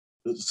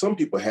some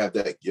people have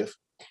that gift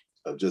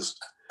of just,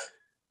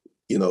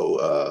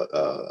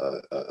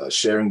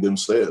 sharing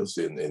themselves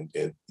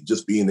and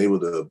just being able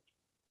to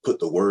put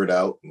the word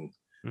out. And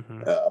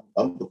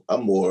Mm-hmm.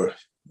 I'm more,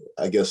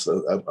 I guess,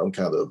 I'm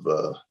kind of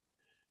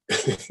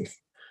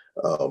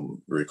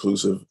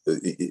reclusive.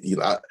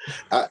 I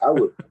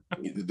would,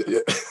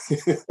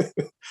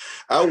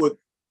 I would,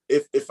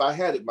 if I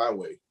had it my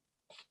way,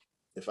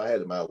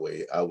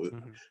 I would,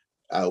 Mm-hmm.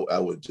 I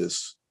would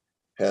just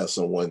have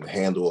someone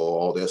handle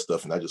all that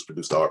stuff, and I just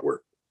produce the artwork.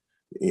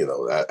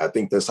 I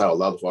think that's how a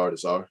lot of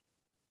artists are.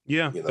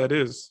 Yeah, You know. that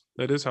is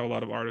how a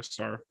lot of artists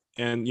are.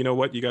 And you know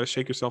what? You got to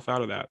shake yourself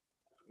out of that.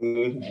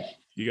 Mm-hmm.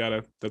 You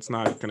gotta. That's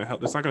not gonna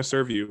help. That's not gonna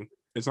serve you.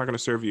 It's not gonna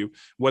serve you.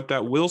 What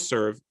that will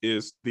serve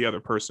is the other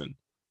person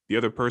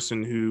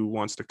who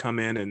wants to come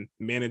in and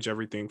manage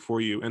everything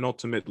for you, and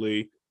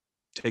ultimately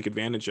take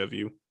advantage of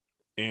you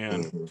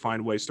and Mm-hmm.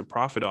 find ways to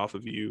profit off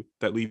of you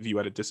that leave you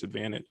at a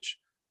disadvantage.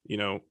 You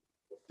know,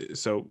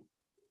 so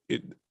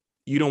it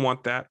you don't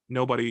want that.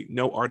 Nobody,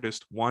 no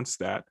artist wants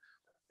that.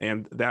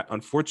 And that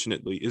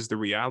unfortunately is the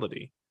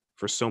reality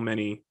for so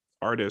many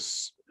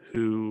artists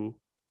who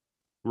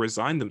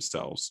resign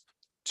themselves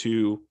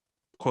to,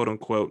 quote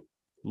unquote,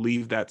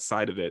 leave that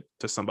side of it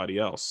to somebody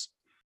else.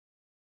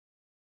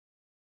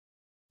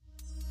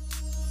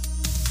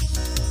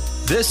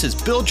 This is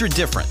Build Your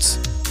Difference,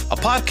 a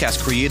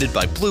podcast created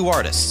by Blue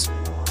Artists,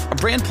 a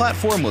brand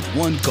platform with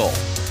one goal: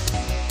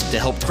 to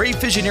help great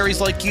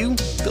visionaries like you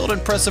build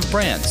impressive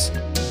brands.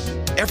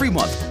 Every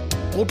month,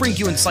 we'll bring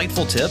you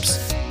insightful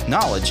tips,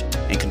 knowledge,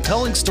 and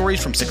compelling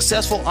stories from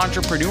successful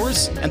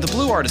entrepreneurs and the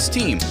Blue Artists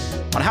team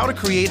on how to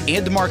create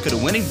and market a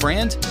winning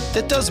brand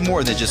that does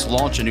more than just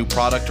launch a new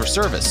product or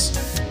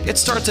service. It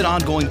starts an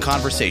ongoing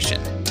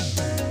conversation.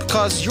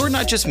 Because you're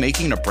not just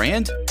making a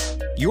brand,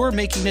 you're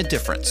making a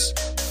difference.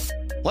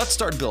 Let's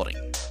start building.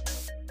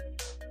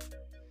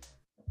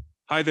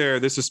 Hi there,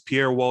 this is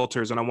Pierre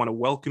Walters, and I want to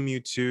welcome you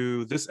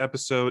to this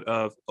episode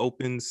of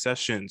Open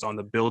Sessions on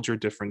the Build Your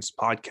Difference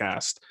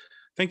podcast.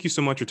 Thank you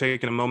so much for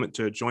taking a moment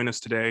to join us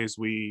today as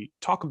we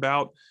talk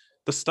about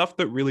the stuff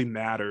that really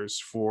matters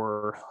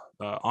for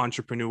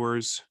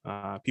entrepreneurs,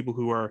 people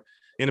who are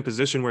in a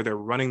position where they're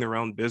running their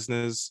own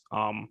business.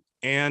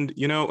 And,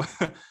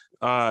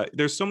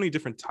 there's so many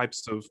different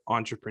types of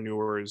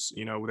entrepreneurs.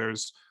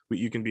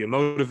 You can be a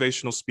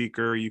motivational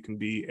speaker, you can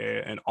be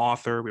an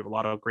author. We have a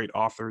lot of great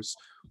authors.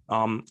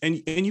 And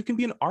you can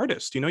be an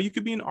artist. You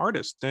could be an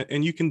artist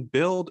and you can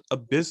build a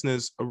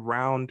business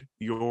around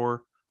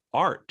your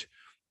art.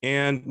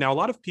 And now a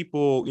lot of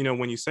people,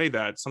 when you say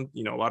that,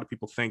 a lot of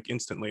people think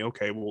instantly,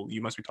 okay, well,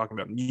 you must be talking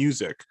about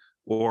music,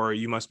 or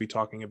you must be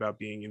talking about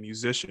being a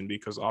musician,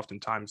 because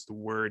oftentimes the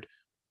word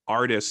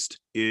artist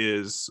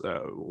is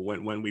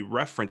when we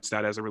reference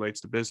that as it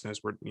relates to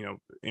business, we're,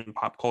 in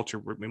pop culture,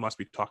 we must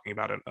be talking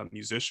about a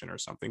musician or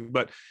something.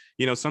 But,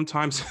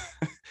 sometimes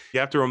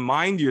you have to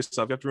remind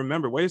yourself, you have to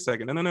remember, wait a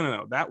second,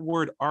 no. That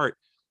word art,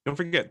 don't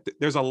forget,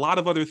 there's a lot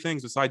of other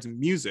things besides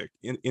music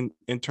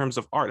in terms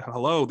of art.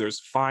 Hello,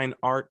 there's fine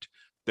art,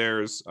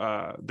 there's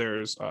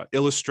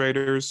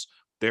illustrators,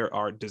 there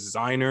are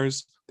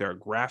designers, there are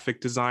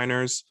graphic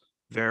designers,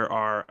 there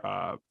are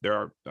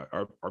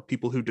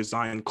people who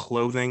design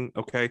clothing.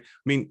 Okay, I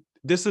mean,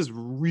 this is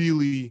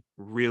really,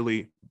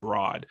 really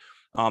broad.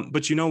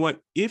 But you know what?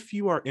 If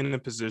you are in a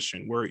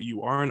position where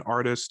you are an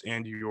artist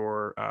and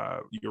you're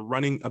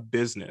running a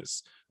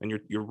business and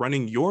you're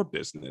running your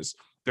business,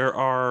 there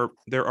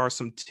are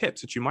some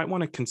tips that you might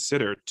want to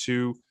consider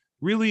to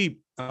really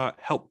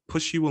help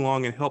push you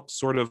along and help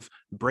sort of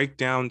break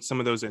down some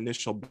of those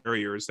initial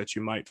barriers that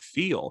you might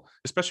feel,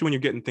 especially when you're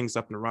getting things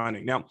up and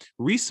running. Now,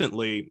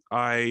 recently,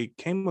 I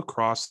came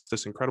across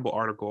this incredible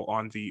article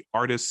on the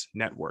Artist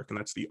Network, and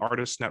that's the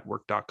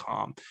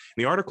artistnetwork.com. And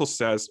the article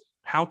says,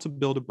 how to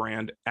build a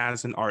brand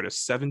as an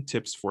artist, 7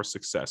 tips for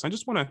success. I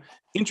just want to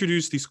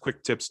introduce these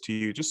quick tips to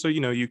you, just so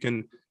you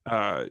can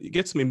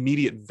get some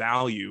immediate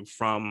value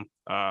from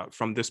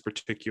this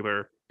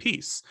particular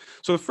piece.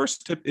 So the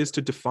first tip is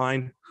to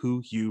define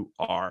who you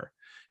are.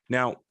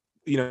 Now,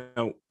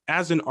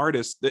 as an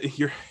artist,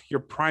 your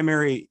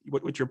primary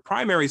what you're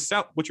primarily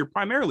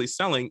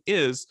selling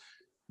is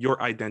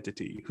your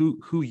identity,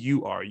 who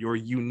you are, your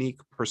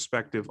unique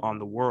perspective on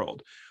the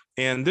world.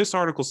 And this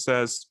article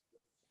says,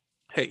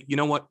 hey, you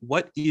know what?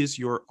 What is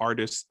your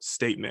artist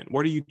statement?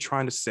 What are you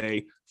trying to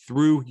say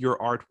through your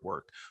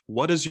artwork?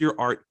 What does your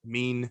art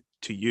mean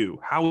to you?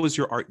 How is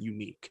your art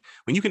unique?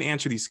 When you can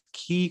answer these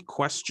key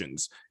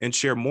questions and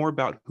share more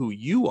about who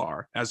you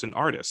are as an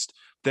artist,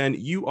 then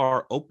you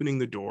are opening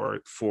the door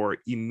for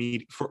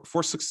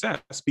for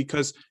success,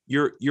 because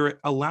you're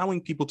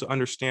allowing people to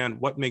understand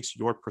what makes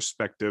your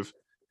perspective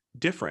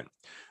different.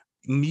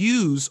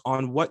 Muse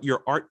on what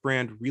your art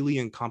brand really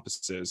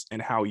encompasses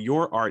and how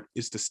your art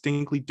is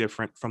distinctly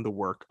different from the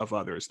work of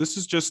others. This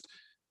is just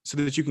so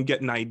that you can get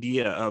an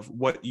idea of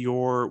what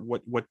your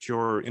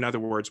in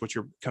other words, what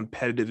your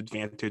competitive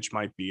advantage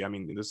might be. I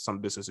mean, some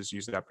businesses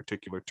use that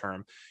particular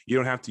term. You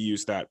don't have to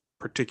use that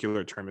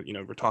particular term.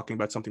 We're talking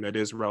about something that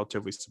is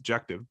relatively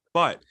subjective,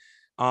 but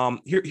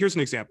Here's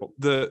an example.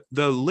 The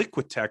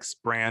Liquitex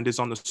brand is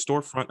on the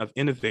storefront of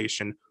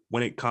innovation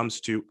when it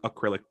comes to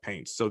acrylic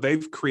paints. So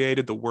they've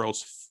created the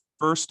world's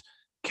first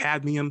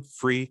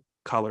cadmium-free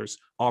colors,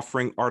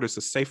 offering artists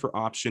a safer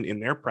option in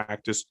their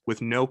practice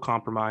with no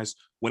compromise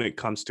when it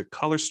comes to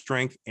color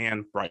strength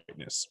and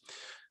brightness.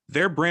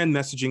 Their brand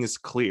messaging is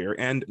clear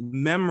and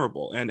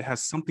memorable and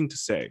has something to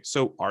say.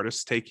 So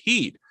artists take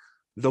heed.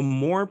 The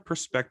more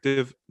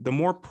prospective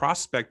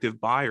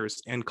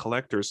buyers and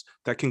collectors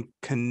that can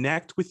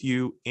connect with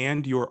you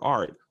and your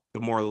art, the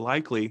more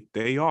likely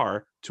they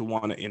are to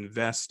want to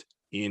invest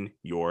in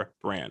your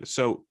brand.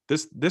 So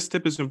this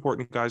tip is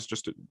important, guys.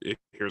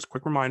 Here's a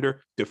quick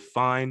reminder: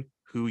 define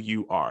who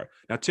you are.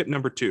 Now, tip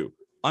number 2: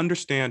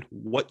 understand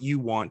what you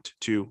want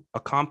to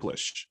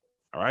accomplish.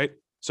 All right.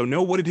 So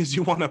know what it is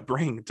you want to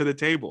bring to the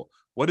table.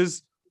 What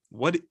is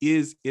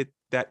it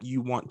that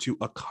you want to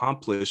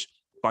accomplish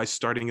by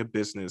starting a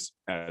business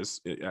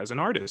as an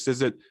artist?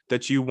 Is it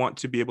that you want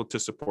to be able to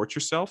support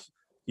yourself,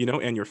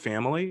 and your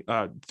family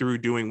through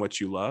doing what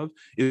you love?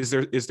 Is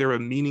there a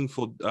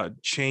meaningful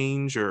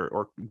change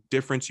or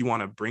difference you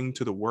want to bring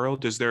to the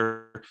world? Is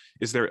there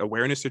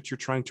awareness that you're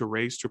trying to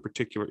raise to a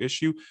particular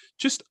issue?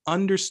 Just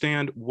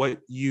understand what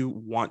you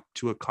want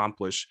to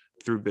accomplish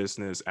through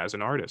business as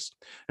an artist.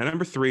 And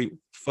number 3,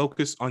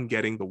 focus on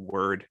getting the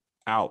word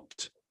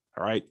out.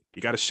 All right.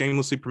 You got to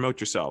shamelessly promote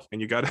yourself,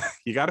 and you got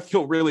to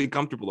feel really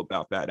comfortable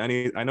about that.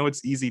 I know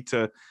it's easy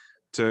to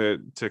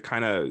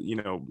kind of,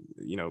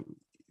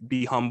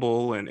 be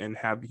humble and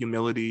have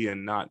humility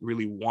and not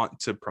really want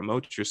to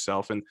promote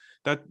yourself. And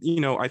that,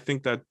 I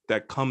think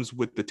that comes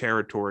with the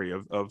territory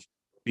of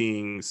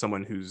being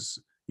someone whose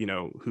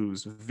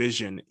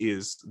vision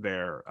is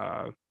their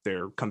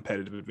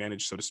competitive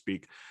advantage, so to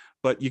speak.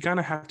 But you kind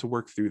of have to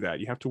work through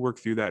that. You have to work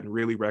through that and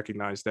really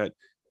recognize that,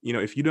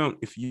 if you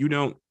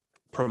don't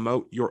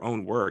promote your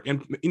own work,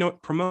 and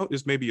promote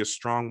is maybe a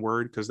strong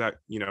word, because that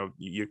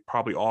you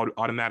probably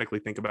automatically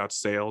think about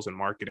sales and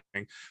marketing,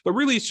 but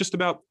really it's just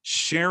about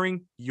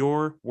sharing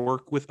your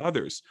work with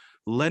others,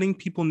 letting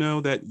people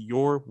know that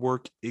your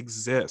work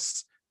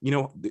exists.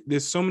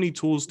 There's so many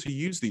tools to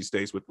use these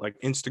days with like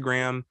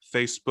Instagram,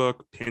 Facebook,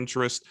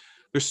 Pinterest.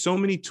 There's so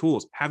many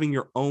tools. Having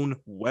your own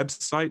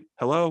website,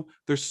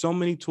 there's so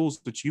many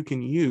tools that you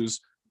can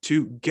use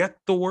to get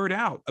the word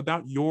out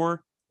about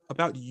your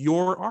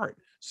art.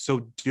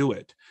 So do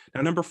it. Now,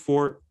 number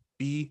 4,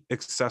 be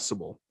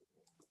accessible.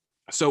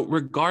 So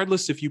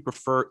regardless if you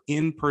prefer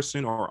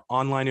in-person or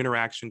online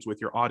interactions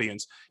with your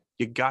audience,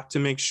 you got to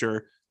make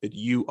sure that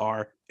you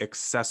are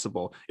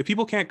accessible. If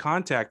people can't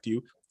contact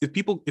you, if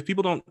people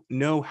don't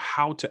know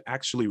how to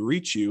actually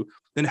reach you,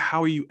 then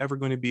how are you ever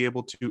going to be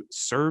able to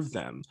serve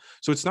them?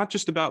 So it's not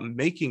just about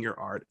making your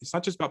art. It's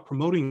not just about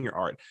promoting your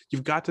art.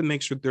 You've got to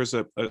make sure there's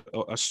a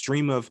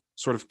stream of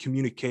sort of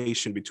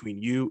communication between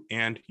you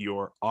and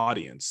your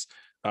audience.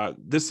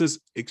 This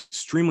is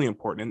extremely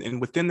important. And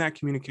within that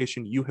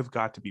communication, you have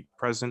got to be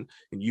present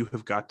and you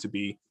have got to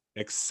be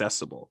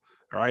accessible.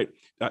 All right.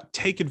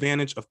 Take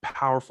advantage of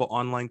powerful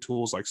online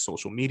tools like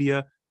social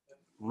media,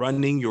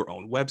 running your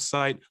own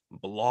website,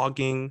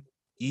 blogging,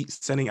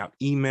 sending out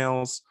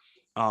emails.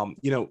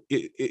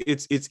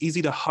 It's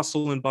easy to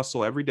hustle and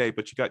bustle every day,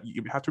 but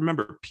you have to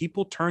remember,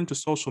 people turn to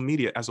social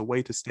media as a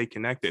way to stay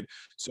connected.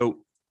 So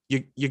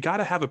you got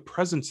to have a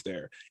presence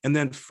there. And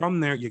then from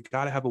there, you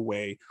got to have a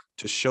way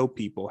to show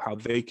people how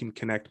they can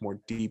connect more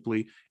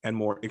deeply and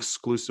more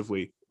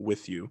exclusively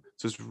with you.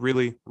 So it's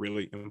really,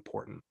 really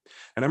important.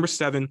 And number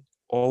 7,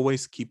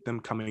 always keep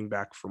them coming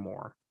back for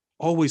more.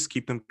 Always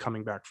keep them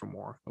coming back for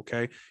more.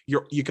 Okay.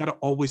 You got to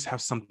always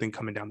have something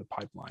coming down the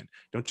pipeline.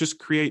 Don't just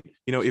create,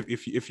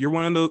 if you're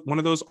one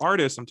of those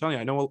artists, I'm telling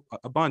you, I know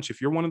a bunch.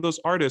 If you're one of those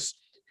artists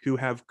who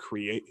have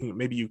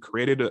maybe you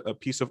created a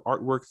piece of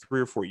artwork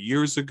 3 or 4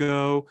 years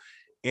ago,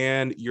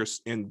 and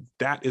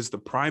that is the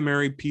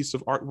primary piece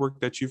of artwork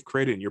that you've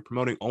created, and you're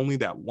promoting only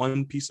that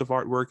one piece of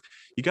artwork,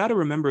 you got to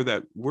remember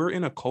that we're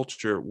in a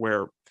culture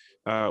where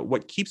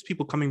what keeps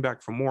people coming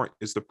back for more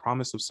is the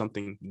promise of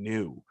something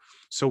new.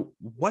 So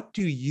what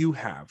do you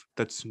have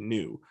that's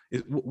new?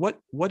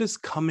 What is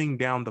coming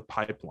down the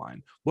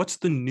pipeline? What's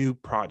the new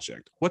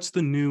project? What's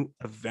the new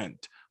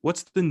event?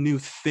 What's the new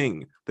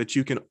thing that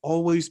you can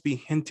always be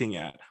hinting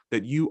at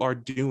that you are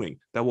doing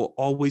that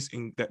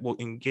will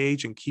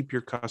engage and keep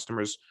your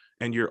customers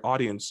and your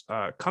audience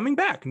coming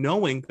back,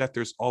 knowing that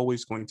there's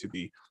always going to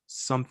be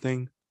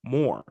something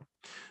more?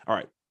 All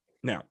right,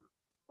 now,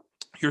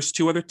 here's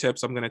 2 other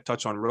tips I'm going to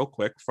touch on real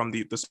quick from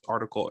this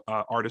article,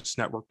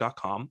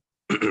 artistnetwork.com.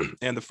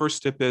 And the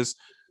first tip is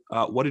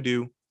what to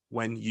do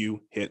when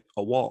you hit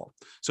a wall.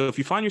 So if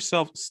you find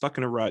yourself stuck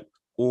in a rut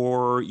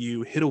or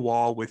you hit a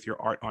wall with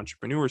your art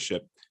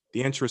entrepreneurship,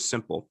 the answer is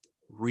simple: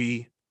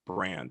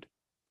 rebrand.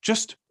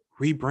 Just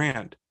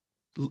rebrand.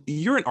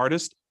 You're an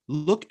artist.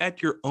 Look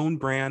at your own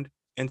brand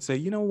and say,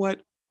 you know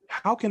what?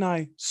 How can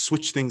I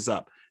switch things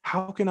up?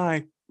 How can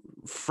I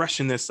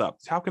freshen this up?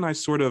 How can I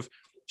sort of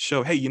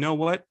show, hey, you know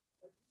what?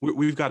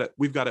 we've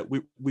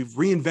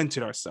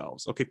reinvented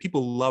ourselves. Okay,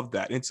 people love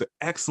that. It's an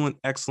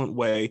excellent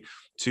way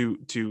to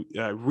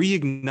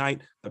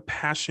reignite the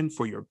passion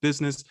for your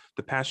business,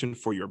 the passion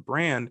for your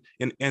brand,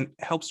 and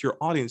helps your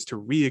audience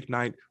to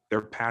reignite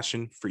their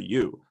passion for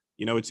you.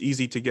 It's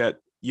easy to get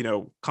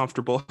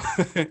comfortable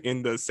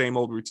in the same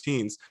old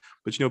routines,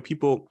 but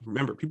people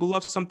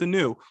love something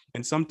new,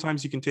 and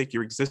sometimes you can take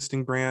your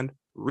existing brand,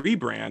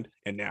 rebrand,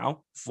 and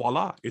now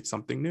voila, it's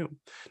something new.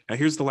 Now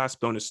here's the last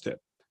bonus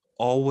tip.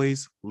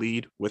 Always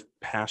lead with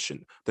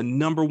passion. The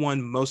number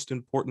one most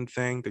important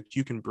thing that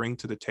you can bring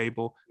to the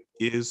table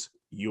is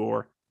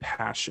your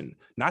passion,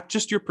 not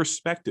just your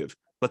perspective,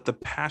 but the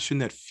passion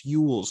that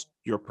fuels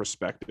your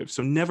perspective.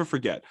 So never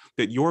forget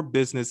that your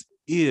business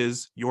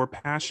is your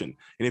passion.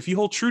 And if you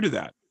hold true to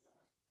that,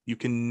 you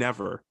can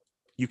never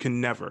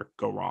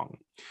go wrong.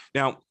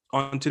 Now,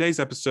 on today's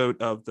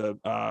episode of the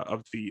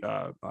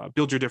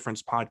Build Your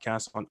Difference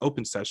podcast on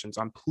Open Sessions,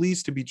 I'm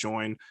pleased to be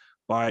joined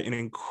by an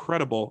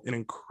incredible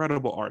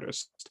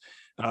artist.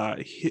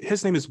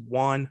 His name is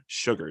Juan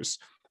Sugars,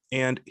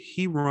 and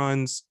he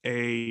runs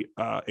a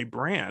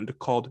brand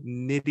called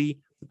Nitti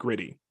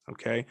Gritti.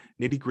 Okay,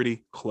 Nitti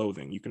Gritti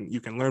Clothing. You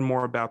can learn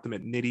more about them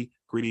at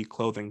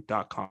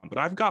nittygrittyclothing.com. But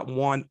I've got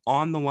Juan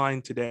on the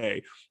line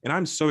today, and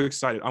I'm so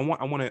excited. I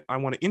want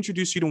to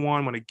introduce you to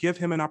Juan. I want to give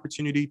him an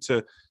opportunity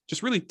to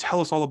just really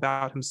tell us all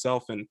about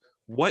himself and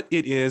what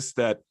it is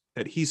that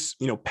he's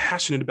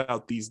passionate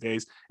about these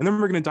days. And then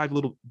we're going to dive a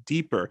little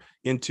deeper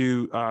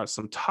into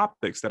some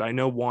topics that I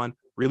know Juan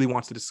really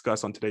wants to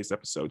discuss on today's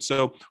episode.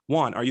 So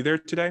Juan, are you there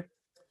today?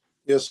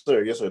 Yes,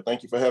 sir. Yes, sir.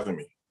 Thank you for having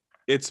me.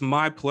 It's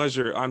my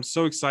pleasure. I'm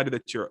so excited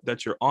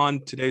that you're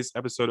on today's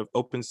episode of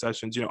Open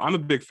Sessions. I'm a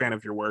big fan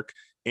of your work,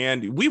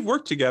 and we've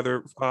worked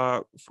together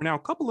for now a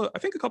couple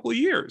of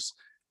years.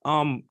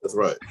 That's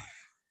right.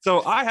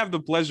 So I have the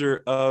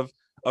pleasure of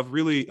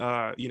really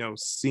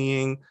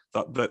seeing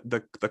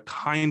the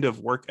kind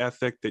of work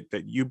ethic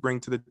that you bring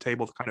to the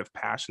table, the kind of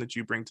passion that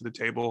you bring to the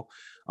table,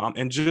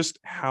 and just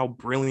how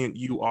brilliant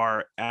you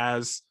are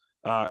as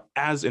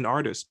an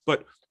artist.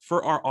 But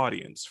for our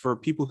audience, for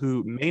people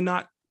who may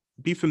not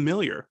be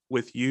familiar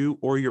with you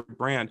or your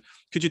brand,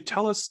 could you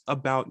tell us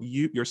about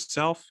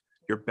yourself,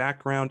 your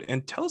background,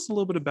 and tell us a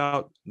little bit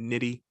about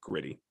Nitti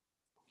Gritti?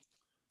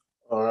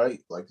 All right.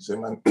 Like you said,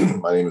 my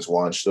name is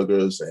Juan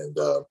Sugars, and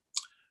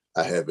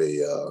I have a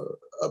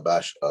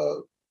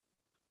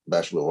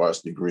Bachelor of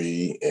Arts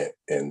degree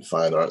in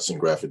Fine Arts and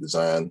Graphic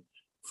Design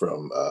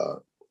from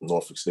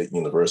Norfolk State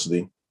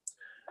University.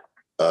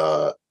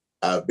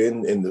 I've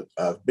been in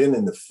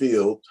the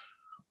field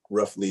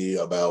roughly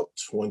about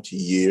 20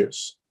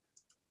 years.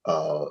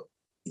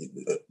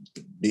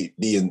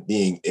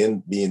 Being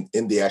in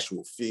the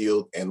actual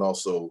field, and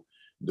also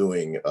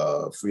doing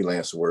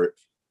freelance work,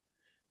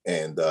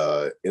 and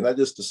I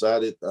just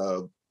decided,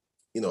 I've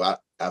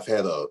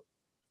had a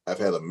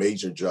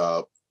major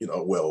job,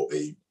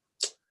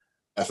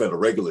 I've had a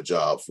regular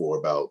job for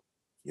about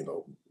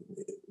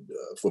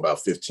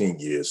 15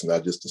 years, and I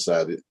just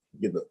decided,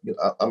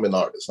 I'm an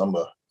artist, I'm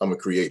a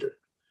creator,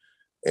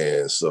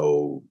 and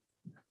so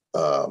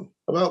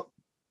about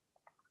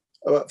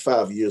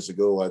 5 years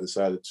ago, I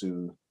decided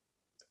to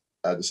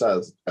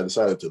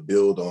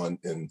build on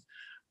an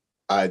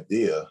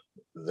idea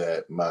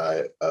that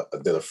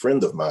that a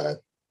friend of mine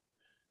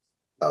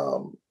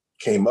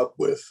came up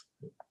with,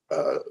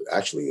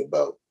 actually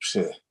about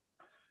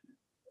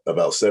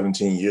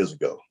 17 years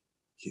ago.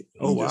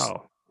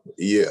 Wow.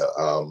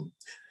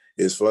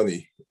 It's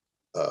funny.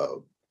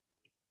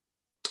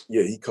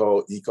 He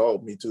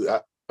called me to.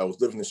 I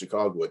was living in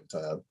Chicago at the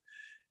time.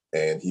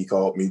 And he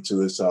called me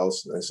to his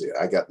house, and I said,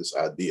 "I got this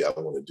idea. I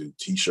want to do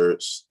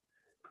T-shirts,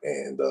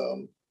 and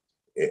the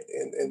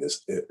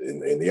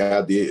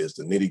idea is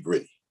the nitty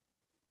gritty.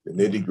 The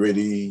nitty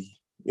gritty,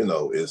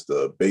 is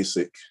the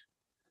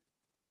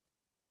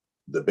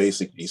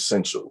basic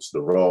essentials,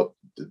 the raw,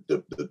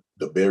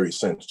 the bare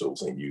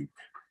essentials,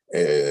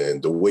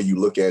 and the way you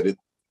look at it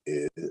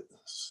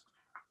is,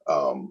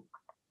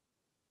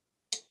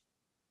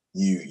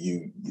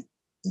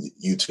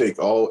 you take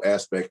all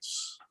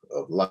aspects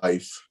of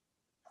life."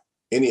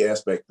 Any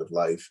aspect of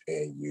life,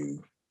 and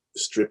you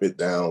strip it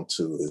down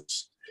to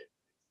its,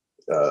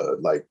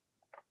 like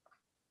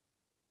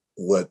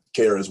what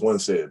KRS-One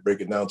said, break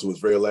it down to its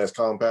very last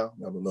compound.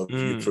 I don't know if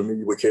you're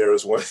familiar with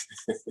KRS-One.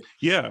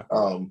 Yeah.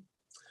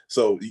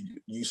 So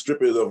you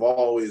strip it of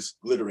all its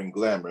glitter and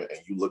glamour, and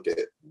you look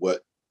at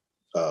what,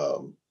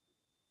 you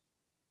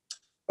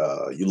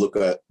look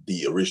at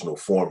the original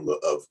formula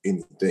of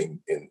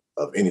anything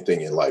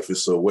in life.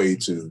 It's a way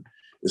to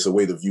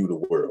view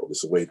the world.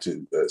 It's a way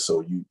to,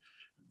 so you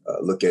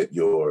look at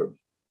your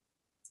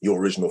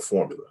original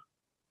formula,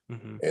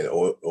 and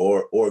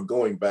or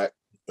going back,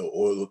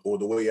 or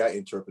the way I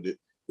interpret it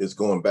is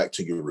going back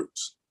to your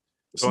roots.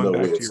 It's going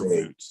another back way to of your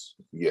saying roots.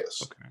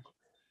 yes. Okay.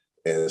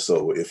 And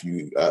so if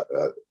you,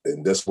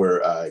 and that's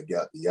where I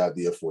got the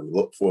idea for the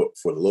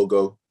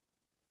logo.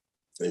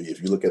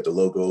 If you look at the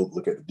logo,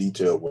 look at the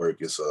detail work,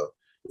 it's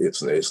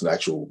an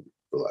actual,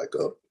 like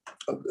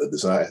a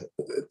design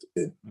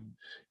in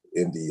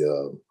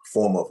the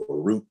form of a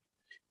root,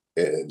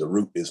 and the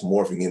root is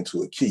morphing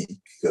into a key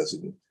because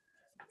in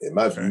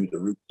my view,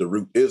 the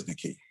root is the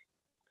key.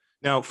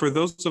 Now, for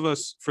those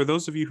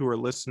of you who are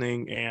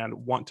listening and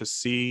want to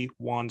see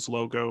Juan's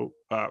logo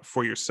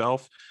for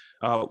yourself,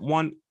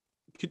 Juan,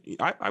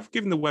 I've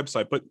given the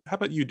website, but how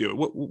about you do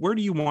it? Where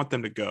do you want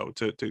them to go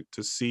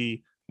to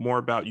see more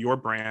about your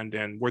brand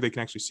and where they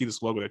can actually see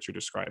this logo that you're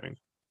describing?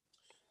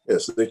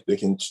 Yes, they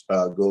can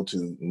go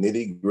to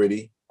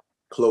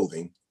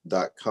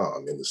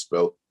nittygritticlothing.com, and it's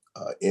spelled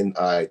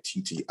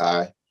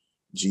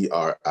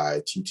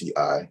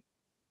NITTIGRITTI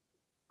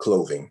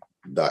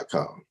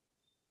clothing.com.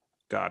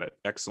 Got it.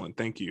 Excellent.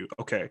 Thank you.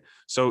 Okay.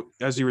 So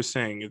as you were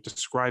saying, you're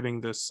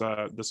describing this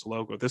this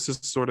logo. This is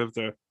sort of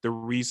the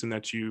reason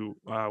that you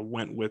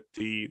went with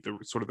the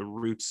sort of the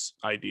roots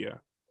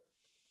idea.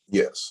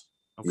 Yes.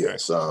 Okay.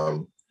 Yes.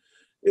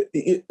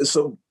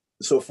 So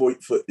for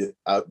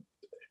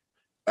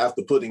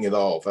after putting it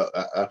off,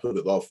 I put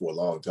it off for a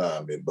long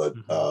time, but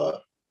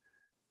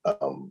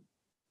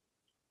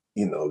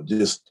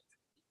just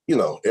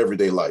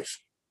everyday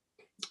life.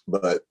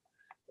 But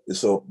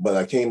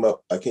I came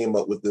up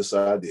with this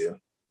idea,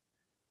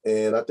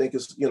 and I think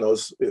it's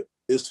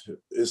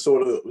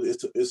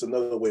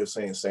another way of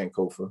saying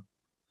Sankofa.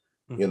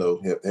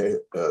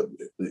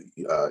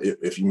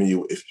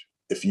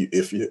 If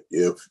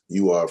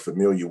you are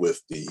familiar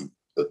with the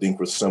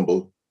Dinka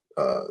symbol,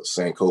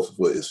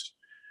 Sankofa is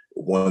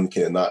one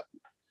cannot.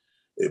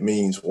 It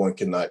means one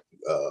cannot.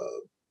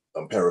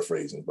 I'm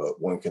paraphrasing,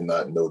 but one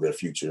cannot know their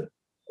future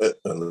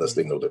unless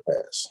they know their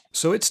past.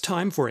 So it's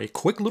time for a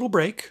quick little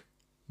break,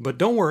 but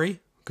don't worry,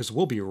 because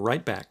we'll be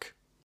right back.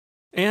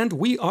 And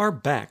we are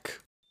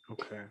back.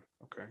 Okay.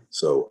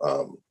 So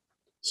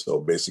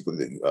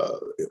basically,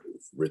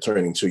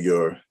 returning to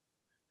your,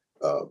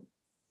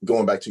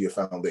 going back to your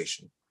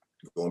foundation.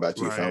 Going back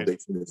to your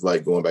foundation is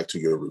like going back to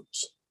your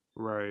roots.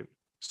 Right.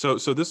 So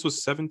this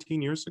was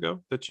 17 years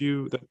ago that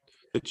you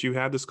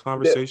had this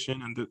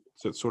conversation and that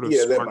sort of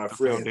sparked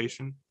the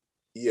foundation.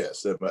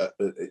 Yes, that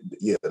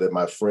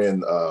my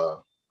friend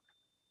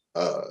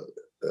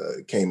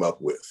came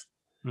up with,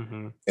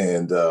 and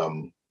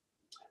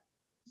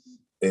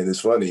it's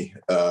funny.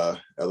 I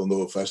don't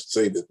know if I should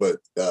say this, but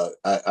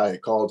I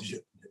called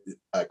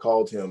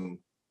him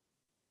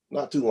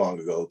not too long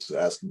ago to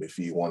ask him if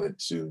he wanted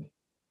to.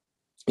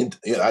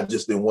 I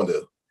just didn't want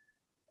to.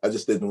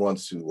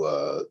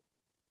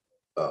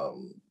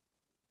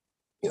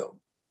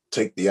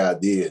 Take the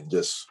idea and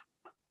just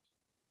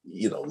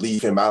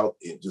leave him out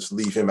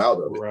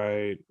of it.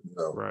 Right.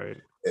 Right.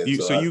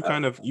 So you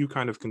kind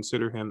of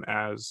consider him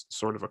as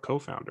sort of a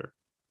co-founder.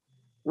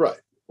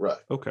 Right.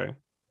 Okay.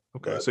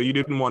 So you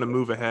didn't want to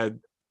move ahead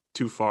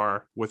too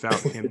far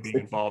without him being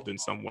involved in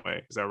some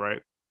way. Is that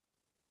right?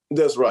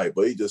 That's right.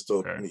 But he just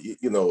told me, he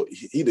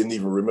didn't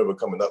even remember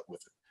coming up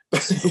with it.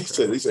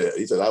 He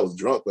said I was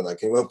drunk when I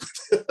came up with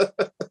it.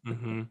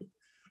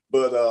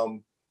 But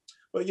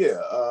yeah,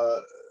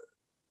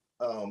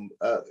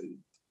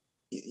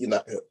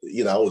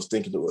 I was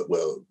thinking,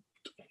 well,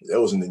 that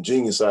was an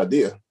ingenious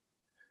idea,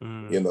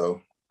 and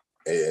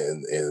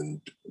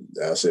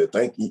I said,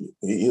 thank you.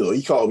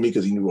 He called me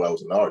because he knew I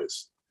was an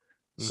artist.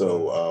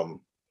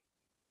 So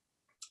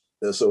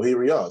here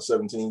we are,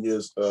 17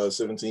 years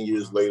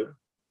later.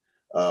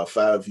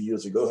 5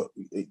 years ago,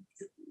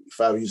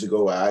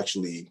 I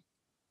actually,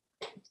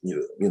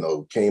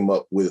 came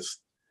up with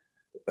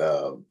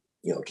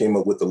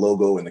the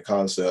logo and the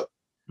concept.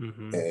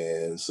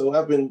 And so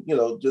I've been,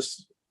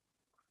 just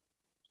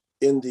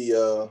in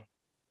the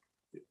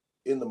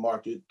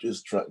market,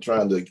 just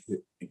trying to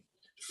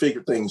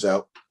figure things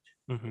out,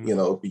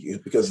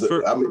 because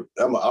I'm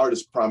an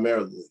artist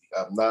primarily.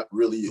 I'm not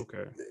really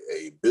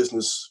a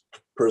business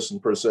person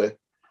per se,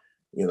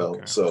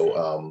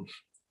 so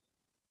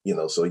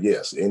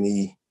yes,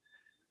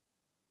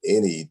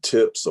 any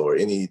tips or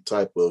any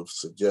type of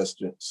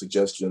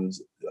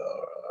suggestions,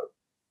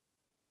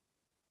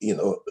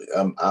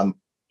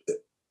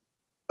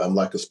 I'm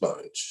like a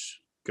sponge.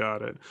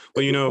 Got it.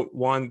 Well,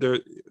 Juan,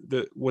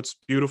 what's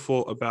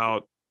beautiful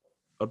about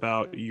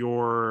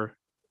your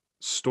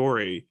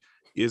story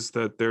is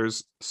that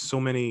there's so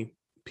many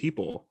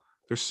people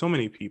who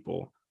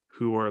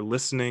are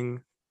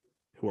listening,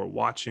 who are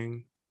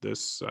watching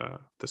this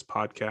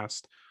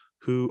podcast,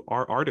 who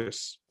are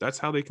artists. That's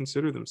how they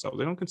consider themselves.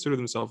 They don't consider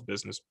themselves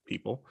business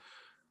people.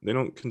 They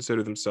don't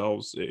consider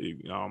themselves,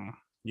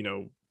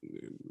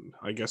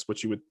 I guess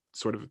what you would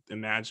sort of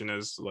imagine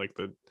as like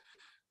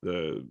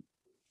the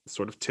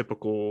sort of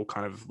typical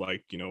kind of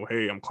like,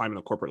 hey, I'm climbing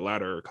the corporate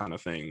ladder kind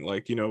of thing.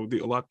 Like, a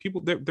lot of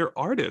people, they're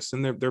artists,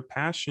 and their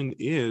passion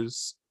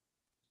is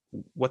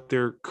what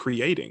they're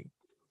creating.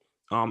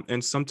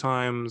 And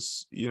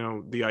sometimes,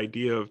 the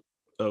idea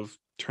of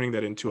turning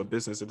that into a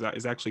business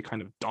is actually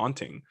kind of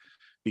daunting,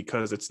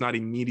 because it's not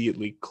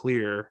immediately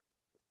clear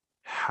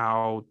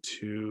how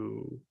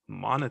to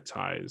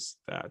monetize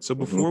that. So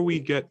before we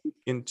get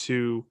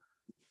into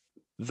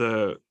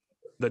the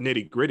the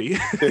nitty gritty.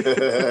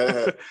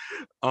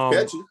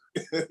 Catchy.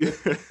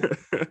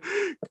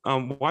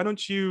 Why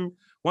don't you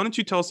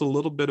tell us a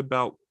little bit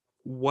about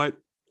what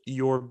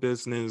your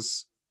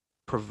business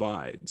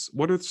provides?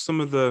 What are some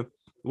of the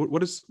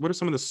what are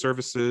some of the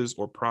services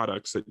or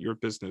products that your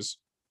business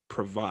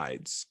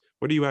provides?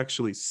 What are you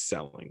actually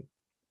selling?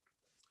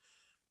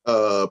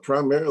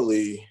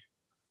 Primarily,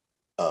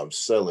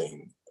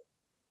 selling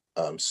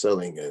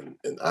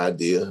an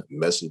idea,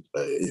 message.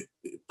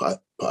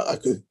 I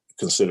could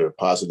consider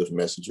positive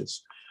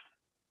messages,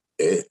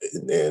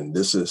 and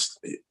this is,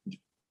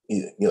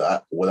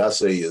 what I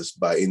say is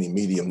by any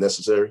medium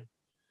necessary.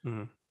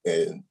 Mm-hmm.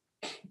 And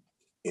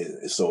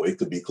so it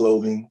could be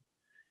clothing,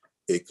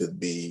 it could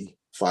be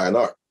fine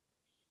art,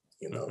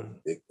 Mm-hmm.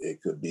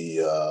 it could be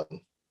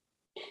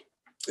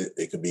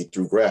it could be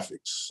through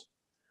graphics.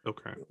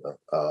 Okay.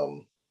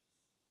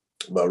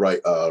 But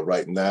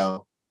right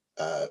now,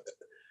 I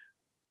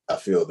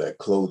feel that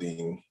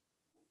clothing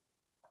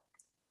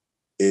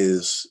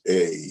is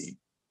a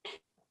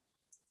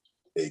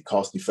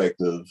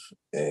cost-effective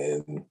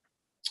and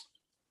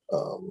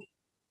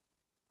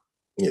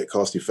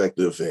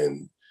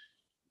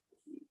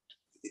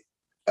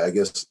I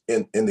guess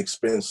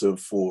inexpensive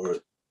for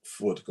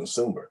the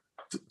consumer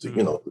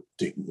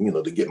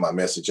to get my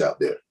message out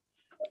there.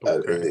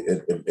 Okay.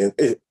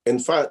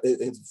 And for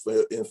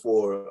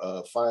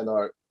fine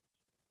art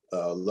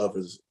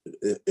lovers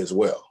as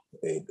well.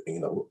 And,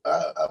 I'm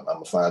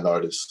a fine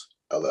artist.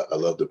 I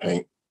love to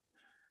paint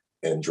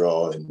and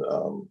draw, and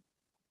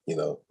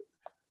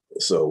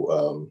so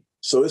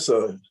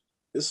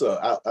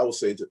I would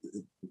say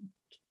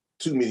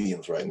two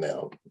mediums right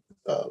now: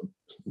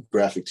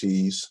 graphic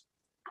tees,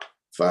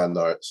 fine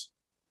arts,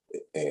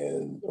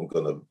 and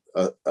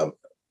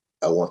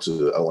I want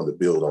to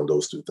build on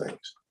those two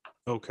things.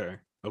 Okay.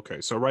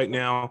 So right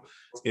now,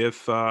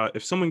 if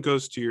someone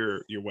goes to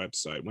your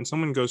website, when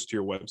someone goes to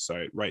your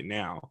website right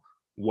now,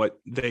 what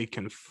they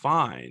can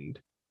find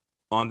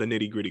on the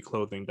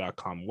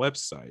nittygrittyclothing.com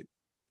website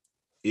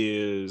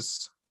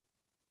is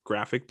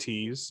graphic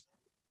tees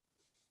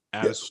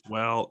as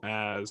well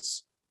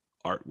as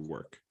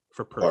artwork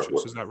for purchase.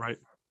 Artwork. Is that right?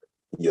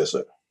 Yes,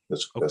 sir.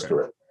 That's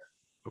correct.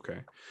 Okay.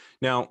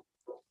 Now,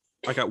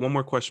 I got one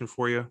more question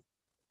for you.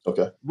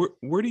 Okay.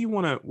 Where do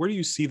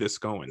you see this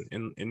going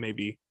in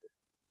maybe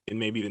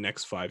the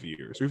next 5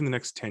 years or even the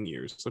next 10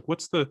 years? Like,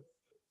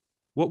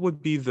 what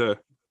would be the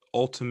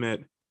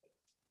ultimate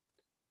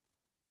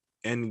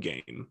end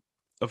game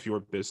of your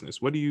business?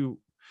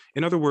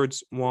 In other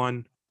words,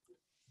 one,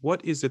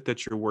 what is it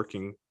that you're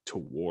working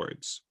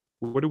towards?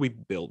 What are we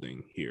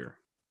building here?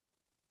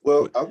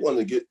 Well, I want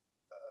to get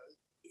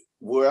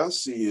where I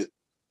see it,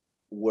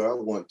 where I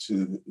want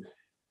to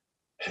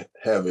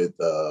have it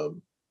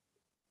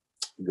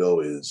go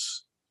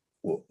is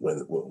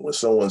when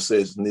someone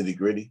says nitty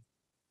gritty,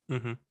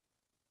 mm-hmm.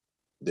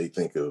 they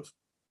think of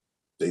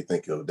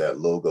that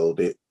logo.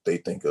 They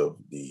think of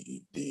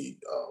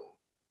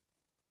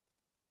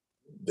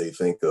they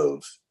think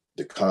of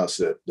the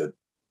concept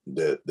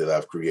that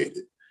I've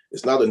created.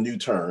 It's not a new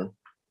term,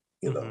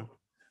 Mm-hmm.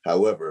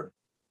 However,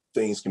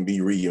 things can be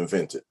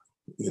reinvented.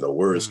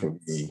 Words Mm-hmm. can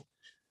be,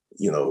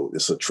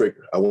 it's a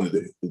trigger. I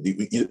wanted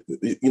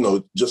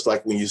to, just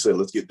like when you said,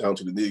 let's get down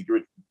to the nitty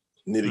gritty,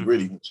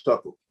 Mm-hmm.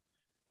 chuckle,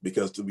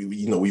 because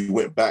we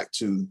went back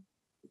to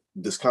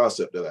this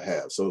concept that I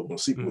have. So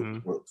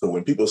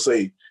when people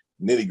say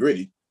nitty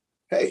gritty,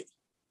 hey,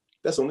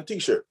 that's on the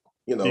T-shirt,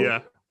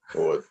 Yeah.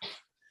 or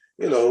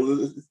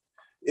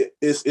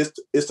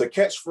it's a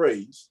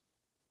catchphrase,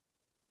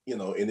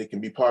 and it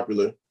can be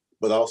popular,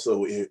 but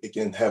also it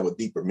can have a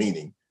deeper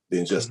meaning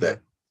than just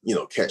mm-hmm.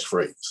 that,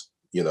 catchphrase,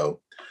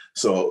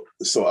 So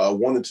I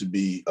want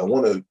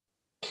to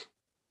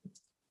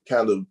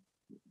kind of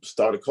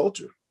start a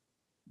culture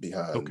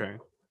behind,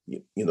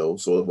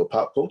 sort of a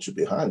pop culture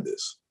behind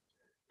this.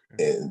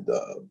 Okay.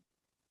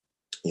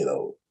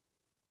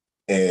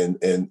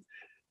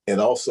 And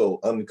also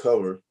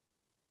uncover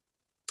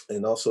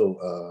and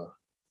also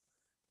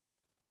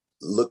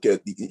look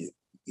at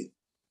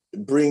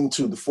bring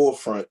to the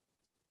forefront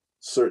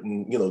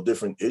certain,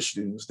 different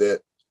issues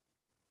that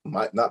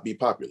might not be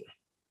popular.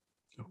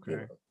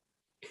 Okay.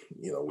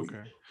 We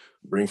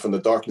bring from the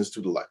darkness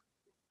to the light.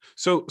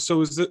 So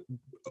is it,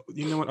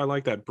 what I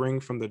like that,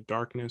 bring from the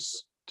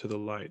darkness to the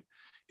light.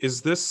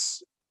 Is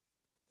this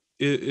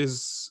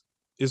is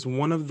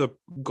one of the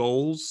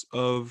goals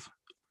of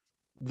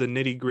the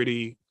Nitty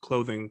Gritty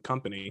Clothing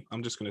Company?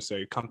 I'm just going to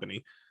say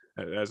company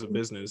as a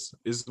business.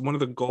 Is one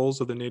of the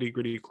goals of the Nitty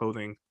Gritty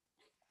Clothing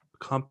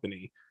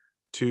Company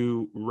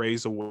to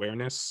raise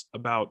awareness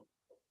about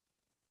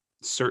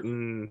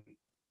certain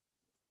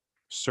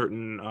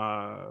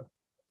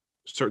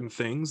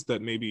things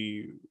that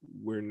maybe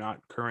we're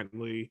not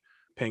currently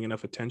paying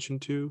enough attention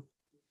to?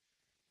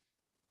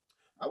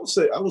 I would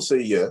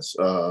say yes.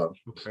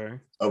 Okay.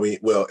 I mean,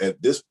 well,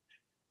 at this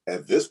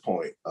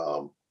point,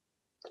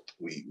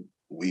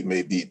 we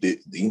may be,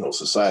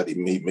 society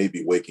may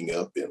be waking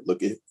up and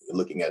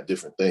looking at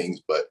different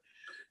things, but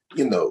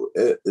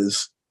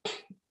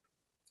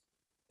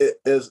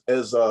as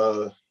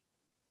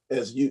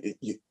you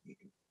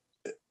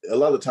a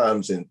lot of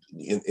times in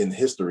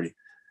history,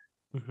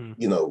 Mm-hmm.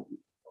 you know,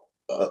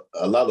 a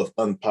lot of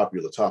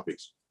unpopular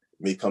topics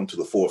may come to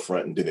the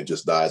forefront and then it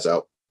just dies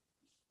out.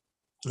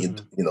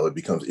 Mm-hmm. You know, it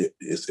becomes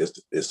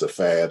it's a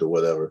fad or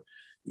whatever.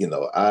 You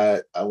know,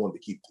 I want to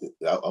keep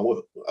I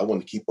want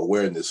to keep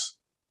awareness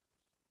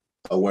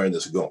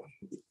going.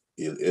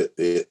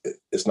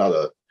 It's not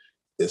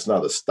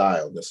a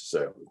style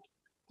necessarily.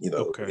 You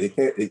know, Okay. it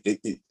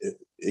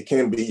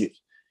can be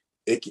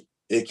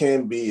it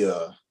can be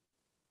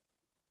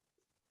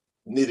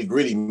nitty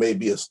gritty may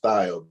be a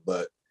style,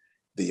 but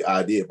the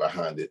idea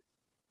behind it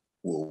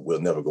will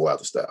never go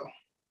out of style.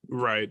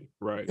 Right.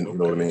 You know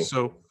what I Okay. mean?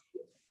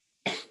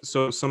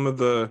 So some of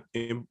the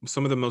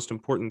most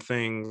important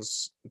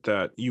things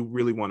that you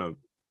really want to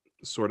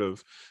sort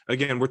of,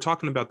 again, we're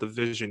talking about the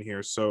vision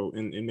here. So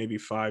in maybe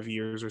 5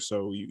 years or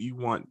so, you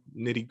want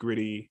Nitty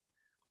Gritty,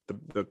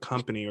 the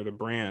company or the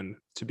brand,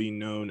 to be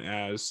known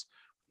as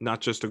not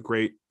just a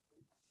great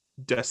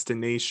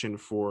destination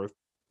for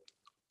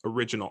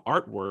original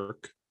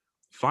artwork,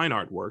 fine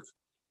artwork,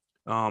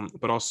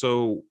 but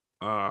also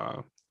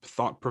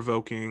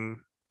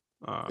thought-provoking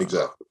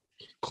Exactly.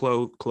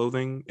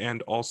 clothing,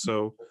 and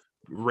also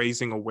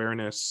raising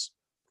awareness,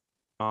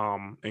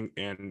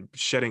 and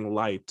shedding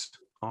light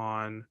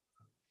on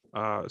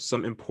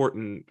some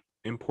important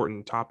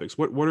topics.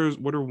 What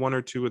are one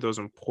or two of those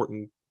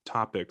important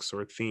topics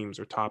or themes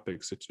or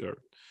topics that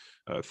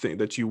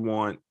that you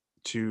want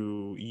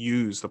to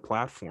use the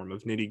platform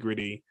of Nitty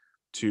Gritty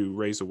to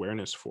raise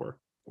awareness for,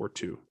 or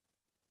to?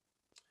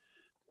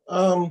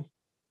 Um,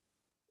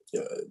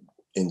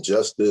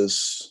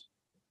 Injustice,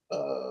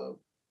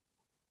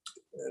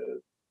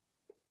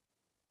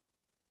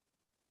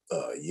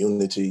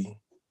 unity,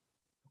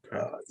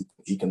 Okay.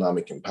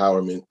 economic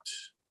empowerment.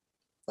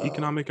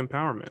 Economic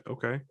empowerment.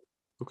 Okay.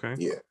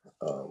 Yeah.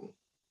 Um,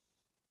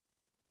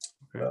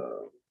 Okay.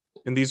 uh,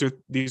 And these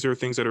are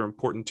things that are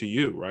important to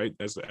you, right?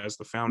 As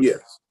the founder.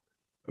 yes.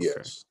 Okay.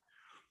 Yes.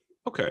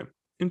 Okay.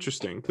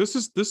 Interesting. This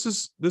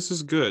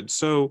is good.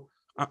 So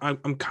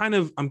I'm kind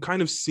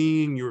of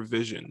seeing your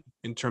vision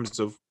in terms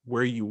of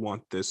where you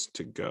want this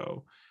to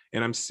go,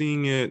 and I'm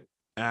seeing it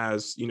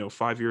as,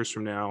 5 years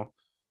from now,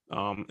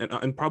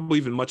 and probably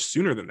even much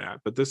sooner than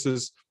that. But this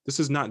is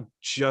not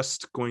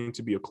just going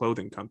to be a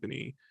clothing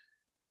company.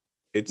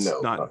 It's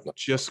No. not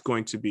just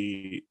going to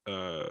be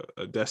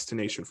a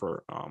destination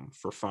for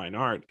fine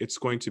art. It's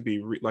going to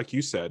be, like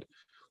you said,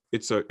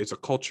 it's a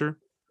culture,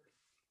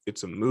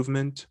 it's a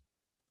movement,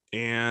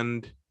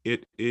 and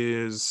it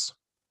is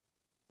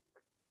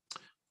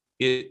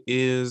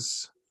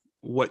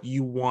what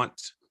you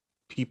want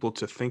people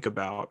to think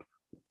about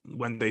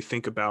when they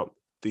think about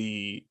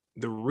the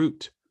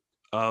root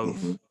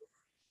of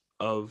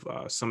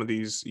Mhm. some of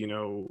these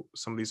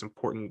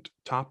important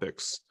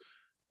topics,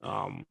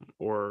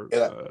 or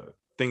And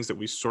things that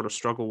we sort of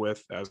struggle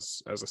with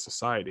as a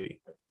society,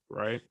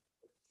 right?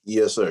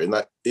 yes, sir. And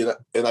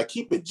I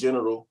keep it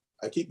general.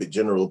 I keep it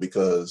general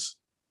because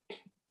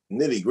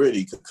nitty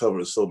gritty could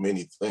cover so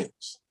many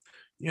things.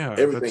 Yeah,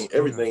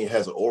 Everything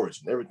has an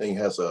origin. Everything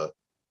has a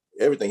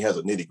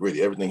nitty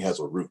gritty. Everything has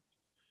a root.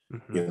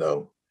 Mhm. You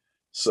know,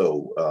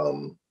 so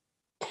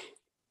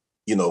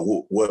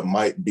what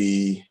might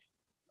be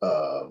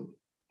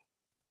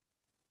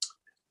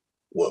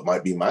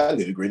my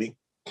nitty gritty.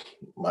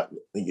 My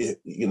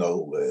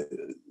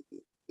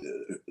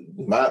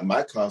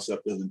my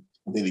concept of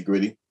nitty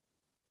gritty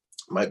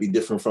might be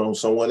different from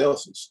someone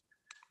else's.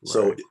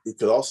 So Right. it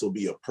could also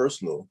be a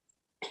personal.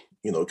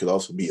 It could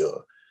also be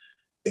a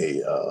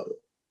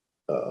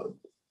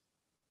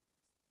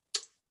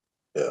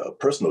uh,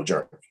 personal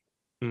journey,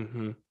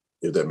 Hmm.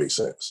 if that makes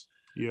sense.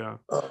 Yeah,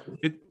 Um,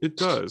 it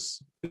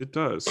does. It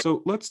does.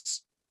 So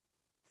let's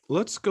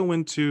go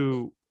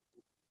into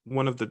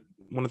one of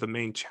the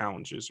main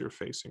challenges you're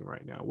facing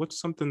right now. What's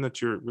something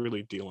that you're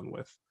really dealing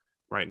with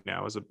right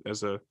now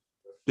as a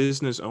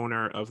business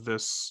owner of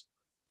this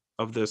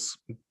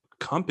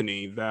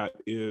company that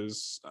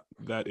is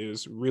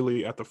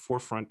really at the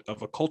forefront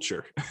of a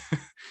culture?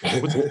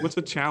 What's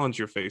a challenge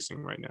you're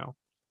facing right now?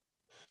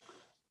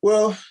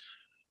 well,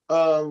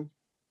 um,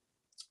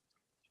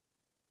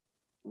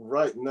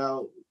 right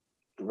now,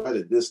 right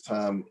at this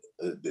time,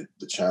 the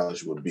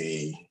challenge would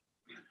be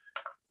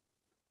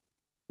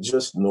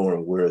just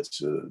knowing where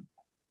to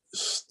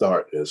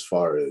start as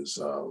far as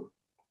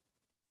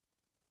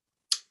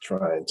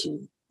trying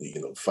to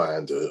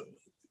find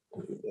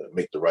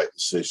make the right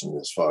decision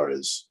as far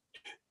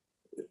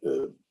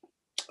uh,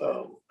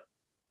 um,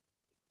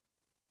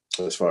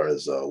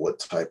 what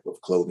type of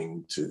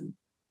clothing to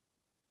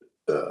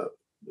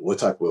what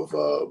type of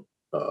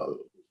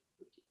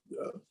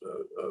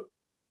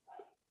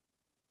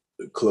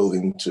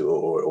clothing to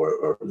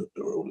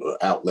or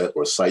outlet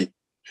or site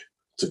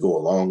to go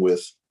along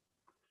with,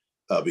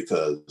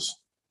 because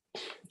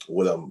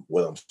what I'm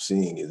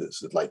seeing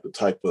is like the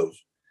type of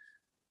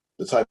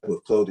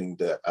clothing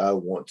that I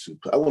want to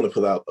put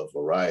out a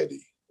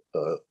variety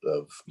of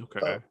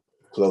Okay.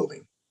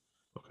 clothing,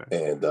 Okay.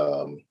 and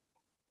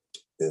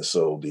and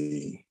so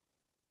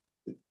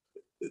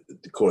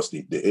of course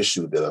the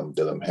issue that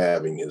I'm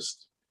having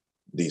is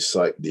these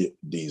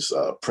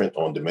print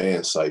on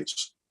demand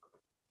sites.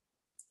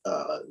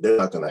 They're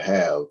not going to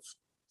have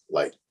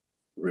like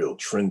real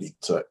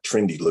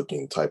trendy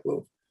looking type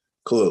of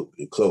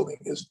clothing.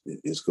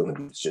 Is going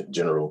to be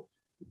general,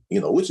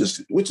 which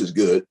is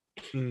good.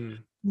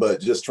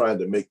 But just trying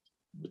to make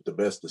the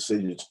best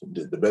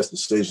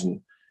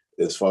decision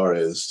as far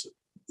as,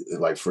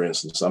 like, for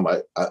instance, I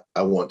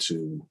want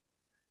to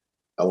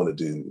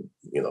do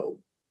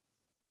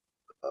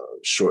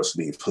short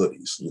sleeve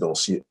hoodies. You don't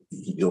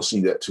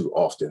see that too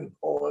often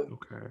on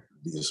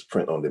these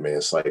print on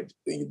demand sites.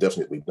 And you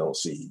definitely don't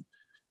see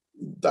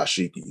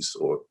dashikis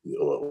or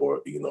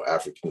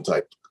African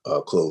type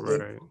clothing.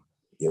 Right.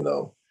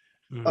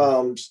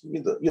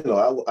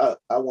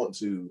 I want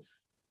to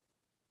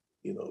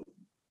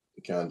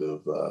kind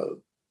of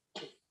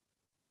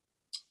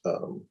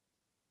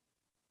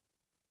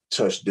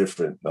touch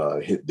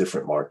hit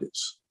different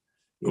markets.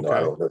 I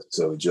don't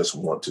necessarily just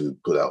want to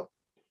put out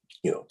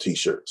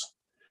t-shirts,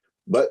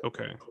 but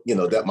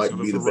that might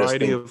be the best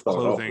thing of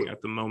clothing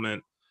at the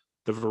moment.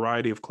 The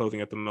variety of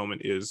clothing at the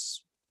moment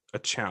is a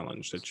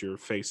challenge that you're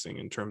facing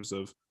in terms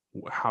of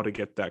how to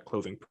get that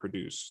clothing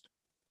produced.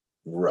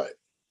 Right.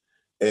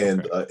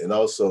 And and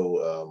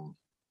also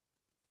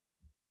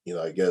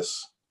I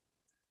guess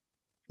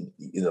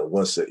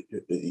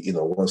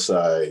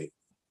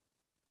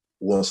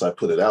once I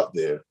put it out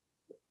there,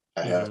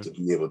 I have to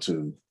be able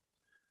to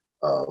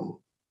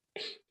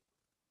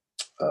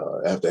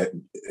I have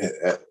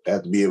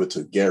to be able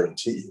to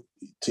guarantee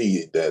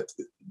that,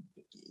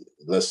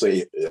 let's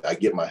say I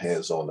get my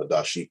hands on a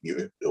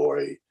dashiki or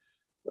a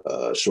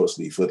short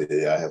sleeve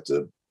hoodie, I have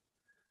to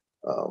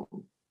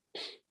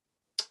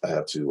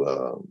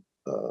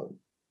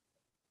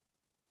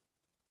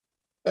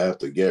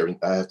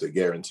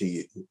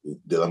guarantee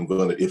that I'm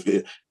going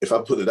to, if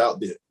I put it out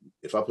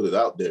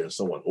there and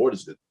someone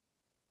orders it,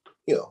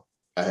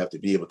 I have to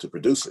be able to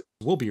produce it.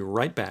 We'll be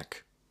right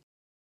back.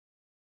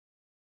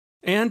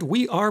 And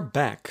we are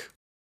back.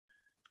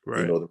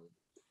 Right.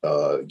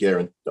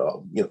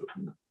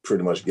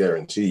 Pretty much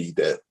guaranteed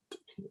that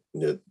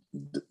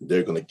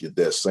they're going to get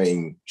that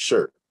same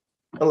shirt,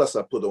 unless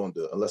I put it on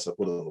the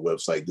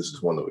website. This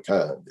is one of a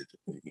kind.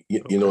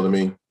 You know what I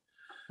mean?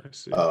 I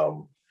see.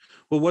 Well,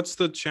 what's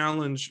the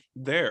challenge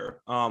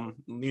there?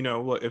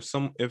 If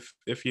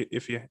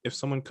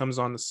someone comes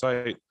on the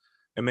site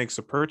and makes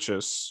a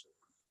purchase,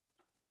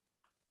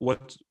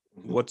 what's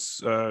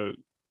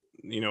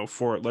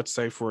for, let's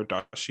say, for a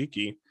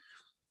dashiki,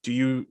 do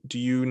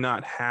you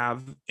not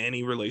have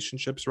any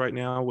relationships right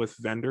now with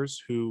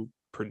vendors who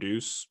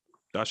produce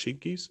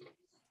dashikis?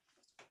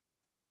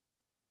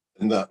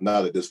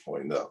 Not at this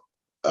point, no.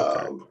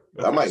 Okay.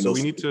 I might know. So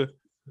we need to.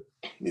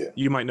 Yeah.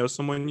 You might know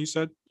someone. You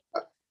said.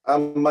 I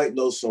might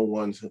know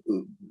someone,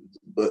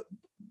 but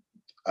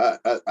I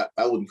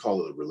wouldn't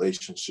call it a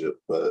relationship.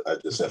 But I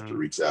just have to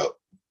reach out.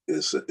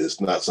 It's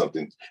not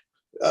something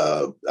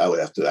I would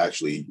have to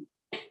actually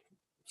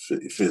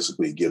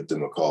physically give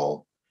them a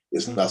call.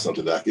 It's not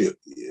something that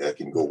I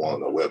can go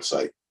on a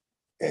website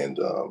and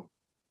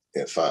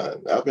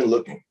find. I've been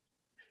looking,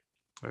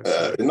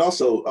 and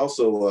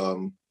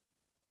also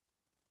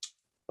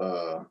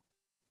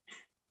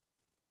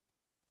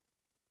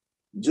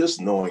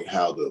just knowing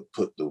how to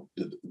put the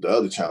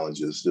other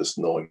challenges, just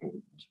knowing.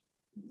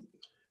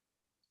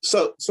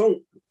 So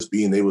just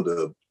being able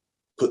to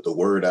put the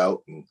word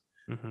out, and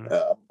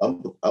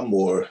I'm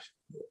more,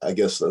 I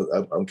guess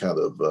I'm kind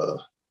of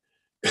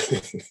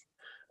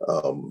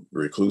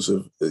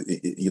reclusive.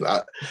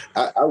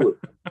 I would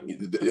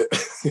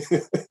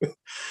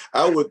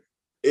I would,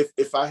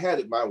 if I had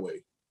it my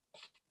way,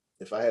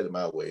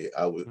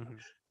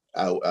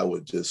 I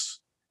would just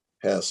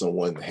have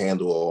someone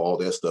handle all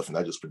that stuff, and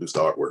I just produce the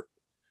artwork.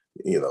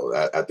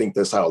 I think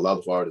that's how a lot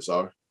of artists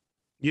are.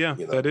 Yeah,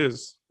 that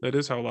is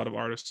how a lot of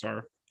artists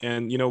are.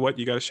 And you know what?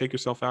 You got to shake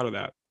yourself out of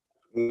that.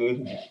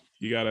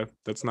 You gotta.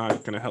 That's not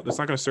going to help. That's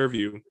not going to serve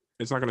you.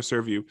 It's not going to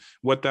serve you.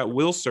 What that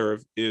will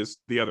serve is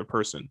the other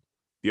person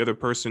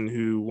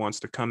who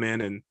wants to come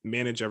in and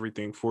manage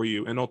everything for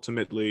you and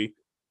ultimately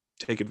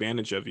take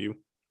advantage of you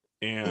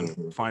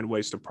and find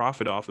ways to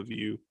profit off of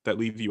you that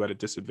leave you at a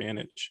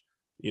disadvantage.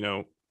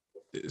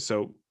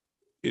 So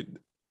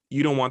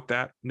you don't want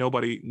that. No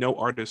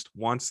artist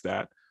wants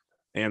that.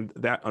 And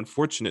that,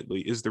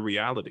 unfortunately, is the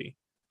reality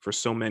for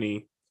so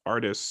many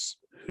artists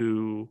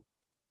who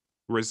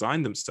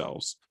resign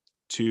themselves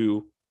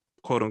to,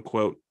 quote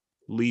unquote,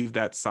 leave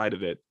that side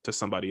of it to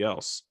somebody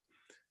else.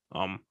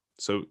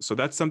 So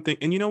that's something.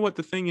 And you know what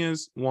the thing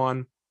is,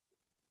 Juan,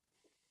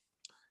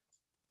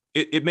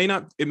 it may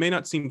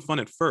not seem fun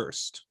at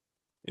first.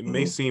 It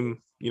may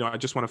seem, I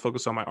just want to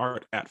focus on my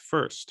art at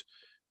first.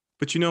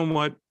 But you know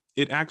what?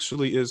 It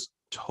actually is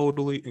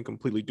totally and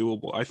completely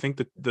doable. I think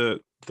that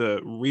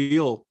the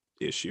real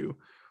issue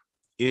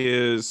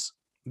is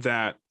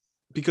that,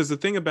 because the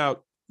thing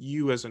about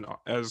you as an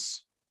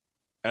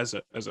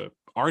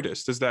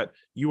artist is that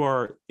you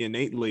are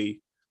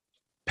innately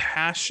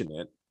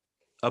passionate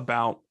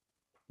about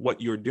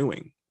what you're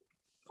doing.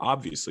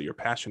 Obviously, you're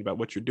passionate about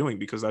what you're doing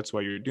because that's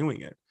why you're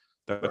doing it.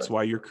 That's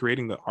why you're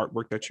creating the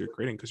artwork that you're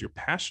creating, because you're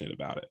passionate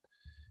about it.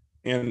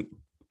 And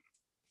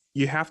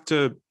you have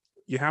to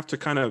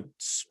kind of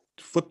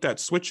flip that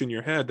switch in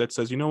your head that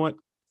says, you know what,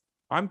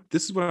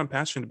 this is what I'm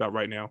passionate about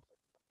right now.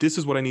 This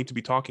is what I need to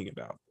be talking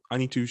about. I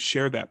need to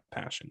share that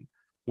passion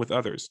with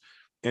others.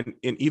 And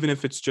even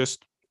if it's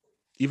just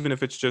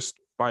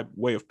by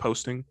way of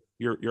posting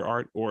your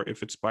art, or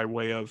if it's by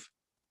way of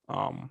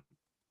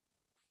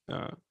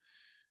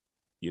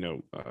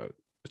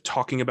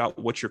talking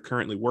about what you're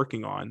currently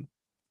working on,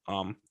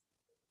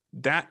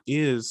 that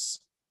is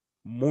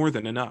more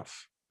than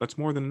enough. That's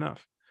more than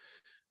enough.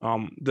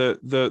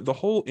 The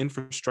whole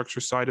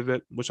infrastructure side of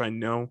it, which I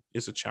know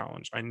is a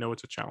challenge. I know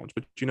it's a challenge,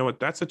 but you know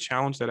what? That's a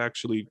challenge that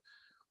actually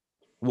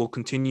will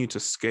continue to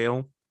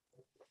scale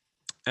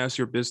as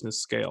your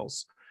business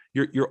scales.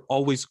 You're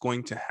always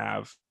going to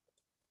have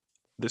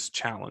this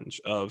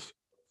challenge of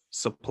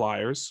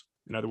suppliers,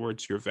 in other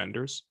words, your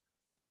vendors,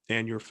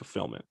 and your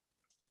fulfillment.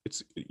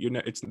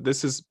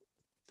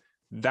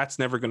 That's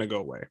never going to go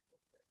away.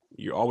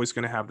 You're always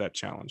going to have that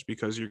challenge,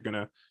 because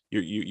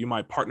you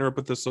might partner up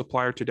with the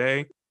supplier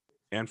today,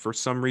 and for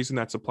some reason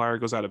that supplier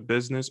goes out of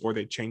business, or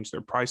they change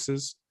their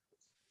prices.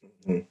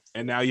 Mm-hmm.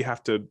 And now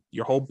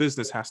your whole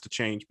business has to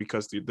change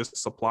because this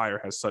supplier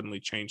has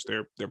suddenly changed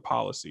their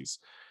policies.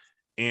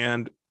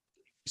 And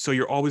so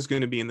you're always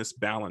going to be in this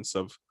balance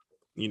of,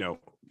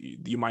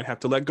 you might have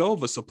to let go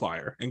of a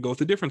supplier and go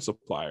with a different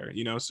supplier,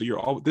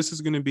 so this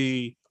is going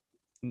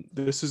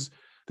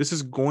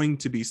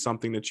to be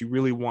something that you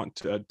really want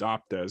to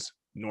adopt as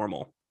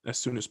normal as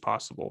soon as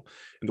possible.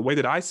 And the way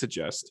that I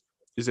suggest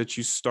is that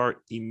you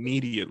start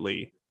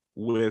immediately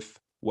with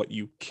what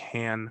you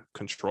can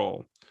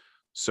control.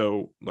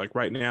 So like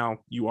right now,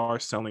 you are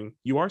selling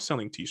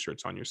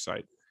t-shirts on your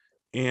site.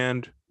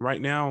 And right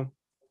now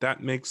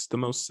that makes the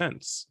most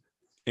sense.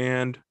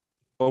 And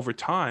over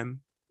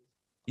time,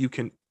 you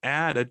can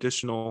add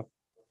additional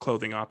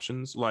clothing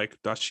options like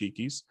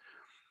dashikis.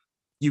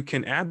 You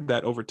can add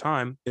that over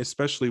time,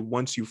 especially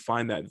once you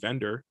find that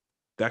vendor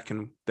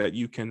that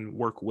you can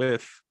work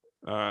with,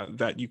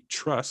 that you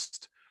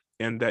trust,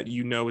 and that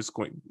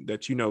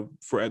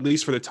for at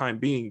least for the time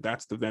being,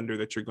 that's the vendor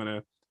that you're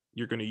gonna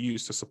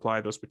use to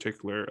supply those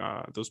particular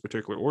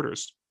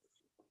orders.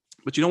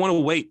 But you don't want to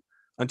wait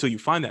until you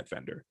find that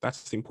vendor.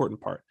 That's the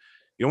important part.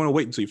 You don't want to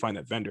wait until you find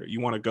that vendor.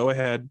 You want to go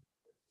ahead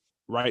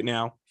right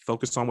now,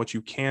 focus on what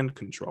you can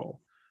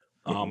control.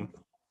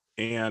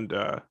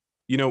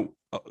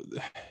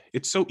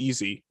 It's so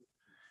easy.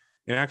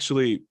 And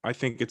actually, I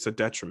think it's a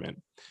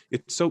detriment.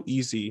 It's so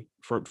easy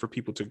for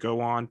people to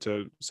go on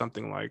to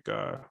something like,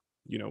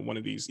 one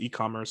of these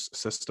e-commerce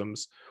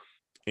systems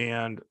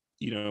and,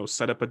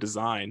 set up a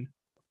design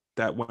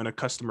that when a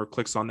customer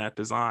clicks on that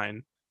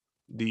design,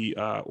 the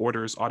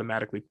order is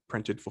automatically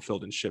printed,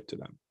 fulfilled, and shipped to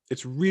them.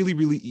 It's really,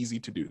 really easy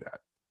to do that.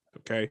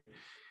 Okay.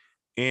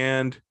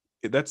 And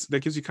that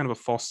gives you kind of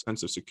a false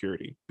sense of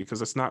security,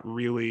 because it's not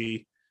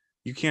really,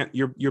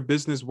 your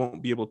business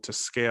won't be able to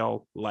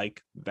scale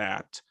like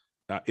that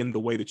in the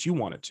way that you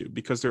want it to,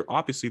 because there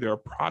are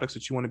products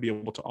that you want to be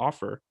able to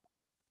offer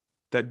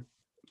that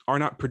are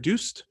not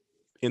produced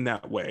in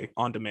that way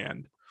on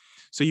demand.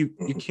 So you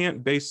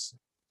can't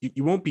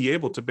you won't be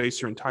able to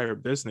base your entire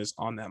business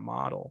on that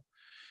model.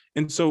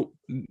 And so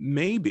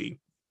maybe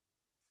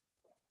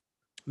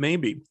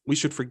we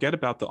should forget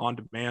about the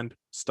on-demand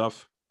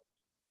stuff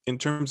in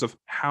terms of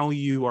how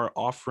you are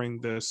offering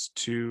this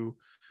to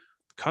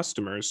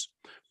customers.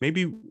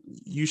 Maybe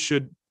you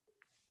should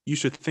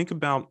think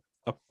about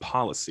a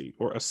policy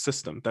or a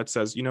system that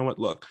says, you know what,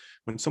 look,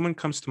 when someone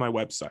comes to my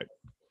website,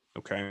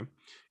 okay,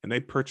 and they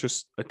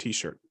purchase a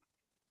t-shirt,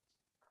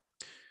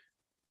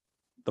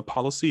 the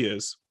policy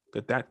is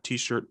that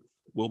t-shirt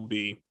will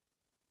be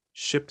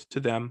shipped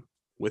to them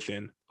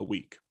within a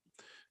week.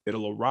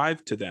 It'll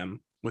arrive to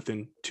them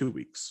within 2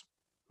 weeks.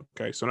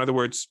 Okay, so in other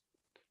words,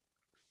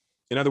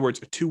 a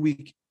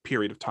 2-week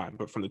period of time,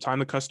 but from the time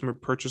the customer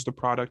purchased the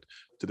product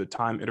to the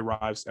time it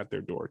arrives at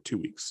their door, 2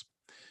 weeks.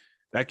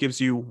 That gives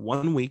you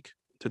 1 week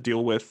to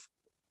deal with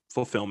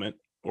fulfillment,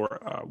 or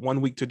 1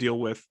 week to deal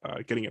with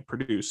getting it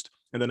produced,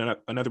 and then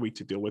another week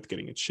to deal with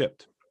getting it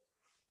shipped.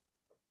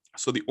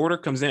 So the order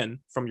comes in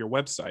from your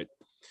website,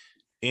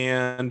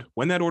 and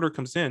when that order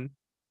comes in,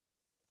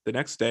 the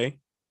next day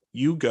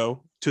you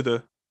go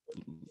to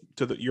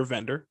your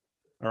vendor,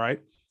 all right,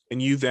 and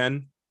you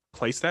then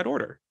place that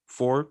order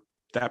for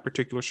that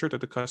particular shirt that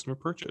the customer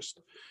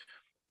purchased,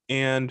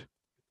 and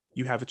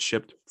you have it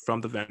shipped from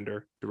the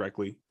vendor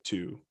directly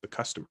to the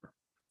customer.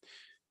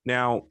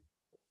 Now,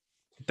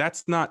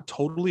 that's not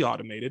totally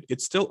automated.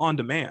 It's still on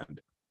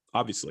demand,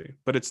 obviously,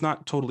 but it's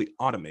not totally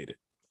automated,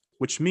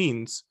 which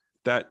means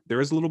that there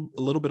is a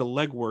little bit of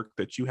legwork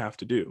that you have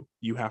to do.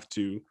 You have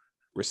to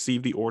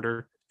receive the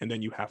order, and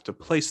then you have to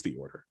place the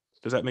order.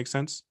 Does that make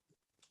sense?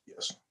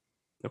 Yes.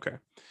 Okay.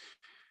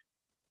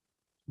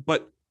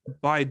 But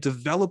by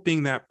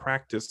developing that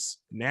practice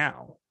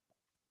now,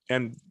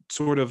 and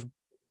sort of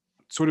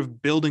sort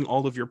of building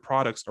all of your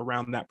products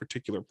around that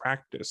particular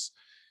practice,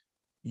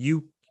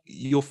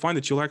 you'll find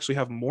that you'll actually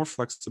have more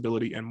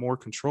flexibility and more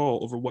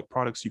control over what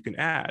products you can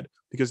add,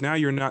 because now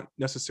you're not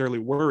necessarily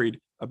worried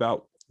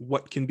about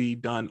what can be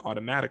done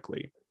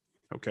automatically.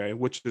 Okay,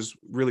 which is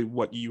really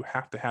what you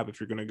have to have if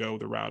you're going to go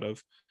the route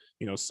of,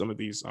 some of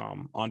these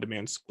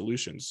on-demand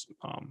solutions.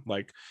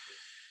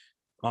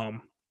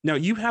 Now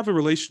you have a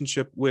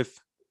relationship with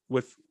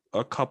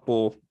a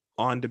couple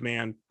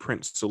on-demand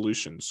print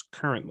solutions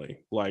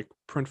currently, like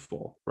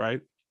Printful,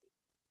 right?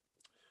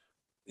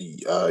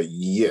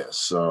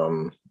 Yes.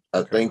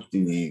 I think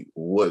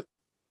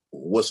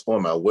what's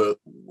on my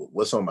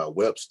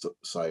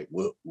website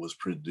was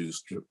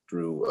produced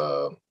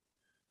through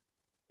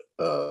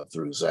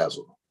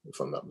Zazzle, if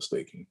I'm not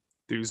mistaken.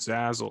 Through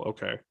Zazzle.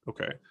 Okay.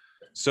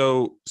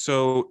 So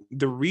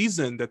the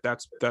reason that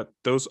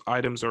those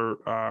items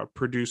are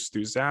produced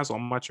through Zazzle,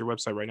 I'm at your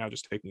website right now,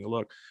 just taking a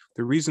look.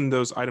 The reason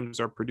those items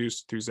are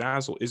produced through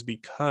Zazzle is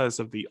because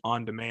of the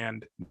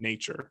on-demand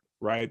nature,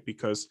 right?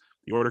 Because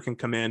the order can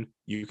come in,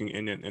 you can,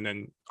 and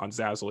then on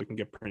Zazzle, it can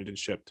get printed and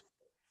shipped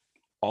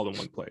all in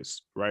one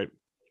place, right?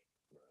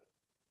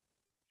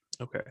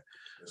 Okay.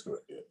 That's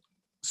correct. Yeah.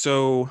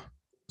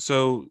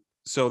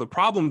 So the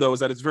problem though is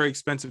that it's very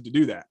expensive to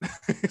do that.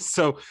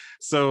 so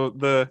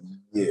the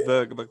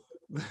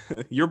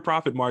your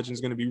profit margin is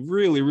going to be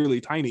really,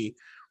 really tiny,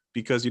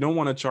 because you don't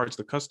want to charge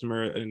the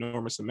customer an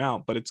enormous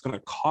amount, but it's going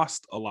to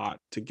cost a lot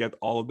to get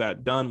all of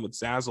that done with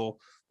Zazzle.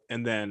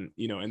 And then,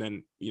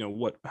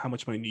 how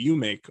much money do you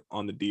make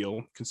on the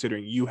deal,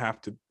 considering you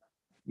have to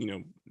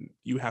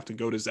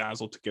go to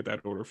Zazzle to get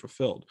that order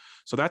fulfilled.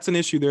 So that's an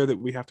issue there that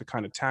we have to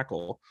kind of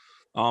tackle.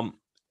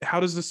 How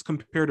does this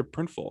compare to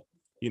Printful?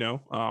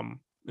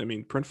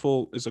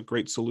 Printful is a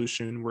great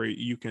solution where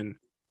you can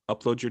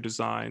upload your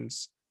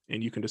designs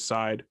and you can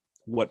decide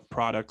what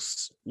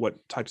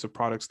types of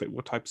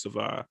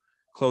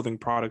clothing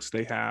products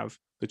they have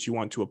that you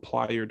want to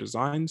apply your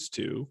designs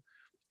to,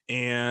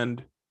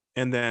 and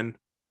then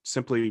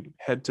simply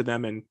head to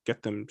them and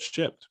get them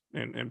shipped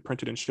and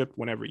printed and shipped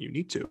whenever you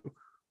need to,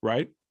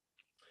 right?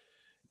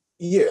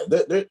 Yeah,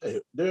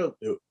 they're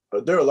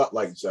a lot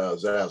like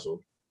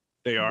Zazzle.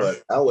 They are.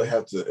 But I would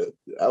have to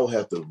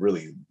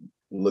really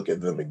look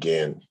at them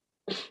again.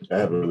 I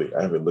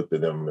haven't looked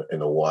at them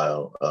in a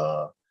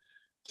while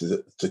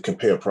to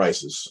compare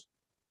prices.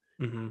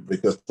 Mm-hmm.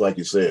 Because, like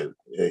you said,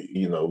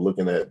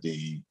 looking at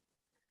the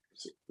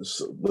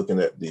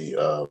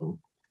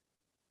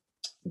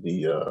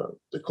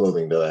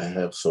clothing that I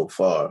have so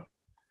far,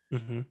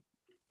 mm-hmm.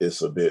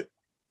 it's a bit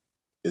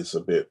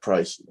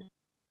pricey,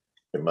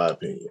 in my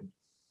opinion.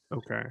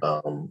 Okay.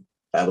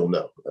 I don't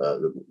know.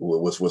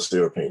 What's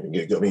their opinion?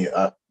 I mean,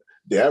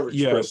 the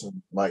average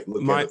person might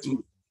look at it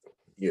too.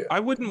 Yeah. I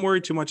wouldn't worry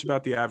too much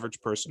about the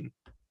average person.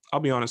 I'll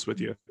be honest with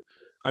you.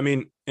 I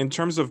mean, in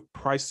terms of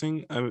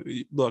pricing,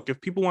 look, if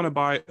people want to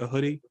buy a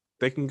hoodie,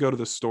 they can go to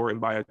the store and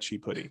buy a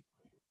cheap hoodie.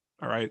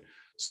 All right.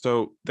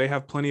 So they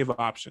have plenty of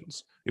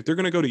options. If they're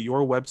going to go to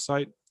your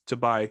website to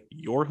buy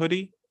your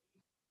hoodie,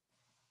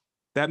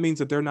 that means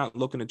that they're not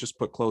looking to just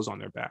put clothes on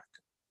their back.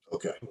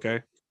 Okay.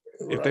 Right.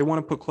 If they want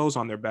to put clothes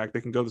on their back,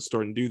 they can go to the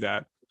store and do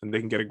that. And they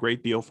can get a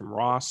great deal from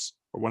Ross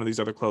or one of these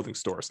other clothing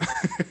stores.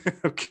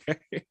 Okay.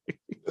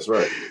 That's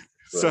right.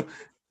 So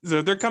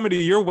if they're coming to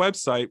your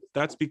website,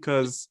 that's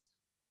because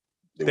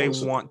they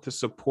want to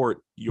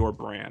support your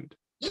brand.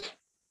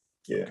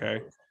 Yeah.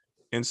 Okay.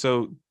 And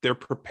so they're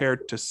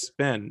prepared to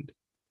spend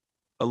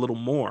a little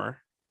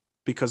more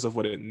because of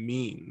what it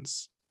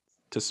means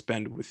to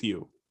spend with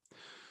you.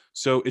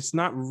 So it's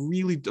not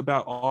really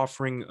about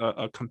offering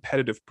a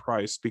competitive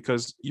price,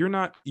 because you're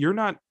not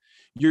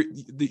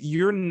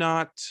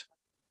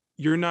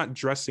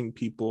dressing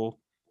people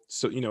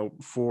so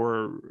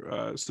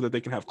so that they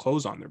can have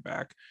clothes on their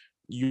back.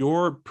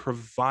 You're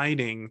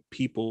providing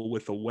people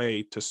with a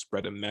way to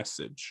spread a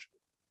message,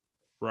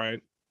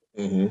 right?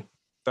 Mm-hmm.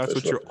 That's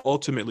what you're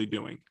ultimately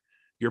doing.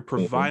 You're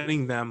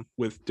providing them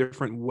with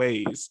different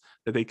ways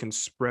that they can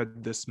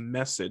spread this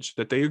message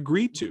that they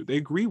agree to. They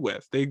agree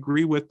with the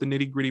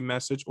Nitti Gritti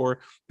message, or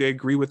they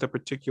agree with a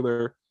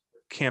particular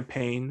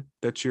campaign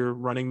that you're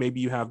running.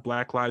 Maybe you have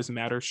Black Lives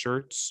Matter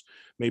shirts.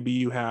 Maybe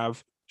you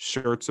have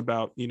shirts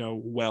about,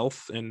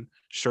 wealth, and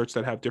shirts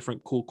that have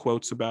different cool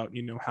quotes about,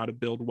 how to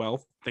build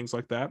wealth, things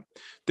like that.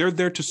 They're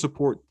there to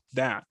support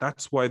that.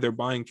 That's why they're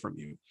buying from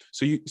you.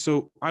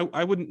 So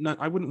I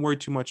wouldn't worry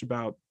too much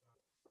about,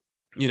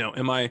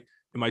 am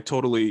I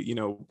totally,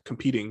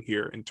 competing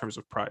here in terms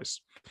of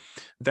price?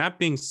 That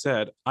being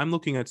said, I'm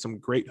looking at some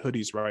great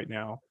hoodies right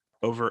now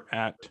over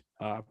at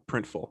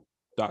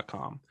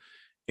Printful.com.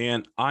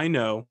 And I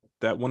know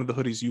that one of the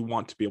hoodies you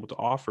want to be able to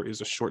offer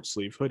is a short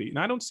sleeve hoodie. And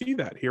I don't see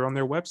that here on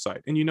their website.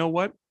 And you know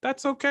what?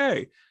 That's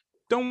okay.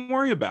 Don't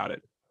worry about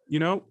it.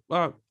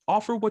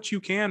 Offer what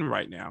you can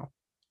right now.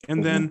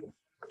 And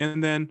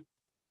then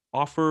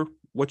offer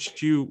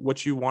what you want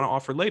to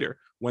offer later,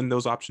 when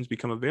those options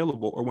become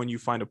available, or when you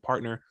find a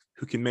partner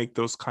who can make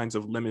those kinds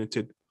of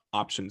limited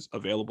options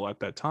available at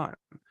that time.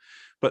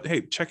 But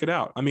hey, check it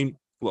out. I mean,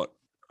 look,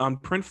 on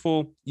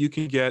Printful, you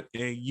can get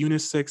a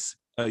unisex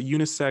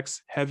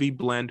heavy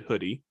blend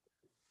hoodie.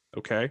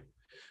 Okay.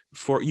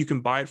 You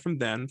can buy it from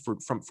them for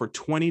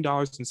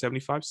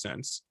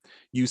 $20.75.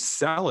 You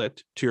sell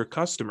it to your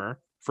customer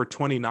for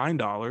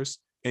 $29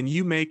 and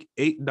you make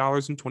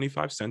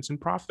 $8.25 in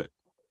profit.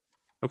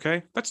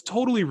 Okay. That's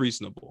totally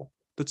reasonable.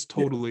 That's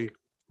totally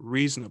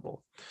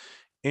reasonable.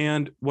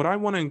 And what I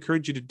want to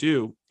encourage you to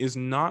do is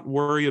not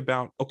worry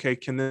about, okay,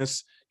 can I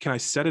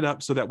set it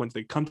up so that when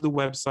they come to the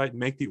website,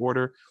 make the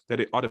order, that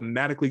it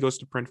automatically goes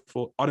to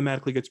Printful,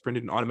 automatically gets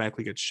printed, and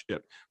automatically gets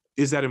shipped?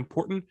 Is that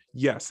important?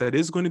 Yes, that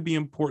is going to be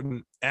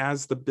important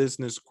as the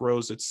business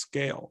grows at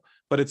scale,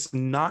 but it's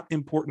not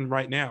important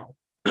right now.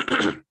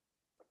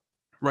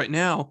 Right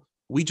now,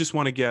 we just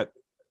want to get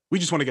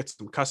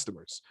some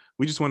customers.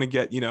 We just want to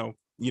get,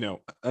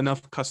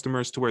 enough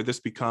customers to where this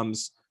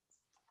becomes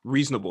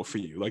reasonable for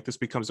you. Like this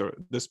becomes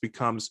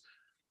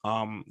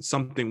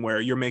something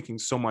where you're making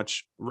so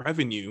much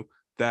revenue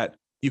that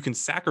you can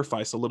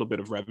sacrifice a little bit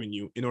of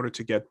revenue in order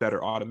to get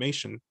better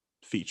automation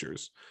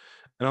features.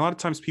 And a lot of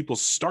times people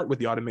start with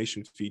the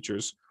automation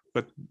features,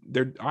 but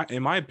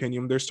in my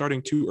opinion, they're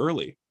starting too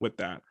early with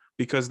that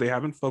because they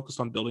haven't focused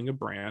on building a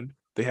brand.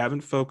 They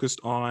haven't focused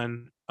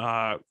on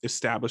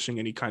establishing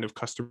any kind of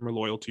customer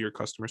loyalty or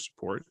customer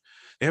support.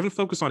 They haven't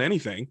focused on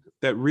anything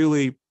that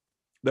really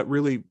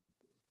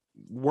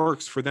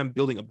works for them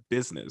building a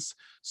business.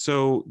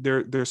 So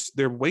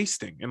they're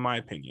wasting, in my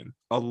opinion,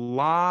 a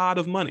lot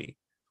of money,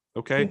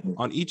 okay,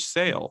 on each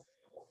sale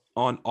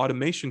on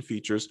automation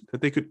features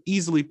that they could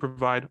easily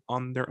provide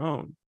on their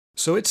own.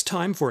 So it's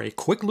time for a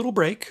quick little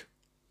break,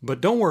 but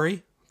don't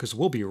worry, because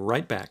we'll be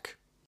right back.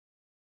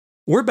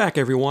 We're back,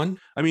 everyone.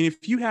 I mean,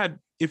 if you had,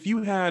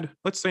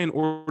 let's say an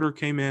order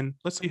came in,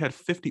 let's say you had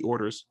 50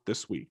 orders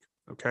this week,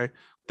 okay?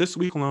 This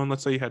week alone,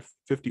 let's say you had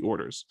 50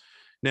 orders.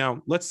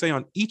 Now, let's say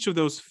on each of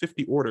those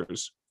 50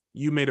 orders,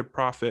 you made a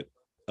profit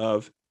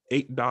of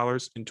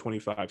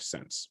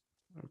 $8.25,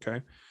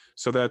 okay?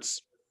 So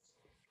that's,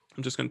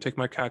 I'm just going to take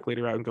my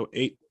calculator out and go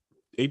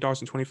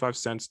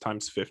 $8.25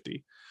 times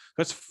 50.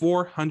 That's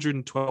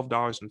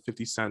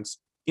 $412.50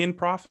 in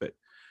profit.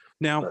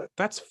 Now,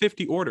 that's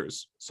 50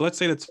 orders. So let's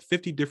say that's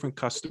 50 different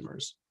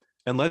customers.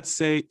 And let's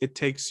say it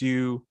takes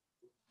you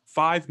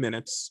 5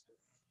 minutes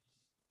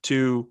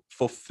to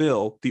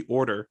fulfill the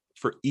order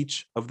for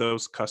each of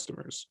those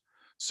customers.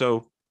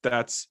 So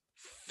that's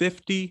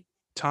 50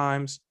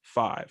 times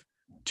 5,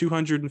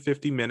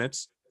 250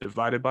 minutes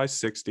divided by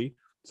 60.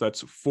 So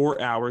that's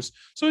 4 hours.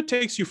 So it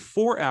takes you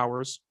 4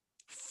 hours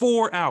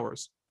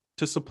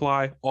to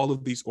supply all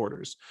of these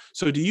orders.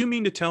 So do you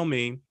mean to tell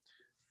me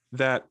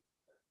that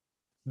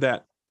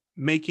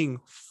making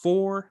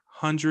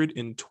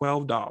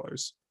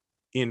 $412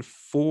 in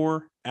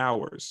 4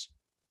 hours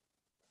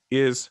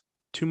is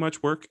too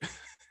much work?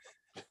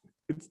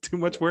 It's too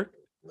much work.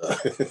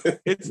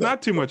 It's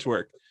not too much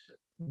work.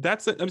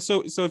 That's it.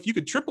 So if you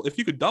could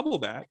double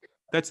that,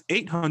 that's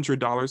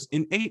 $800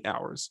 in 8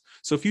 hours.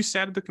 So if you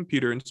sat at the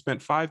computer and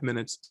spent 5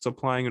 minutes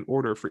supplying an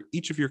order for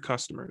each of your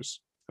customers,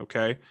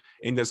 okay,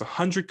 and there's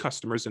 100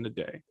 customers in a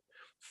day,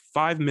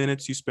 5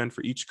 minutes you spend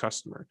for each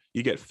customer,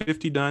 you get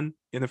 50 done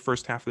in the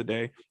first half of the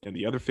day and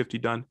the other 50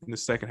 done in the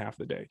second half of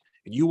the day,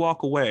 and you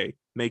walk away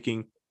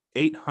making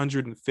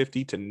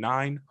 $850 to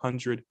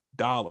 $900.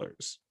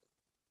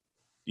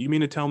 Do you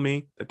mean to tell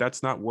me that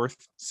that's not worth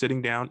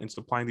sitting down and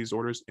supplying these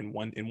orders in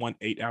one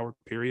 8 hour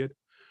period?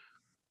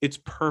 It's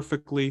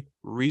perfectly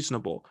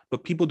reasonable,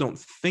 but people don't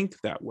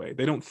think that way.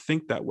 They don't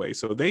think that way.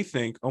 So they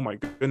think, oh my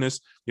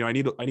goodness, I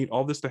need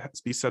all this to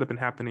be set up and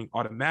happening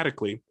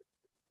automatically,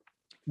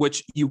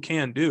 which you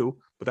can do,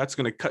 but that's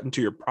going to cut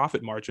into your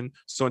profit margin.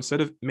 So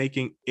instead of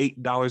making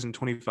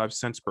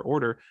 $8.25 per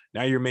order,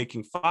 now you're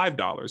making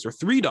 $5 or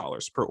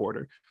 $3 per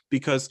order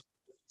because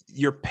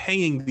you're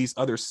paying these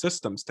other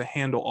systems to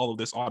handle all of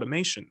this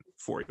automation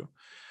for you.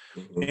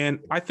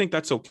 And I think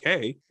that's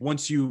okay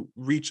once you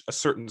reach a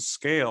certain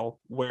scale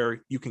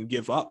where you can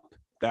give up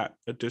that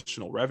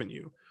additional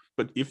revenue.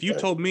 But if you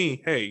told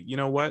me, hey, you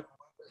know what,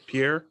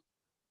 Pierre,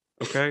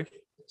 okay,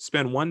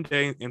 spend one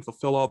day and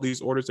fulfill all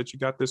these orders that you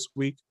got this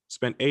week,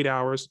 spend 8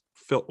 hours,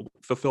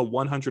 fulfill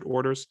 100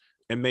 orders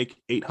and make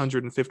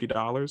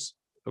 $850,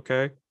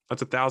 okay,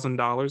 that's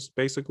 $1,000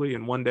 basically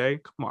in one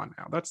day. Come on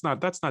now, that's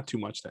not too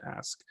much to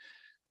ask.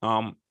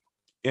 And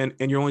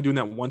you're only doing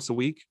that once a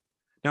week.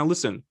 Now,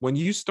 listen, when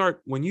you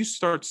start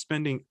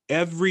spending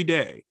every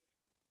day,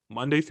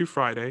 Monday through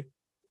Friday,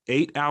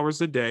 8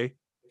 hours a day,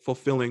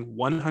 fulfilling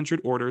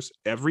 100 orders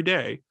every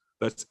day,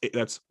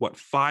 that's what,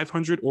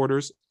 500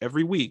 orders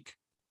every week.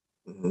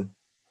 Mm-hmm.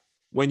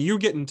 When you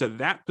get into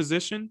that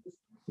position,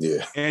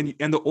 and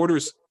the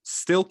orders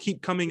still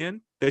keep coming in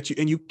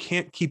and you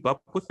can't keep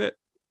up with it,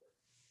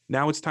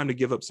 now it's time to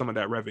give up some of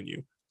that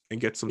revenue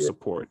and get some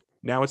support.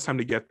 Now it's time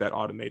to get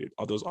all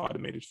those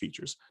automated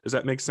features. Does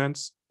that make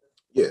sense?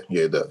 Yeah,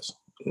 it does.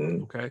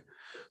 Mm-hmm. Okay.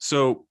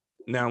 So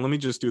now let me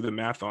just do the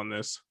math on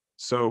this.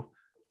 So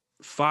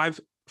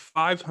 500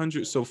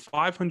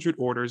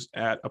 orders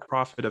at a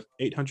profit of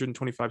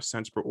 825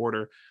 cents per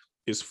order.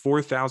 is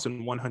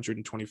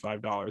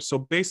 $4,125. So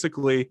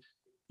basically,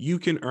 you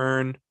can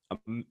earn,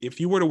 if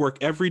you were to work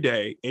every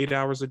day, 8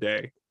 hours a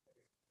day,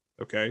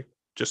 okay,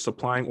 just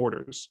supplying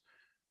orders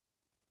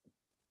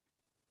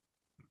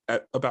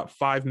at about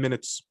 5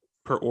 minutes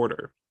per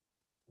order,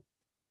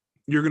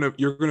 you're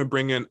gonna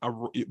bring in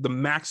the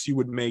max you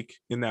would make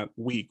in that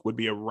week would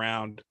be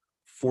around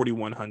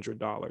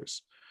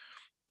 $4,100.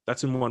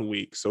 That's in 1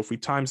 week. So if we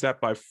times that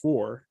by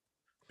 4,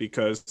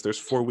 because there's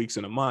 4 weeks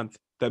in a month,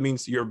 that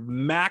means your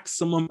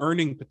maximum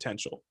earning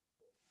potential,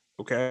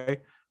 okay,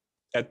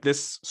 at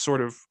this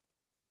sort of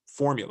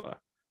formula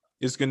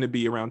is going to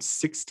be around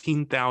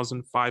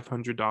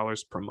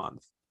 $16,500 per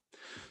month.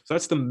 So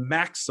that's the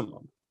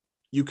maximum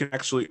you can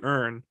actually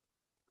earn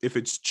if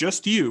it's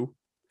just you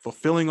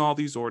fulfilling all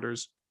these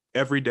orders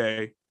every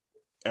day,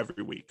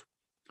 every week.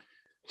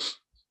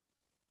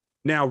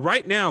 Now,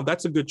 right now,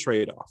 that's a good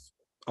trade-off.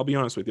 I'll be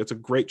honest with you. It's a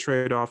great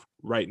trade-off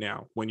right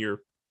now when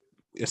you're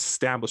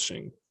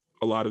establishing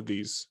a lot of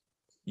these,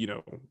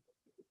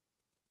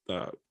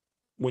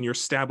 when you're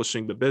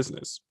establishing the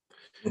business.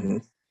 Mm-hmm.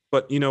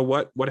 But you know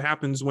what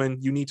happens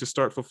when you need to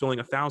start fulfilling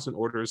 1,000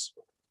 orders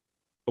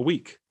a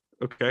week,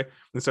 okay,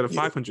 instead of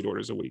 500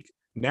 orders a week?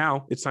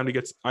 Now it's time to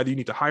get, either you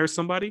need to hire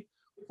somebody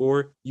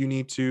or you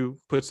need to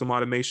put some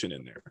automation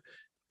in there.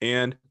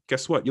 And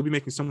guess what? You'll be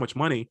making so much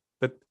money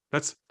that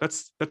that's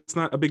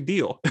not a big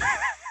deal.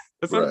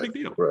 That's not a big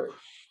deal. Right.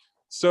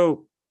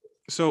 So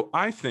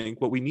I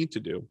think what we need to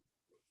do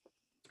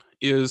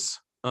is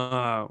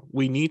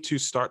we need to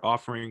start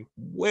offering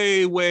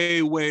way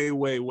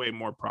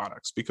more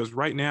products, because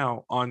right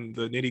now on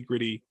the Nitti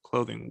Gritti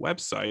clothing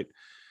website,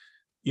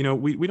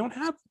 we don't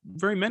have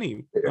very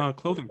many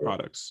clothing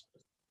products.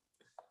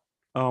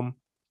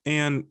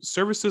 And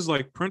services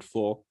like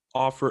Printful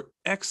offer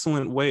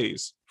excellent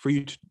ways for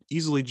you to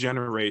easily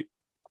generate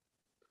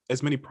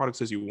as many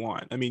products as you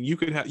want. I mean, you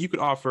could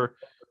offer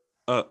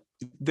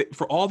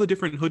for all the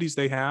different hoodies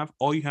they have,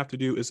 all you have to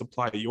do is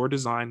apply your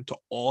design to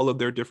all of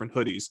their different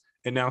hoodies.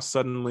 And now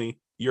suddenly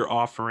you're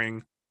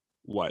offering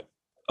what?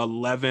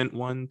 11,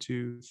 1,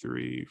 2,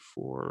 3,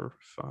 4,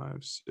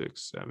 5,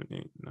 6, 7,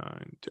 8,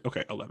 9, 10.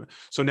 Okay, 11.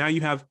 So now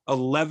you have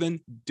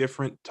 11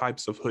 different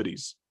types of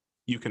hoodies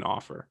you can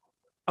offer.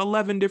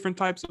 11 different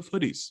types of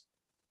hoodies.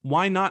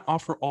 Why not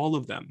offer all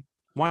of them?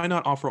 Why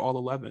not offer all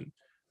 11?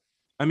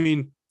 I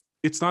mean,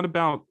 it's not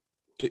about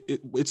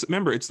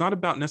remember, it's not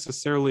about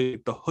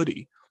necessarily the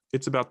hoodie.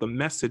 It's about the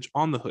message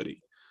on the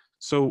hoodie.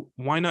 So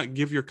why not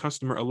give your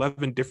customer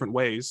 11 different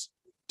ways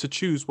to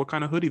choose what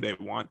kind of hoodie they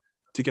want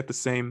to get the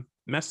same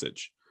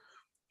message?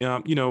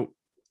 Some of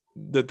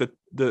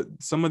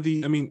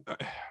the, I mean,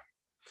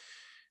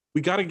 we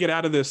got to get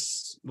out of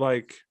this,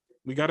 like,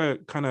 we got to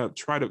kind of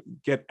try to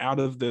get out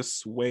of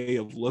this way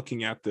of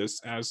looking at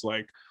this as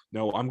like,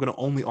 no, I'm going to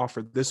only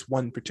offer this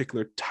one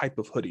particular type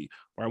of hoodie,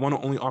 or I want to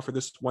only offer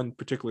this one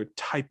particular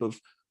type of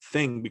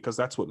thing because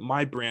that's what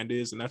my brand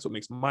is and that's what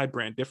makes my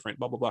brand different,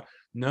 blah, blah, blah.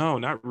 No,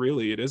 not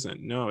really. It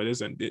isn't. No, it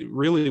isn't.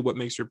 Really what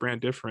makes your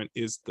brand different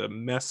is the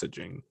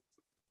messaging.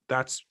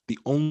 That's the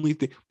only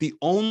thing. The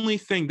only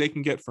thing they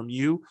can get from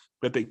you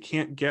that they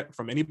can't get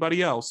from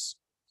anybody else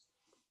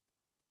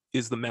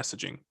is the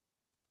messaging.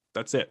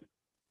 That's it.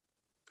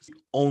 It's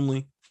the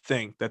only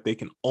thing that they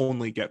can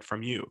only get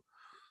from you.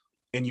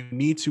 And you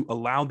need to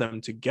allow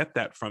them to get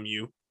that from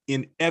you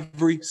in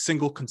every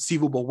single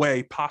conceivable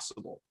way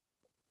possible.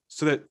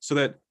 So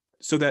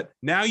that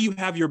now you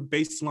have your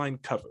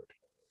baseline covered.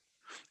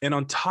 And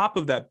on top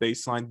of that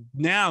baseline,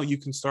 now you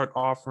can start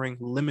offering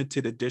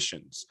limited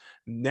editions.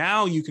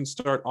 Now you can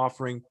start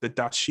offering the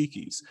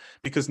dashikis,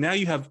 because now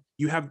you have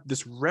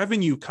this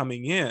revenue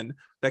coming in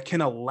that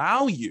can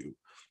allow you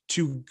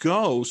to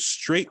go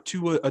straight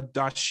to a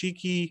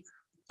dashiki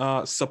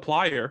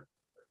supplier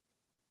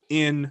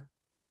in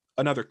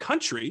another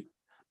country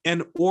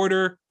and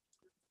order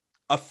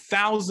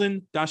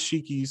 1,000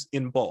 dashikis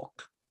in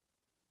bulk.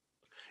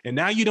 And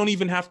now you don't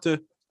even have to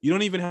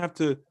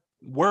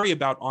worry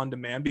about on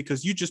demand,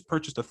 because you just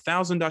purchased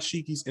 1,000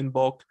 dashikis in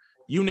bulk.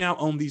 You now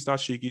own these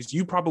dashikis.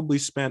 You probably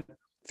spent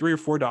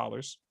 $3 or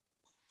 $4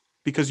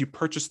 because you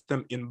purchased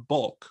them in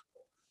bulk.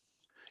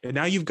 And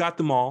now you've got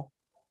them all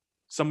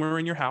somewhere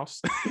in your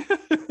house.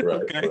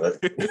 Right, okay.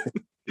 Right.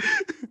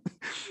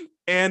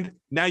 And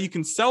now you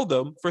can sell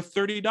them for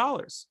 $30,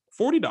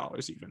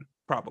 $40 even,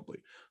 probably,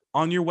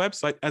 on your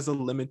website as a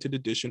limited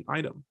edition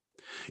item.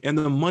 And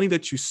the money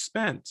that you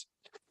spent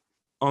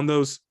on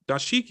those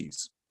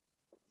dashikis,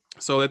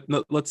 so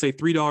let's say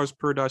 $3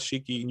 per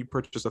dashiki and you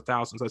purchase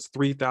 1,000, so that's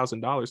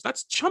 $3,000.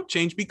 That's chump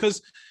change,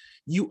 because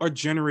you are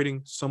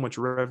generating so much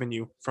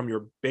revenue from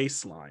your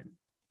baseline,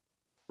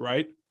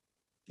 right?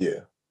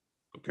 Yeah.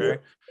 Okay. Yeah.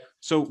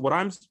 So what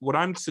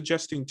I'm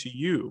suggesting to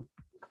you,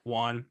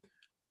 Juan,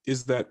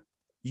 is that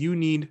you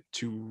need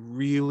to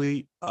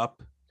really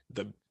up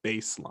the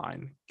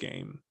baseline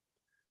game.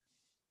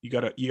 You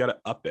gotta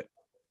up it.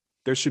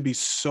 There should be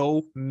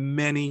so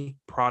many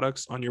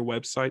products on your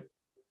website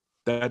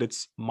that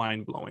it's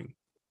mind-blowing.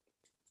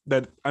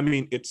 That, I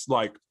mean, it's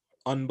like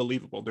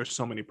unbelievable. There's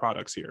so many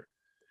products here.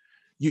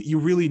 you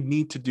really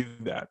need to do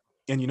that.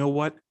 And you know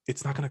what?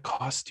 It's not going to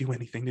cost you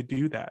anything to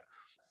do that.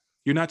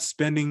 You're not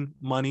spending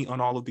money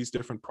on all of these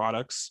different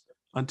products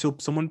until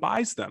someone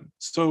buys them.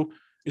 So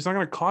it's not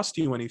going to cost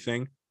you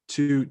anything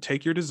to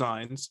take your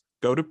designs,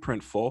 go to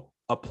Printful,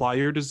 apply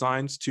your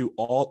designs to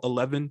all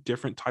 11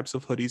 different types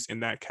of hoodies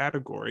in that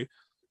category,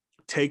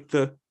 take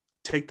the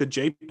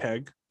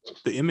JPEG,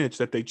 the image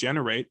that they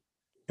generate,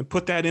 and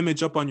put that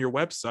image up on your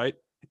website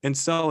and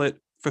sell it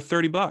for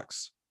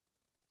 $30.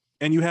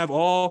 And you have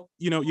all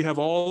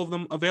of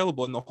them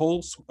available in the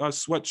whole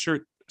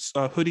sweatshirt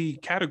hoodie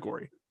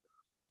category.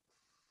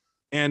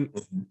 And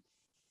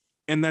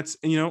that's,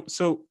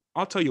 so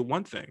I'll tell you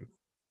one thing.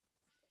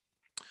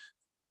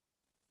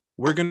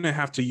 We're going to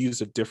have to use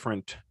a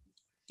different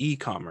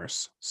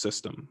e-commerce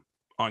system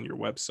on your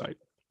website.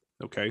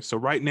 Okay. So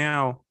right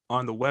now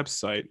on the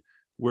website,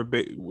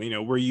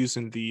 we're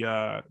using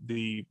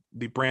the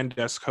brand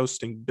desk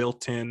hosting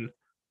built-in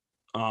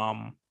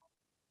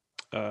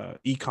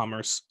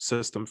e-commerce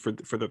system for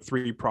the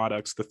three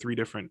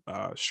different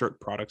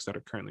shirt products that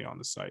are currently on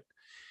the site.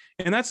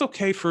 And that's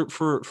okay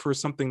for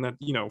something that,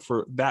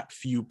 for that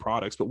few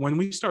products. But when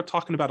we start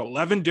talking about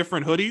 11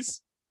 different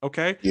hoodies,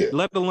 okay,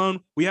 let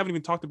alone, we haven't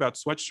even talked about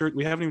sweatshirt.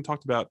 We haven't even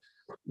talked about,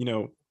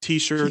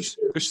 t-shirts,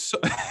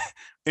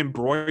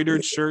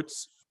 embroidered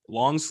shirts,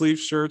 long sleeve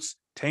shirts,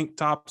 tank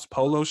tops,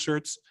 polo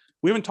shirts.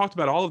 We haven't talked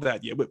about all of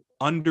that yet, but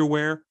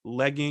underwear,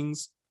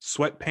 leggings,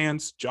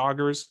 sweatpants,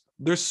 joggers.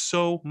 There's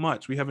so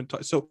much we haven't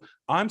talked. So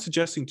I'm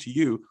suggesting to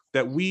you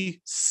that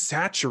we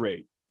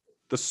saturate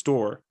the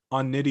store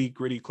on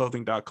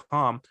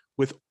nittygrittyclothing.com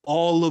with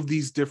all of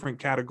these different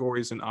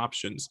categories and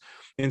options.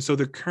 And so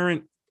the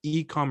current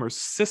e-commerce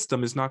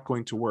system is not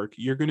going to work.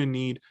 You're going to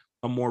need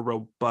a more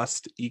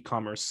robust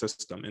e-commerce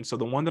system. And so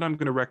the one that I'm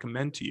going to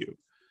recommend to you,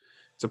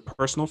 it's a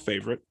personal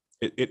favorite.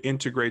 It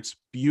integrates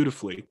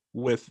beautifully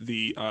with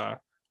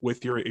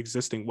with your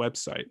existing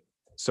website.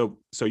 So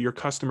your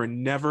customer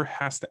never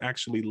has to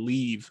actually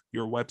leave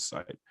your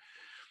website.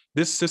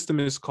 This system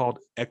is called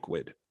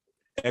Ecwid,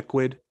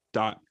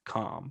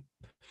 ecwid.com.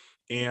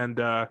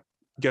 And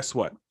guess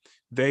what?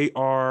 Their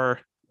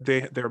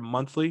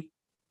monthly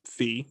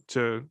fee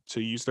to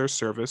use their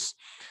service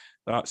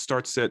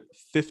starts at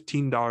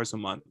 $15 a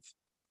month.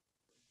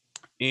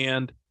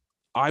 And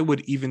I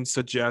would even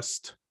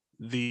suggest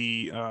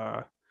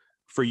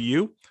for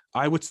you,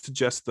 I would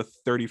suggest the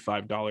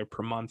 $35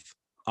 per month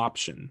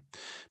option,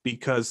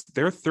 because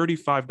their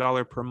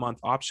 $35 per month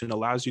option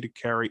allows you to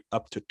carry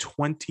up to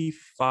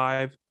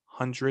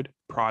 2,500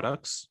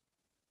 products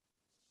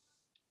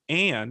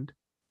and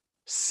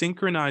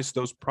synchronize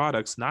those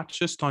products not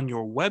just on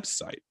your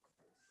website,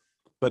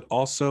 but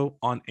also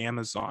on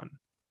Amazon.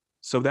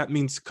 So that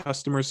means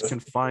customers can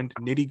find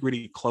Nitty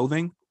Gritty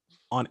clothing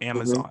on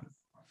Amazon.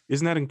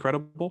 Isn't that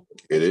incredible?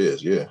 It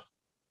is, yeah.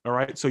 All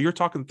right. So you're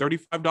talking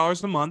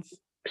 $35 a month.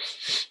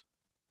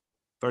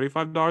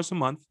 $35 a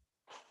month.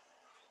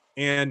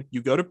 And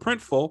you go to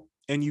Printful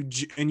and you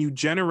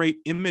generate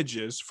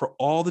images for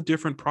all the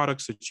different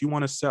products that you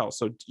want to sell.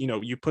 So,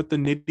 you put the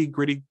Nitty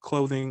Gritty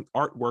clothing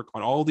artwork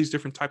on all these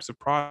different types of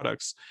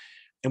products,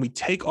 and we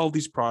take all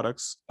these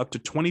products up to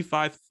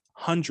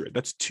 2,500.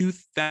 That's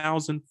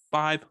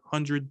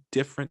 2,500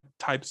 different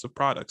types of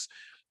products.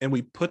 And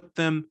we put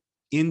them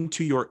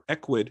into your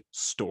Ecwid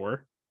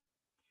store.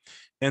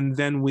 And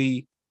then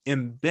we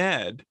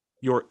embed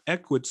your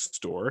Ecwid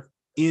store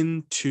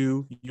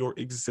into your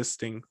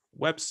existing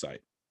website.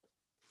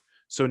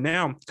 So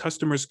now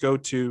customers go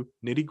to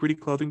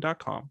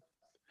nittygrittyclothing.com.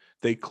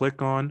 They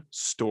click on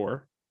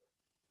store.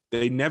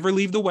 They never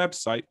leave the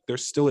website. They're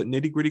still at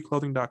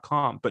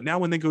nittygrittyclothing.com. But now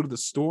when they go to the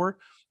store,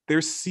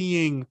 they're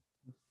seeing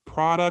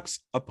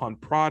products upon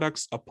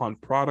products upon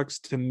products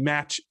to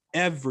match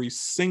every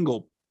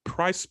single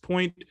price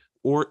point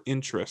or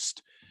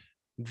interest.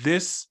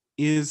 This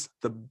is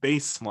the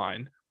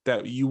baseline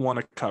that you want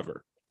to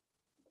cover.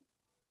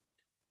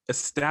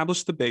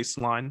 Establish the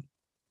baseline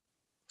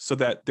so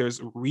that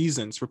there's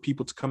reasons for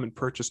people to come and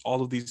purchase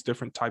all of these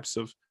different types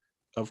of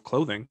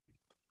clothing.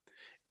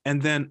 And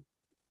then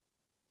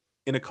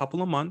in a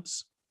couple of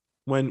months,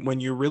 when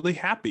you're really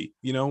happy,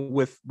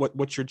 with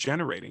what you're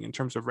generating in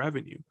terms of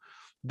revenue,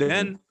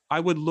 then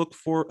I would look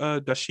for a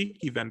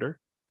dashiki vendor.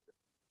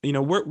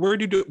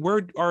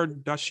 Where are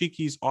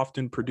dashikis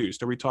often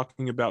produced? Are we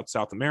talking about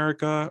South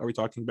America? Are we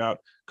talking about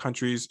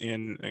countries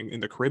in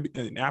the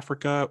Caribbean, in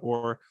Africa,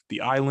 or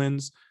the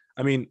islands?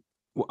 I mean,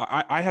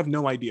 I have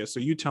no idea. So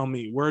you tell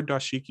me, where are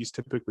dashikis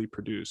typically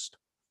produced?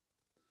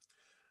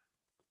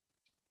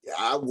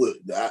 Yeah,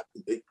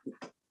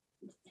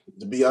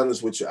 to be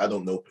honest with you, I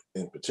don't know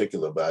in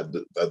particular, but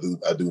I do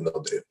know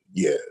that.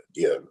 Yeah.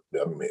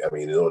 I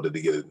mean, in order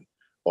to get an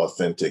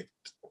authentic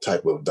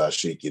type of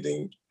dashiki,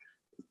 then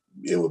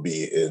it would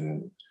be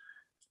in.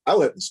 I'll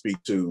have to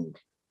speak to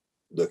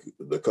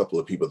the couple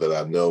of people that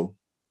I know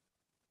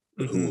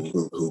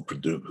who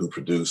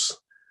produce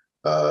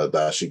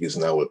dashikis,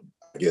 and I would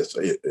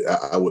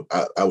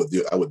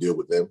deal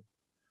with them,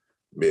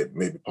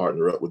 maybe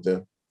partner up with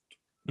them.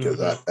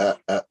 because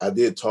I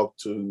did talk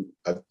to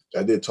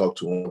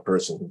one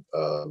person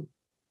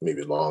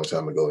maybe a long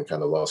time ago and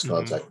kind of lost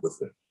contact with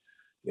her,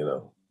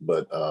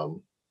 but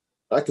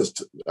I could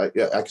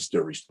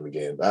still reach them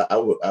again. I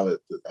would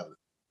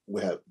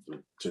have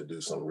to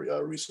do some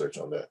research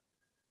on that.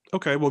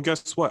 Okay, well,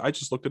 guess what? I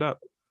just looked it up.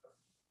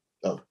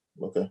 Oh,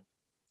 okay.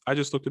 I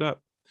just looked it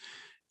up.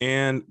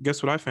 And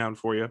guess what I found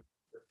for you?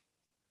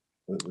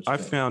 I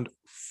found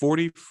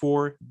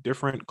 44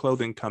 different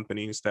clothing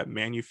companies that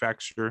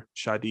manufacture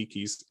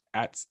dashikis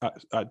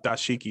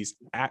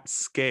at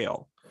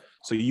scale.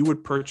 So you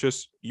would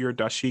purchase your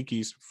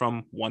dashikis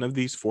from one of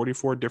these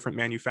 44 different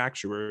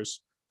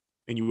manufacturers,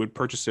 and you would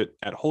purchase it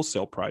at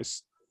wholesale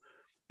price.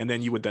 And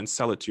then you would then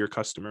sell it to your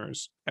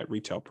customers at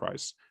retail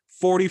price.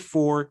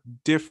 44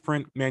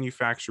 different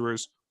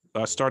manufacturers,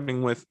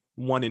 starting with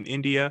one in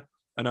India,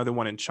 another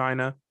one in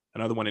China,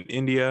 another one in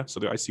India.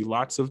 So I see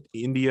lots of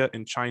India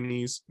and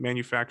Chinese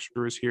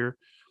manufacturers here.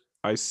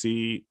 I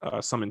see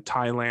some in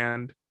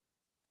Thailand.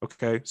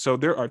 Okay, so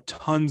there are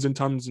tons and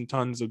tons and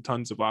tons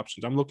of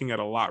options. I'm looking at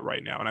a lot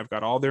right now, and I've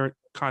got all their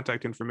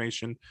contact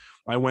information.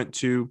 I went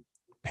to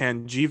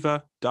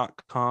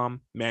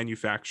panjiva.com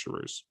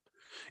manufacturers,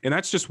 and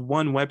that's just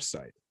one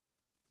website.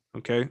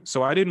 Okay,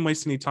 so I didn't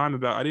waste any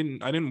time I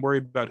didn't worry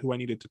about who I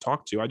needed to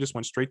talk to. I just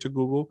went straight to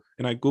Google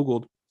and I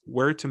Googled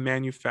where to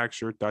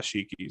manufacture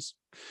dashikis.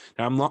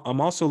 Now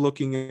I'm also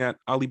looking at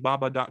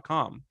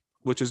Alibaba.com,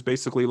 which is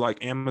basically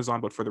like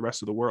Amazon but for the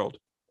rest of the world.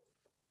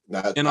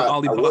 Now, I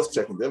was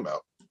checking them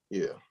out.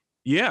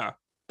 Yeah,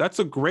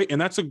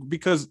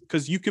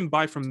 because you can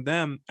buy from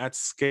them at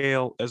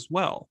scale as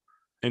well,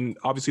 and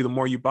obviously the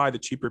more you buy, the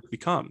cheaper it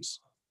becomes.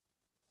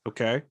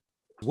 Okay,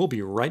 we'll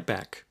be right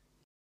back.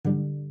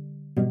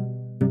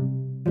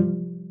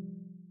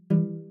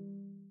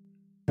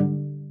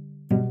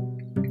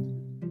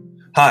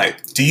 Hi,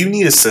 do you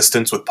need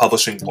assistance with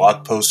publishing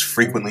blog posts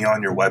frequently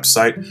on your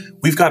website?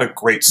 We've got a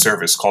great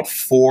service called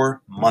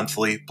 4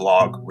 Monthly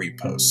Blog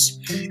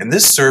Reposts. And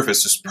this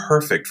service is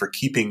perfect for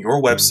keeping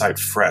your website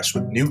fresh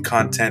with new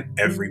content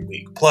every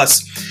week.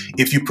 Plus,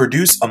 if you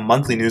produce a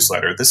monthly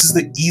newsletter, this is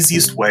the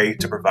easiest way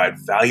to provide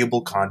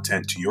valuable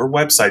content to your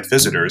website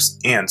visitors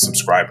and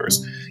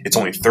subscribers. It's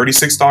only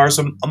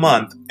 $36 a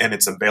month, and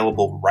it's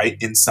available right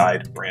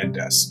inside Brand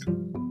Desk.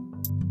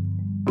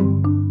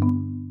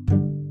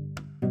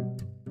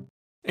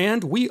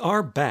 And we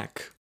are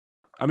back.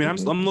 I mean,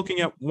 I'm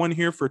looking at one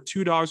here for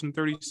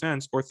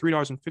 $2.30 or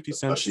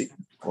 $3.50.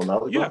 On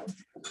Alibaba?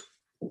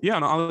 Yeah,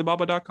 on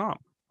Alibaba.com.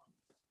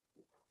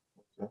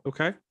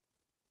 Okay.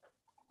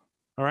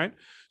 All right.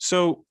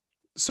 So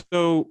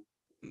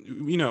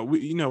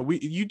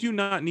you do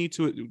not need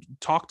to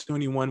talk to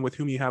anyone with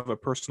whom you have a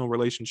personal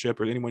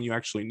relationship or anyone you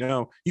actually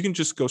know. You can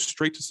just go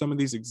straight to some of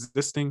these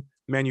existing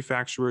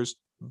manufacturers,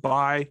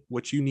 buy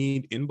what you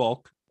need in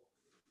bulk,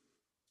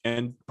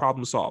 and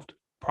problem solved.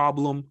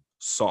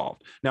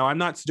 Now, I'm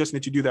not suggesting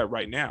that you do that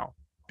right now,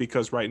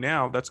 because right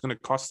now that's going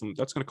to cost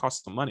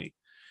them money.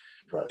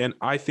 Right. And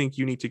I think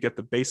you need to get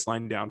the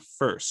baseline down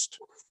first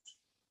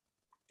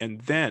and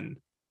then,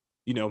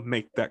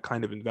 make that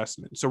kind of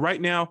investment. So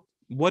right now,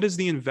 what is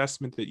the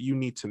investment that you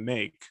need to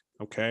make,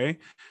 okay,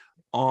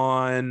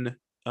 on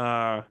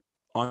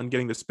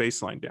getting this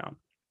baseline down?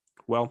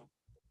 Well,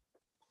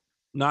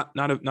 not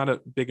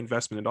a big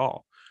investment at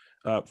all.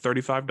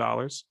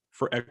 $35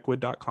 for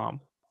equid.com.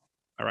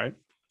 All right.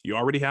 You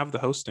already have the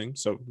hosting,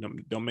 so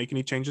don't make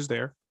any changes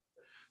there.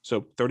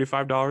 So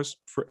 $35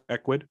 for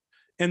Equid.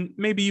 And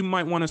maybe you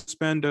might want to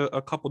spend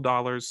a couple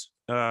dollars,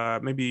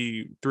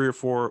 maybe 3 or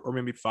 4 or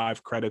maybe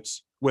 5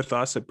 credits with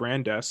us at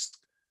Brand Desk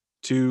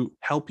to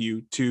help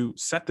you to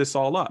set this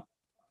all up.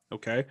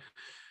 Okay.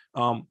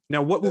 Now,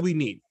 what will we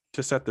need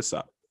to set this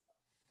up?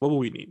 What will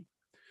we need?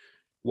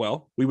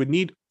 Well, we would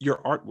need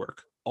your artwork,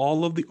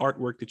 all of the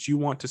artwork that you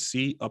want to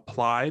see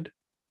applied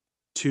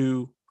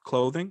to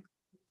clothing.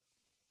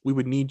 We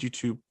would need you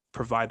to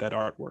provide that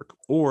artwork,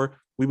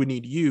 or we would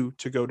need you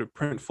to go to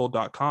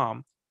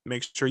printful.com,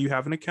 make sure you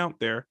have an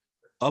account there,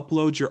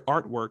 upload your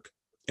artwork,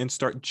 and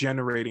start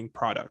generating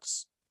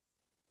products.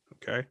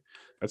 Okay,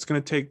 that's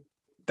going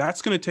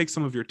to take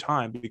some of your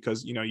time,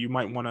 because you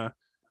might want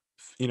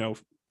to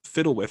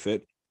fiddle with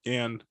it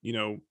and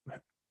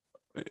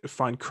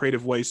find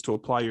creative ways to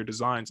apply your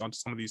designs onto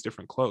some of these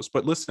different clothes.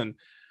 But listen,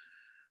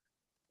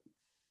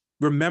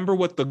 remember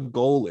what the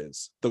goal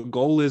is. The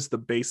goal is the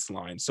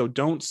baseline. So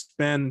don't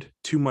spend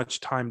too much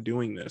time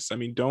doing this. I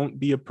mean, don't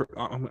be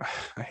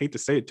I hate to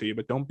say it to you,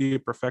 but don't be a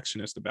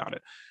perfectionist about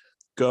it.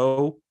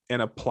 Go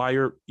and apply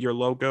your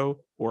logo,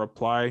 or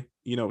apply,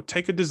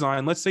 take a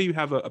design. Let's say you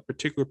have a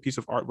particular piece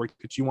of artwork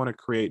that you want to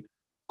create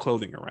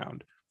clothing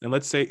around. And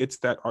let's say it's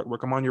that artwork.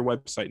 I'm on your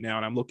website now,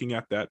 and I'm looking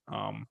at that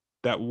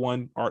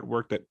one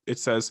artwork that it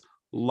says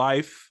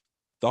 "Life,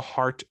 the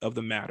Heart of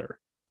the Matter."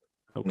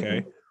 Okay.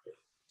 Mm-hmm.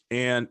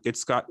 And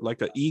it's got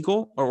like an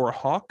eagle or a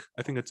hawk.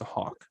 I think it's a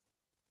hawk.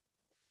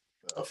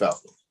 A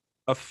falcon.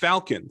 A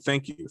falcon.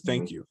 Thank you.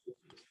 Thank you.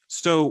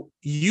 So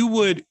you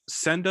would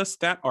send us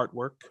that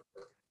artwork,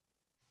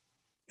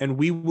 and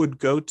we would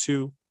go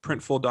to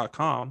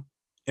printful.com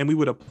and we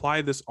would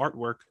apply this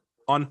artwork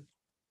on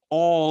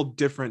all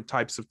different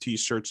types of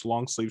t-shirts,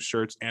 long sleeve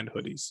shirts, and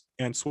hoodies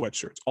and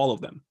sweatshirts, all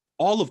of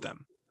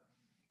them.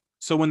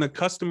 So when the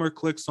customer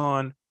clicks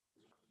on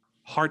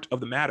Heart of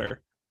the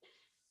Matter,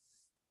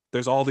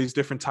 there's all these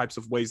different types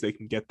of ways they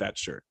can get that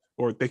shirt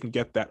or they can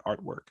get that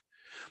artwork.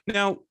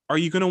 Now, are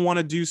you going to want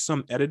to do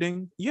some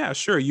editing? Yeah,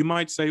 sure. You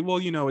might say, well,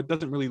 it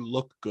doesn't really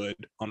look good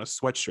on a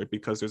sweatshirt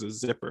because there's a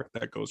zipper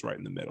that goes right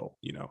in the middle.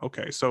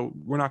 Okay, so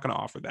we're not going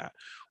to offer that.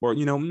 Or,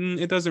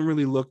 it doesn't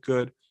really look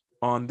good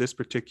on this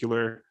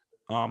particular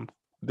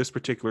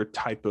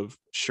type of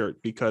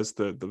shirt because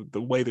the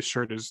way the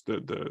shirt is,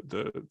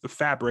 the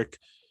fabric,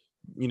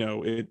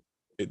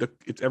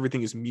 it's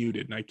everything is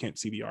muted and I can't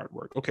see the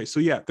artwork. Okay, so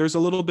yeah, there's a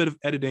little bit of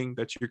editing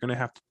that you're going to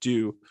have to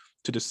do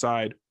to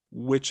decide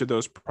which of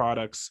those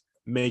products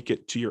make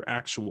it to your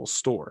actual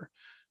store.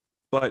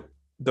 But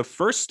the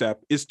first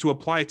step is to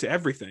apply it to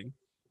everything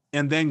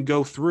and then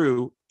go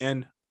through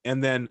and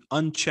then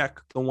uncheck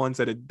the ones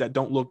that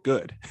don't look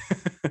good.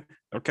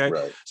 Okay.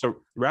 Right. So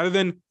rather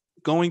than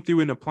going through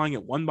and applying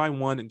it one by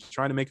one and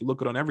trying to make it look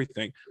good on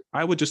everything,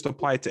 I would just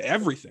apply it to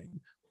everything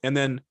and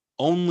then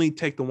only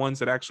take the ones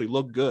that actually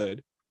look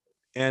good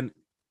and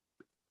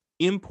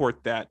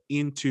import that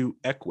into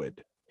Equid,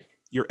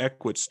 your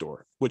Equid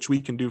store, which we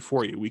can do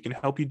for you. We can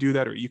help you do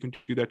that, or you can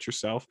do that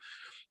yourself.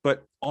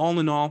 But all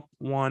in all,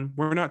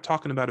 we're not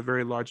talking about a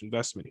very large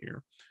investment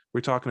here. We're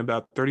talking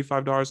about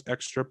 $35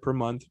 extra per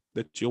month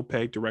that you'll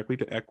pay directly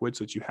to Equid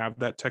so that you have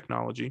that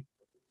technology.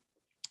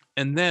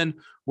 And then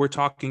we're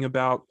talking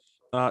about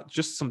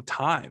just some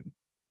time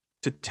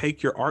to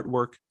take your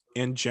artwork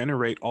and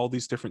generate all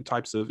these different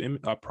types of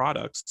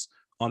products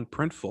on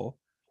Printful,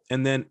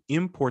 and then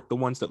import the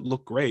ones that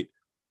look great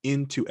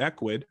into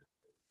Equid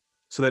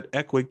so that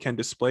Equid can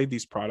display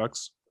these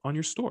products on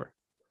your store.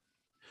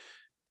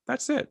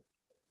 That's it.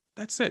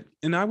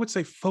 And I would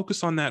say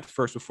focus on that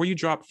first. Before you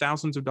drop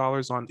thousands of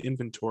dollars on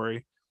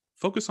inventory,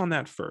 focus on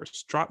that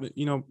first.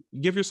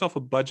 Give yourself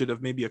a budget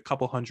of maybe a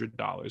couple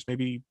 $100,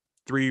 maybe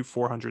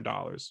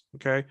 $300-$400.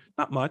 Okay.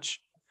 Not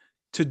much,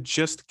 to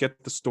just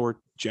get the store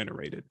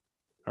generated.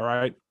 All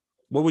right.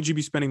 What would you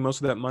be spending most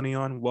of that money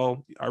on?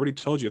 Well, I already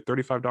told you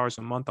 $35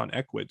 a month on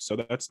Equid. So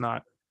that's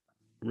not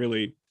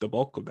really the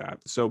bulk of that.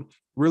 So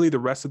really the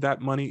rest of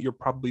that money, you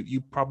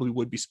probably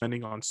would be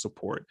spending on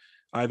support.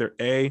 Either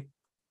A,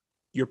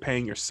 you're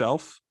paying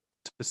yourself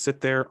to sit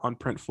there on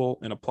Printful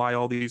and apply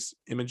all these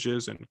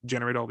images and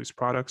generate all these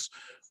products,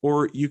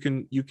 or you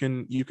can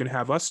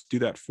have us do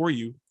that for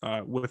you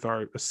with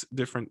our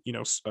different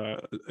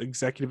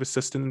executive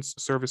assistance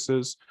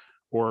services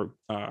or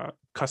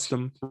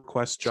custom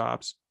request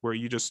jobs, where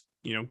you just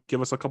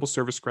give us a couple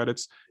service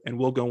credits and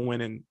we'll go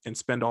in and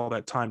spend all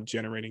that time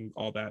generating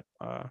all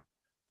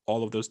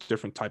of those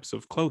different types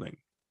of clothing.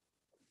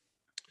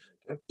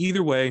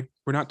 Either way,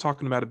 we're not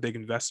talking about a big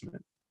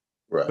investment,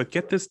 right? But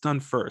get this done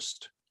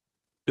first.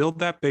 Build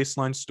that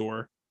baseline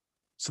store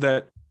so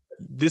that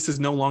this is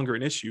no longer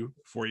an issue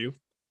for you.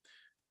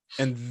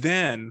 And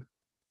then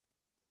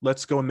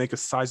let's go and make a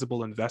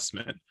sizable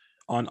investment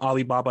on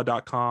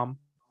Alibaba.com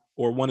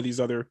or one of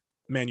these other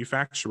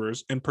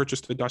manufacturers and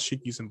purchase the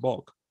dashikis in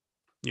bulk.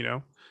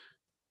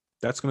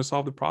 That's going to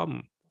solve the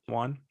problem,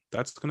 Juan.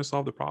 That's going to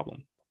solve the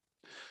problem.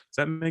 Does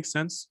that make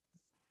sense?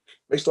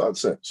 Makes a lot of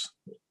sense.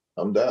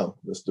 I'm down.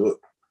 Let's do it.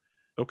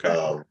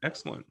 Okay.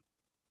 Excellent.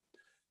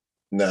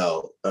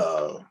 Now,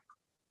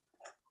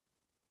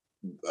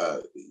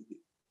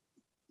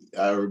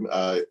 I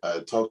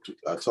talked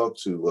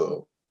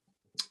to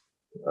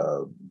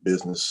a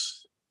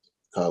business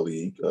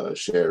colleague,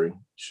 Sherry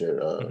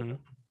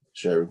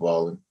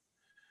Wallen,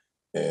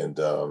 and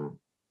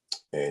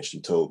she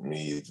told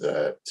me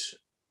that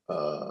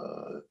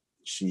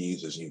she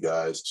uses you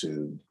guys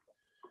to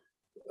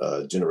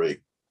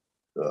generate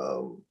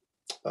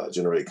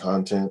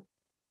content,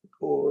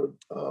 or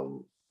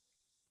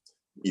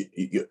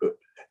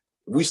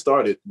we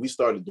started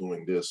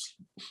doing this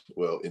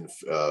in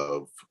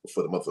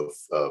for the month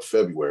of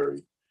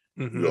February.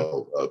 Mm-hmm. We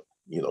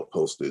all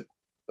posted.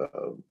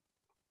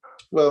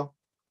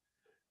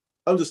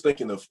 I'm just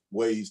thinking of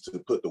ways to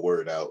put the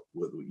word out.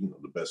 With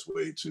the best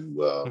way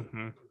to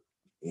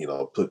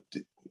put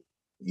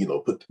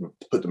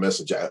the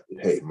message out.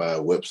 Hey, my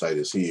website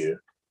is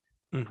here.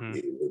 Mm-hmm.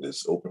 It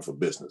is open for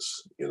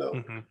business.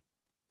 Mm-hmm.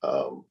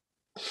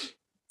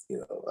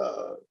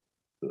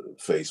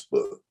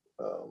 Facebook.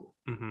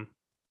 Mm-hmm.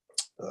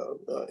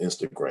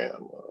 Instagram.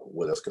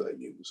 What else could I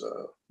use?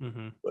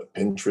 But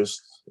Pinterest.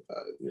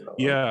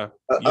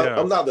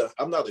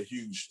 I'm not a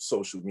huge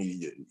social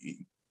media.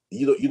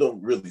 You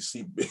don't really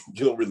see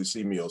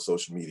me on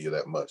social media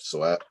that much.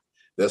 So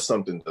that's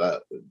something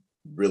that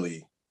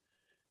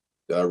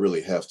I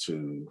really have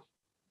to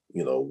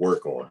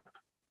work on.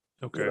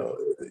 Okay.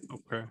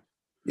 Okay.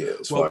 Yeah,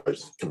 as far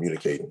as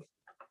communicating.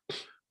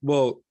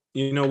 Well,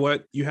 you know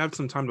what? You have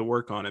some time to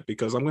work on it,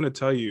 because I'm going to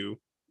tell you,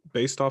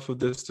 based off of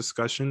this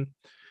discussion,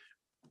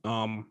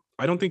 I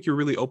don't think you're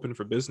really open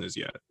for business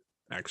yet.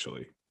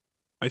 Actually,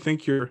 I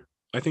think your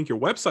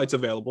website's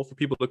available for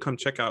people to come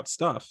check out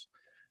stuff,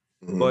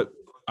 mm-hmm. but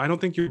I don't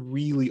think you're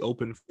really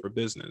open for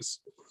business.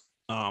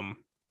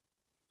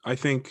 I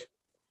think,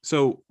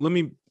 so let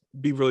me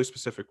be really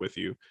specific with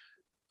you.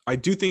 I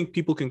do think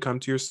people can come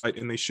to your site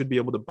and they should be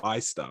able to buy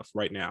stuff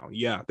right now.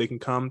 Yeah, they can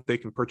come, they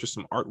can purchase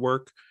some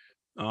artwork.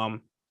 I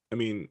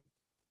mean,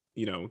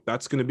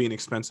 that's going to be an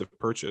expensive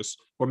purchase,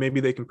 or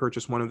maybe they can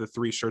purchase one of the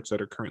 3 shirts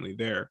that are currently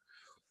there.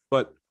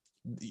 But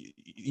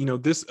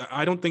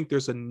I don't think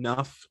there's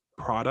enough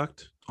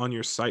product on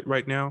your site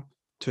right now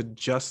to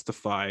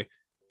justify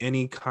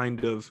any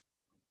kind of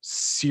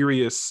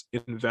serious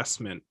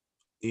investment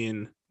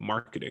in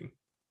marketing.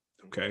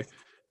 Okay.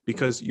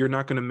 Because you're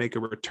not going to make a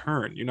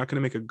return. You're not going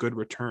to make a good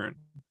return.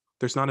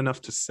 There's not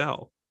enough to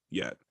sell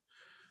yet.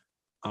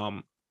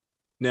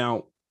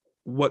 Now,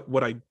 what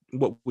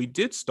we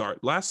did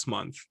start last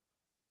month,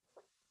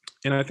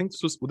 and I think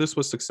this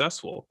was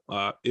successful,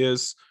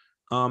 is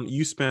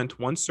you spent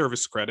 1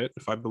 service credit,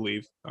 if I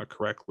believe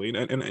correctly,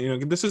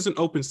 and this is an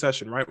open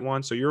session, right,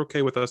 Juan? So you're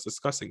okay with us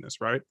discussing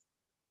this, right?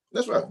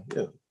 That's right.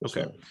 Yeah.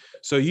 Okay. Right.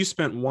 So you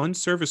spent 1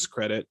 service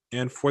credit,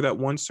 and for that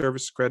 1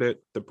 service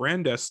credit, the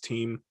brand desk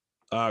team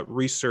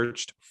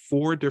researched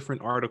 4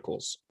 different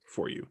articles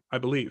for you, I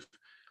believe,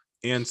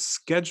 and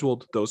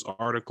scheduled those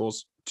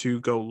articles to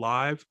go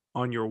live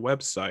on your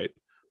website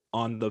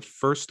on the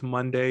first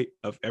Monday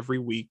of every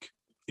week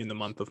in the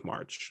month of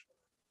March.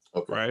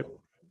 Okay. Right?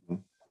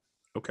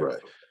 Okay. Right.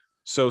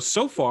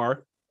 So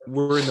far,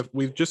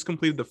 we've just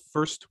completed the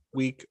first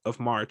week of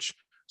March.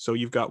 So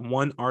you've got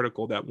 1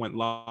 article that went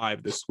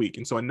live this week.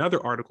 And so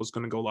another article is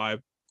going to go live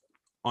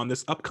on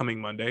this upcoming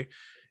Monday,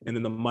 and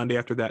then the Monday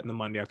after that, and the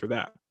Monday after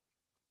that.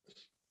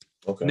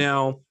 Okay.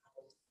 Now,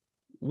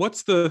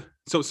 what's the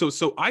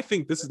so I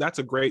think that's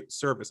a great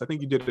service. I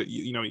think you did it,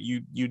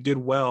 you did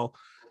well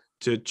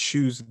to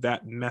choose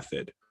that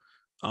method,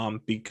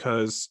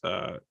 because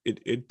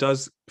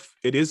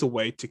it is a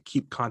way to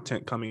keep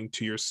content coming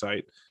to your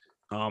site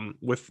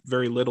with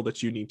very little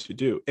that you need to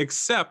do,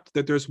 except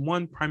that there's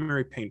one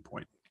primary pain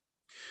point.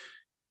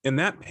 And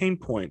that pain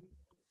point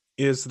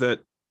is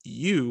that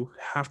you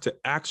have to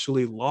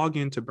actually log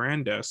into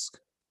Brand Desk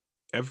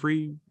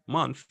every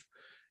month,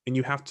 and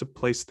you have to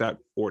place that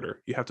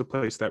order. You have to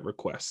place that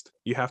request.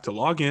 You have to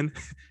log in.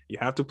 You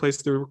have to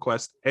place the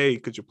request. Hey,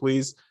 could you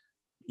please,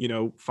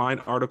 find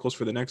articles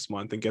for the next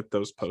month and get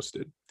those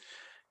posted?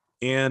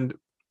 And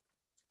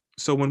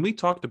so when we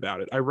talked about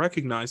it, I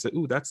recognized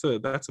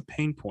that, that's a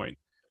pain point.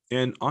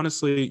 And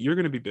honestly, you're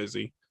going to be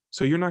busy,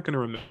 so you're not going to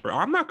remember.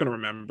 I'm not going to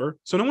remember.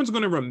 So no one's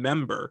going to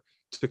remember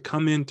to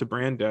come into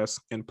Brand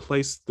Desk and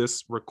place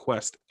this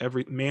request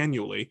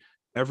manually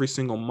every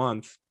single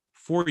month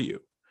for you.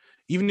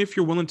 Even if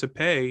you're willing to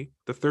pay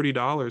the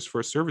 $30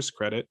 for a service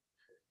credit,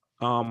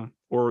 or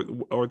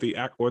the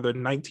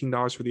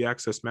 $19 for the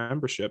Access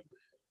membership,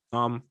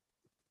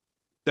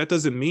 that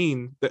doesn't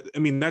mean that. I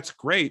mean, that's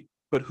great,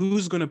 but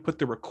who's going to put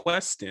the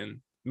request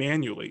in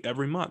manually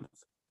every month?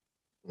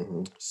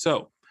 Mm-hmm.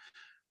 So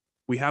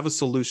we have a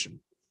solution.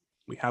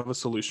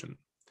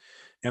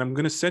 And I'm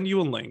going to send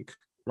you a link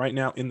right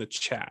now in the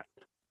chat.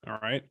 All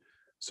right.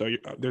 So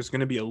there's going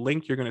to be a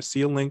link. You're going to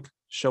see a link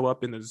show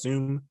up in the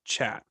Zoom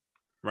chat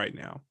right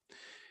now.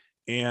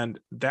 And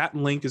that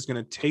link is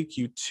going to take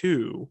you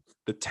to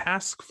the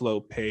task flow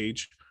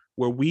page,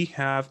 where we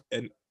have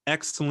an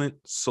excellent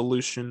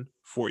solution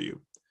for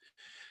you.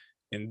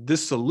 And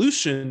this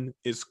solution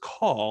is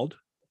called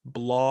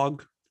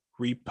blog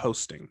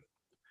reposting.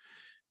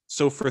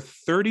 So for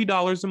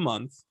 $30 a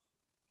month,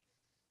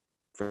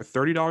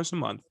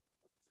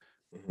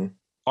 mm-hmm.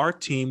 our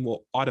team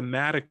will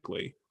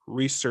automatically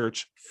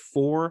research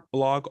 4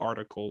 blog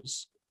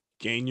articles,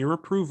 gain your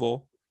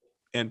approval,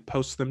 and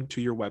post them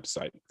to your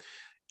website.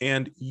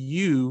 And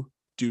you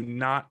do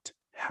not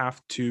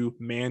have to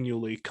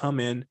manually come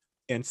in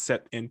and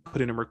set and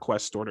put in a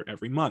request order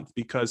every month,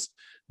 because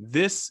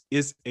this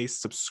is a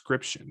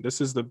subscription.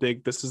 This is the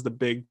big,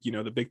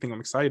 the big thing I'm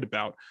excited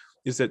about,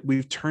 is that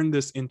we've turned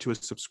this into a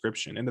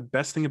subscription. And the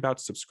best thing about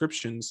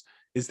subscriptions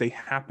is they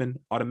happen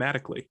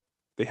automatically.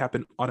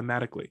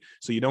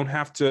 So you don't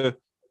have to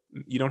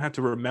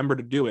remember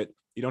to do it.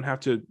 You don't have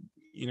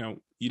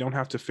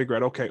to figure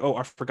out, okay,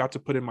 I forgot to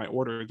put in my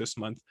order this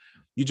month.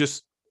 You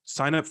just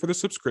sign up for the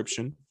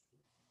subscription,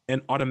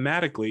 and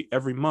automatically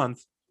every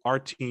month our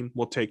team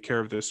will take care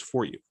of this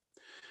for you.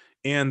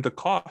 And the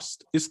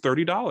cost is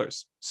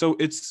 $30. So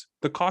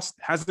the cost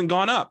hasn't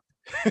gone up.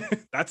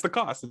 That's the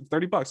cost. It's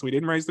 $30. We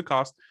didn't raise the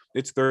cost.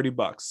 It's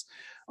 $30.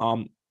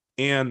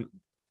 And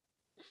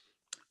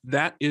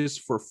that is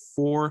for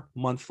 4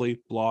 monthly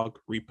blog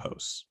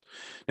reposts.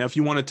 Now, if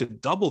you wanted to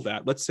double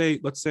that, let's say,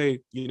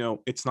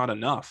 it's not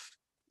enough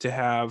to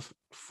have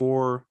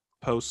 4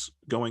 posts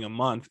going a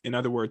month. In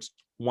other words,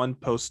 1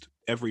 post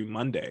every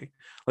Monday.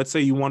 Let's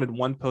say you wanted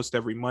 1 post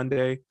every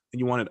Monday and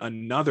you wanted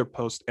another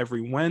post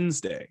every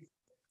Wednesday,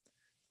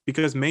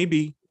 because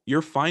maybe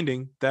you're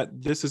finding that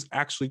this is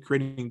actually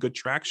creating good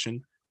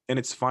traction, and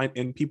it's fine,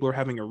 and people are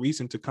having a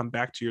reason to come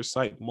back to your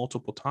site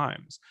multiple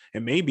times.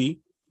 And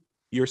maybe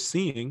you're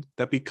seeing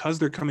that because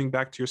they're coming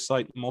back to your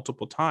site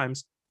multiple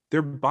times,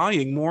 they're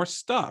buying more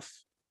stuff.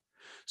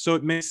 So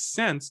it makes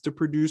sense to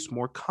produce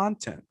more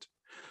content.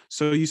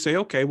 So you say,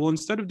 okay, well,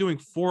 instead of doing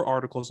 4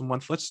 articles a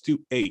month, let's do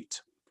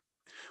 8.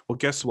 Well,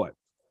 guess what?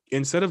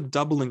 Instead of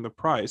doubling the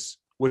price,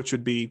 which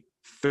would be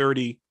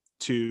 30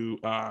 to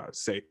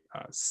say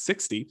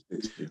 60,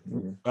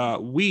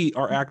 we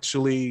are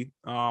actually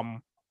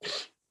wait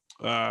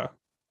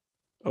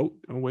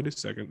a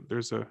second.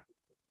 There's a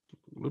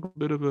little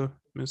bit of a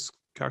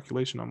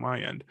miscalculation on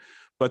my end,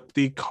 but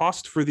the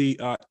cost for the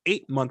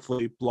 8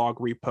 monthly blog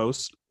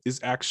reposts is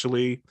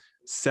actually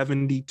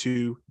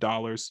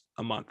 $72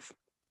 a month.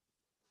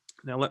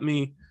 Now let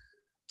me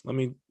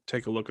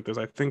take a look at this.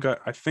 I think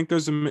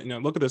there's a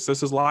look at this.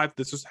 This is live.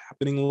 This is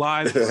happening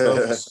live,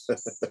 folks.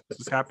 This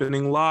is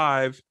happening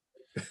live.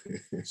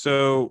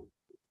 So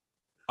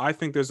I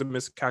think there's a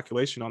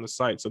miscalculation on the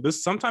site. So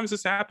sometimes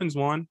this happens,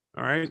 Juan.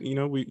 All right.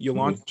 You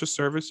launch a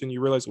service and you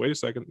realize, wait a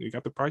second, you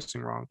got the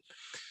pricing wrong.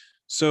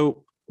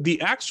 So the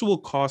actual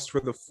cost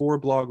for the 4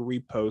 blog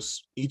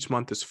reposts each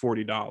month is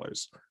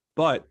 $40.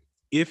 But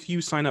if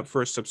you sign up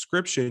for a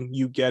subscription,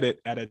 you get it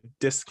at a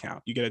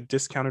discount. You get a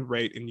discounted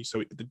rate, and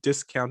so the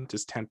discount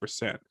is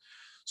 10%.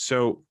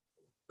 So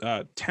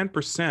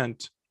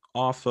 10%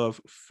 off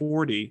of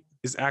 40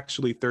 is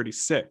actually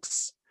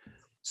 36.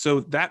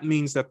 So that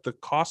means that the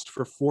cost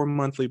for 4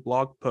 monthly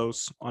blog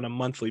posts on a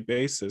monthly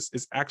basis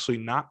is actually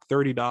not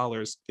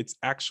 $30. It's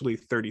actually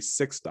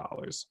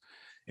 $36.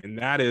 And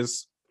that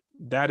is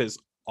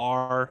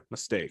our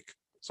mistake.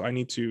 So I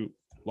need to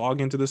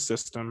log into the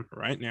system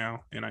right now,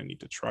 and I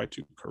need to try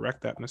to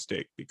correct that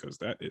mistake, because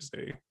that is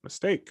a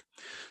mistake.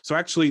 So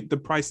actually the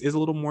price is a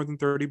little more than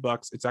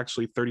 $30. It's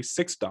actually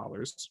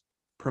 $36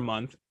 per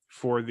month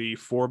for the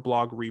 4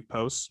 blog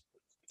reposts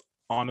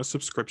on a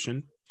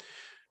subscription,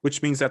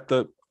 which means that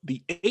the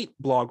 8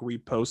 blog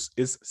reposts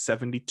is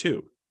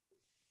 $72.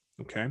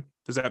 Okay.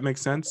 Does that make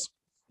sense?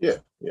 Yeah.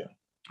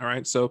 All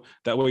right. So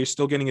that way you're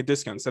still getting a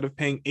discount. Instead of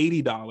paying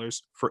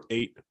 $80 for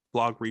 8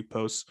 blog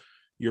reposts,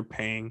 you're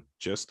paying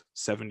just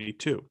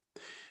 $72.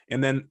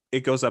 And then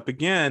it goes up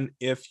again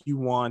if you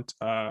want,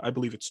 I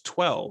believe it's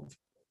 12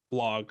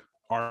 blog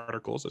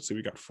articles. Let's see,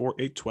 we got 4,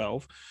 8,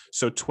 12.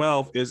 So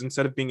 12 is,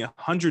 instead of being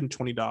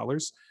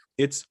 $120,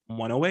 it's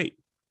 $108.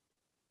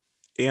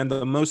 And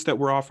the most that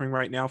we're offering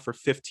right now for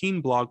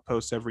 15 blog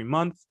posts every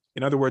month,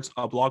 in other words,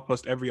 a blog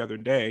post every other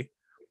day,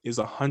 is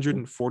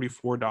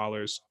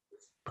 $144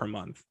 per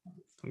month.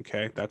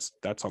 Okay, that's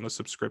on the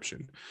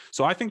subscription.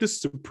 So I think this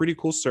is a pretty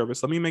cool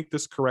service. Let me make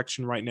this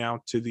correction right now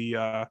to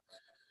the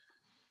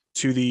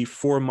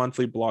 4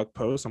 monthly blog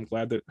posts. I'm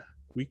glad that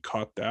we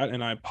caught that,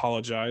 and I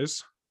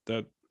apologize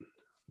that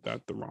the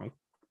wrong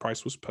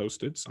price was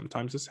posted.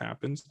 Sometimes this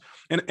happens,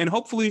 and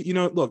hopefully,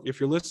 look, if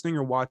you're listening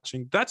or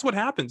watching, that's what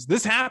happens.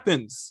 This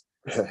happens,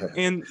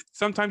 and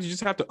sometimes you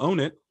just have to own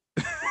it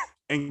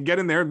and get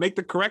in there and make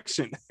the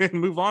correction and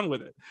move on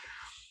with it.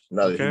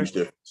 Not a huge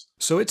difference.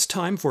 So it's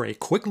time for a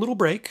quick little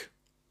break,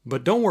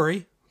 but don't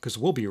worry, because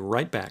we'll be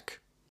right back.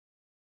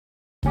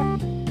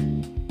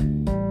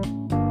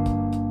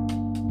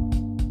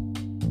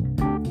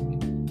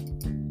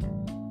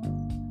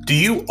 Do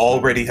you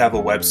already have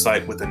a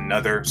website with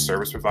another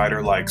service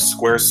provider like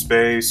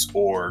Squarespace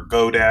or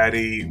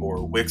GoDaddy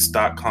or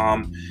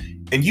Wix.com,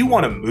 and you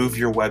want to move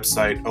your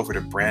website over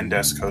to Brand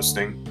Desk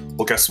Hosting?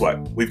 Well, guess what?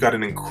 We've got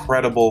an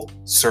incredible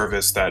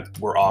service that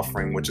we're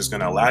offering, which is going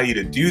to allow you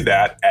to do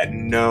that at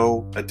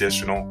no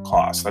additional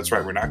cost. That's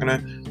right. We're not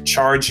going to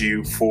charge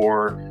you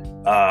for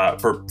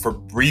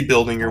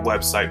rebuilding your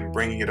website and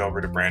bringing it over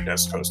to Brand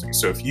Desk Hosting.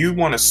 So if you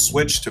want to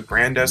switch to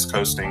Brand Desk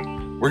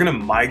Hosting, we're going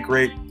to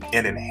migrate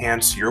and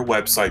enhance your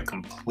website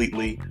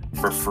completely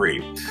for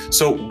free.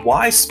 So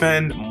why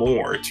spend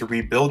more to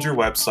rebuild your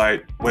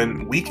website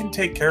when we can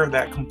take care of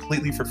that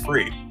completely for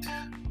free?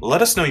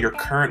 Let us know your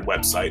current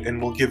website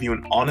and we'll give you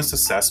an honest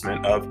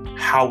assessment of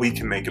how we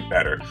can make it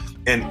better.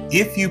 And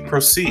if you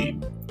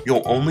proceed,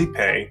 you'll only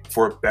pay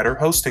for a better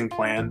hosting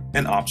plan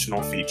and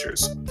optional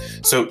features.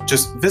 So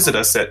just visit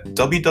us at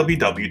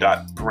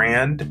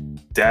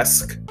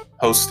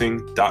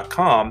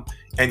www.branddeskhosting.com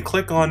and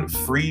click on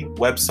free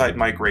website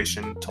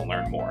migration to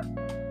learn more.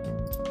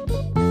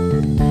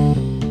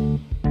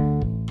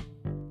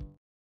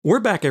 We're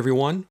back,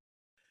 everyone.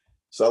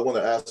 So I want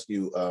to ask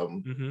you,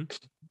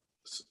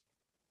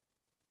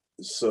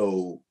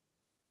 so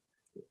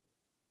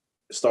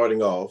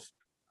starting off,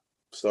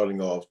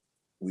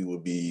 we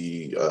would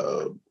be,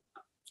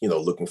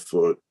 looking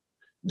for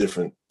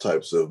different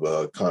types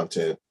of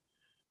content,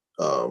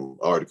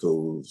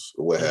 articles,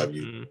 or what have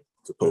you,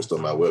 to post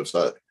on my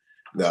website.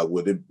 Now,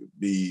 would it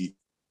be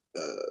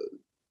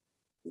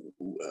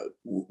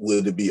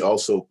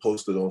also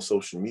posted on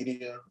social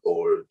media,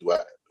 or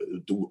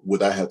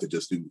would I have to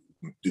just do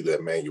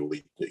that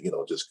manually?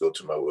 Just go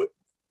to my web.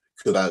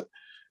 Could I?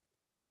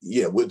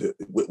 Yeah, would it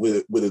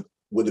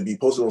be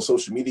posted on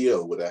social media,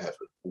 or would I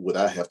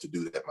have to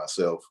do that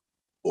myself,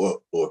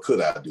 or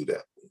could I do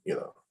that?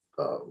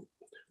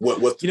 What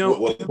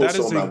posts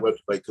on my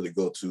website? Could it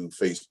go to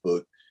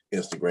Facebook,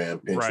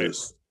 Instagram,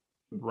 Pinterest,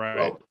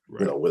 right.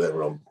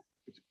 Whatever I'm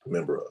a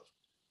member of?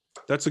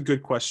 That's a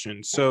good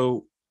question.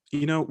 So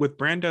with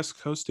Brand Desk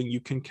hosting, you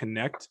can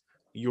connect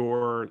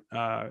your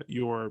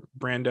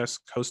Brand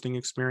Desk hosting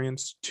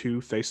experience to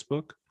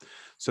Facebook,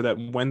 so that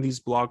when these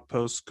blog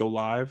posts go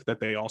live, that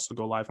they also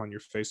go live on your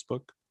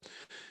Facebook.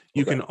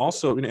 You Okay. can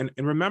also, and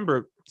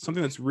remember,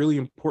 something that's really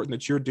important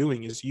that you're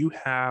doing is you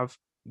have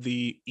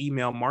the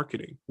email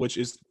marketing, which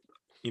is,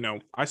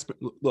 I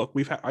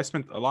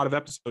spent a lot of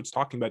episodes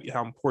talking about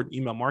how important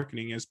email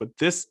marketing is, but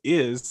this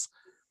is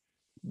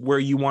where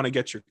you want to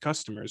get your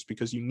customers,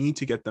 because you need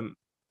to get them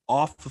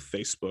off of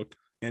Facebook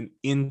and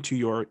into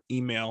your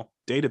email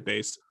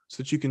database so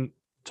that you can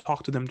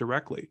talk to them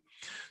directly.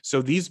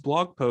 So these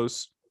blog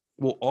posts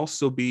will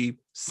also be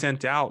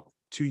sent out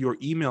to your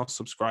email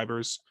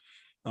subscribers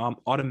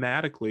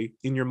automatically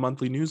in your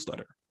monthly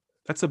newsletter.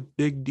 That's a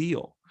big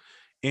deal.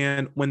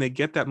 And when they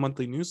get that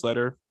monthly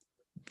newsletter,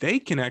 they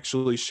can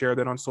actually share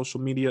that on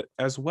social media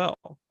as well.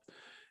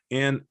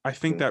 And I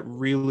think that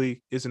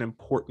really is an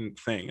important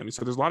thing. I mean,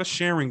 so there's a lot of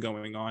sharing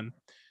going on.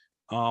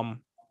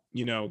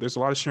 There's a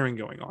lot of sharing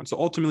going on. So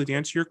ultimately, to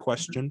answer your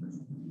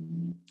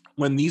question,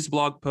 when these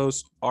blog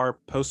posts are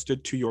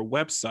posted to your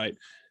website,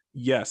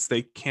 yes,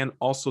 they can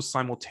also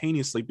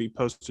simultaneously be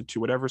posted to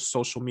whatever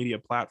social media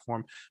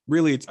platform.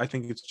 Really, I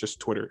think it's just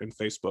Twitter and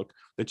Facebook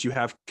that you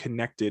have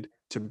connected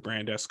to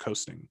Brand Desk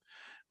hosting.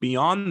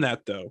 Beyond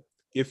that, though,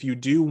 if you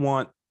do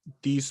want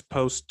these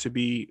posts to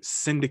be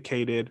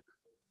syndicated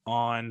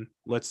on,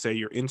 let's say,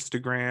 your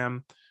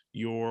Instagram,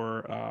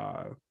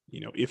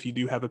 if you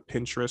do have a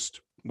Pinterest,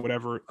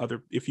 whatever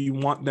other, if you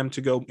want them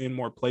to go in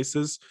more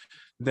places,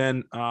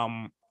 then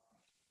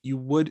you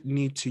would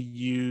need to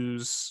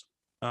use,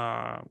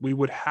 we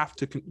would have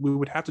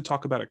to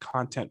talk about a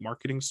content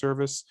marketing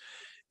service.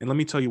 And let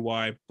me tell you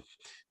why.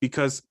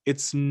 Because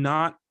it's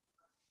not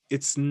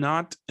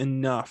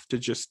enough to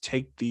just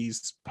take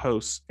these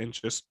posts and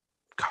just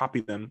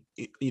copy them,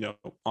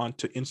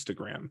 onto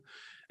Instagram.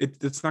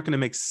 It's not going to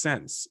make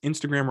sense.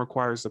 Instagram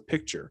requires a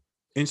picture.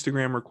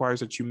 Instagram requires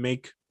that you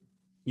make,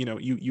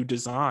 you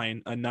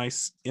design a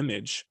nice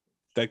image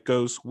that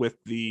goes with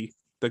the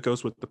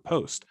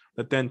post,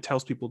 that then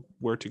tells people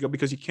where to go,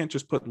 because you can't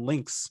just put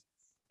links,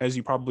 as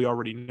you probably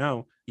already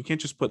know. You can't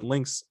just put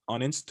links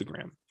on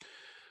Instagram.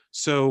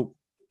 So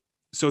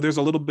there's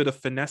a little bit of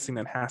finessing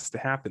that has to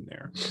happen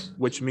there,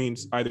 which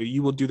means either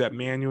you will do that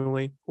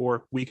manually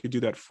or we could do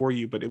that for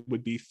you, but it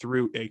would be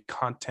through a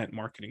content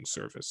marketing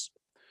service.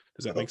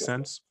 Does that make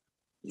sense?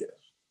 Yes.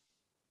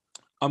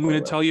 I'm going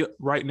to tell you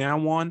right now,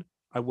 Juan,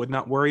 I would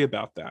not worry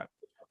about that.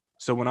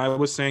 So when I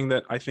was saying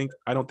that,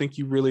 I don't think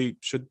you really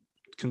should,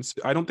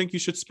 I don't think you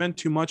should spend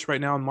too much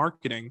right now on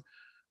marketing.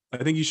 I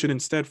think you should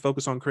instead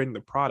focus on creating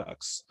the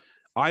products.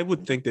 I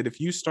would think that if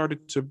you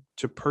started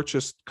to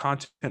purchase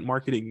content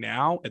marketing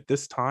now at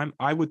this time,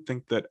 I would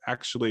think that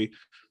actually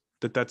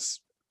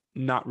that's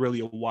not really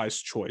a wise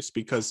choice,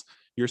 because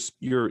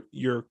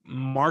you're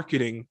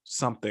marketing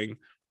something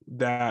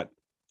that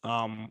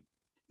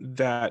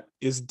that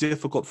is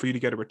difficult for you to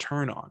get a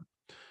return on.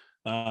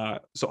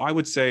 So I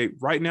would say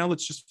right now,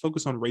 let's just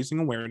focus on raising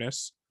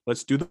awareness.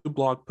 Let's do the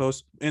blog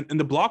post, and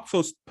the blog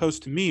posts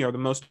to me are the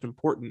most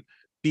important,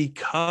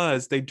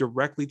 because they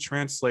directly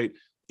translate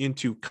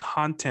into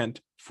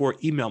content for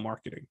email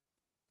marketing.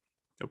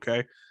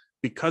 Okay.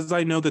 Because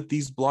I know that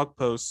these blog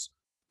posts,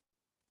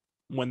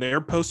 when they're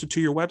posted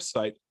to your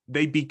website,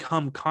 they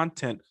become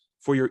content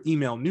for your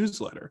email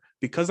newsletter.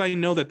 Because I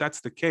know that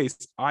that's the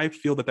case, I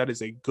feel that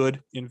is a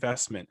good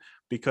investment,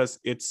 because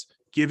it's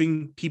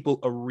giving people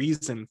a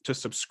reason to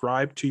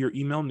subscribe to your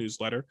email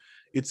newsletter.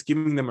 It's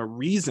giving them a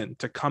reason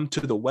to come to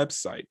the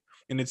website,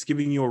 and it's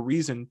giving you a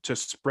reason to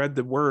spread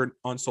the word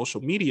on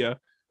social media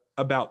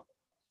about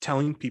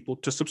telling people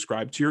to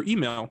subscribe to your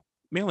email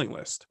mailing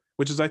list,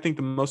 which is, I think,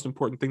 the most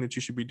important thing that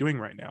you should be doing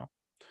right now.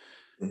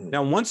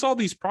 Now, once all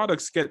these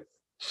products get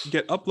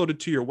uploaded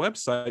to your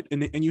website,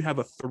 and you have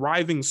a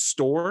thriving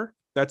store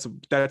that's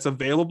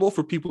available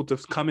for people to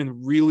come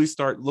and really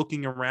start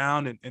looking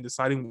around and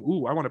deciding,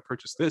 ooh, I want to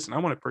purchase this, and I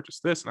want to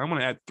purchase this, and I want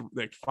to add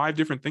like 5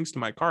 different things to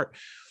my cart.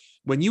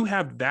 When you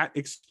have that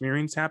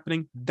experience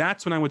happening,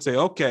 that's when I would say,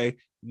 okay,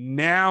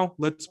 now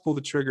let's pull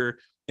the trigger,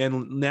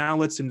 and now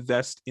let's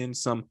invest in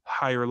some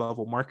higher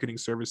level marketing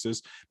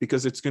services,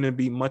 because it's going to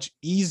be much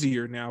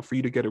easier now for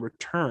you to get a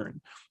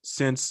return,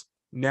 since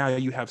now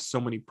you have so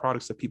many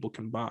products that people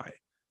can buy.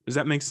 Does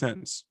that make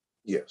sense?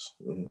 Yes.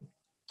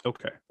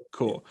 Okay,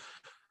 cool.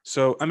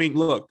 So, I mean,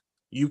 look,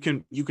 you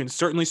can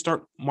certainly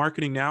start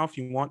marketing now if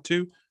you want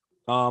to,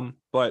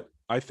 but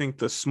I think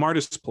the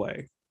smartest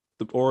play,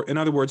 or in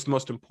other words, the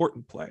most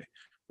important play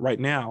right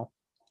now,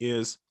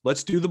 is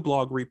let's do the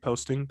blog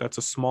reposting. That's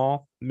a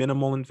small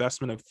minimal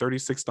investment of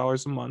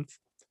 $36 a month.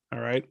 All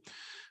right.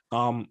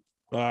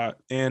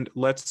 And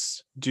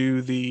let's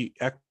do the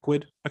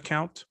Equid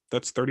account.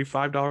 That's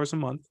 $35 a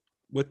month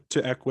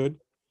to Equid.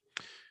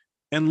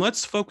 And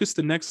let's focus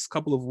the next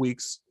couple of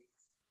weeks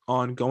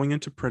on going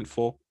into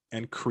Printful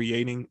and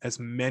creating as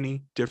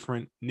many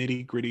different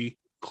nitty-gritty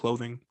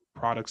clothing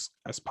products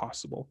as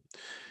possible.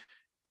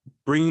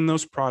 Bringing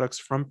those products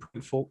from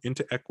Printful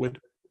into Equid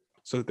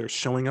so that they're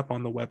showing up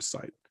on the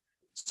website.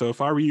 So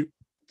if I were you,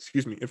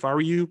 excuse me, if I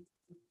were you,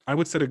 I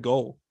would set a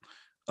goal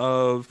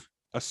of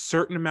a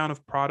certain amount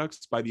of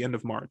products by the end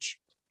of March.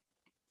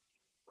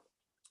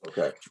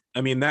 Okay.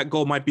 I mean, that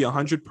goal might be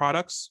 100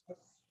 products,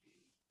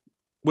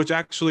 which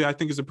actually I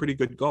think is a pretty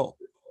good goal,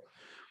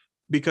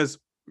 because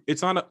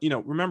it's not,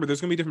 remember,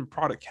 there's going to be different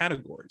product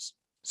categories.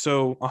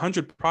 So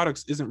 100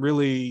 products isn't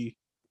really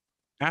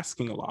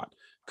asking a lot.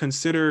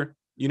 Consider,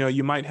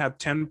 you might have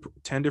 10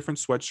 different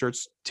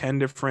sweatshirts, 10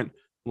 different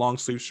long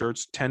sleeve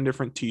shirts, 10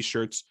 different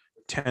t-shirts,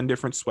 10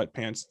 different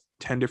sweatpants,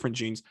 10 different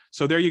jeans.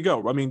 So there you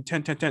go. I mean,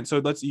 10, 10, 10.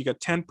 So you got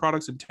 10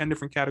 products in 10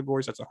 different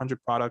categories. That's 100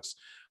 products.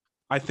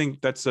 I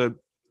think that's a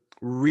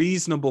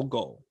reasonable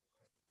goal.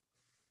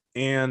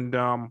 And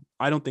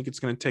I don't think it's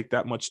going to take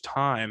that much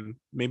time,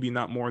 maybe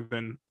not more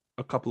than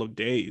a couple of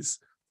days,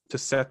 to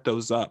set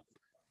those up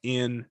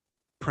in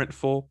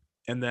Printful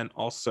and then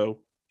also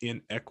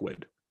in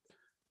Ecwid.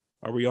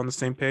 Are we on the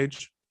same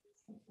page?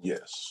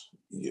 Yes.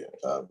 Yeah.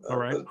 All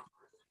right.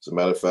 As a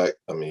matter of fact,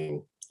 I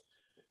mean,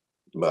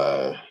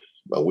 my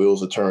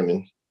wheels are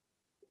turning.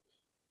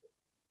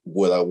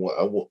 What I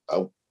want,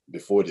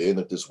 before the end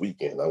of this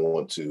weekend, I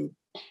want to,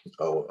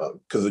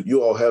 because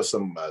you all have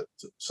some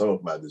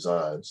of my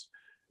designs,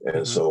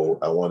 and so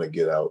I want to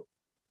get out.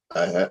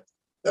 I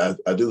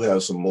do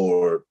have some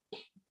more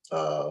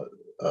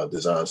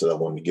designs that I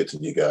want to get to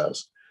you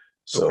guys.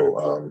 So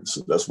Okay.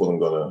 So that's what I'm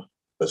gonna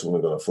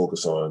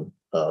focus on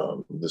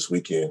this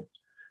weekend,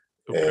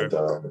 Okay.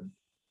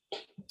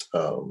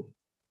 and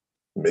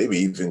maybe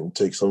even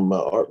take some of my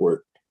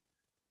artwork,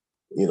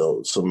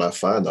 some of my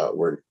fine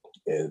artwork,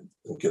 and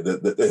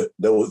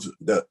that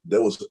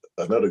was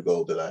another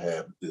goal that I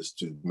have, is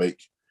to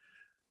make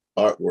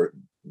artwork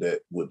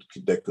that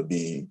could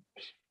be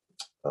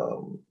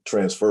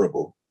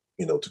transferable,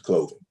 to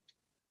clothing.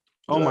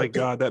 Oh my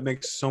God, that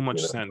makes so much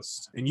you know,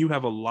 sense. And you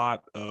have a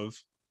lot of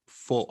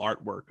full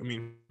artwork. I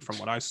mean, from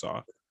what I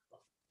saw.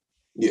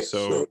 Yeah.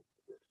 So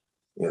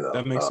So,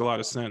 that makes a lot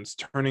of sense.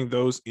 Turning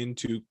those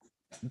into,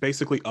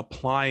 basically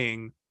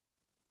applying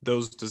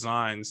those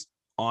designs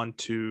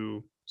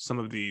onto some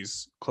of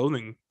these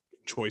clothing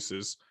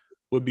choices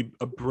would be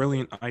a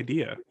brilliant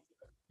idea,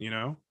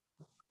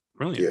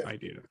 brilliant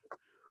idea.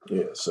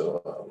 Yeah.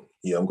 So,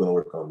 I'm going to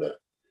work on that.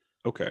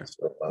 Okay.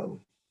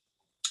 So,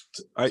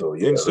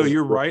 so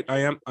you're right.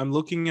 I'm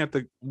looking at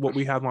what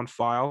we have on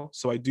file.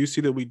 So I do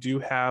see that we do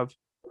have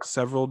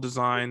several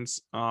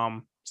designs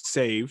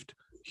saved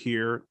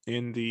here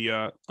in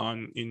the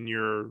in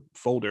your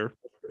folder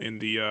in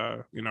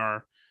the in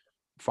our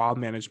file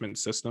management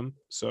system.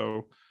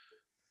 So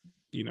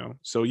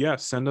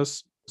send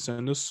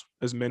us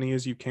as many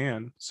as you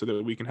can, so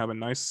that we can have a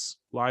nice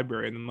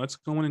library, and then let's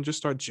go in and just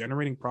start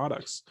generating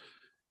products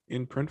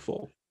in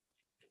Printful.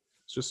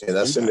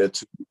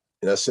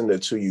 I send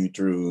that to you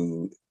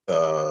through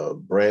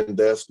Brand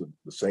Desk,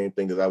 the same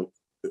thing that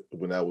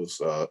when I was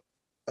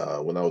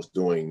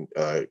doing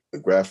the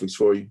graphics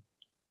for you.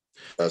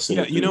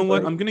 Yeah, you know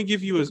what? I'm gonna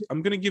give you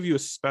a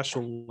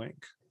special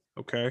link.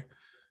 Okay,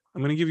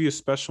 I'm gonna give you a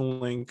special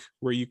link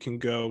where you can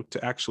go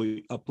to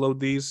actually upload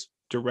these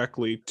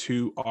directly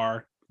to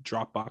our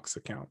Dropbox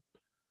account.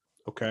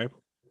 Okay,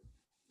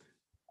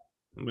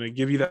 I'm gonna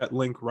give you that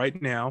link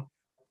right now,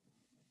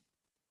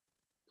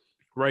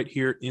 right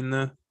here in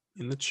the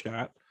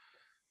chat.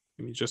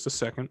 Give me just a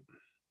second.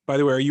 By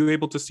the way, are you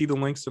able to see the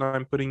links that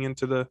I'm putting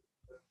into the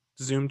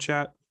Zoom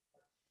chat?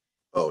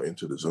 Oh,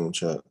 into the Zoom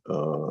chat.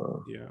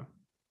 Yeah.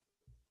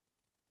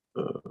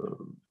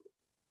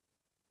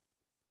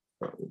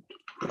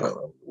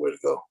 Where to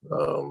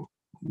go?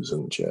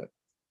 Zoom chat.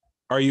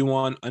 Are you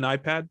on an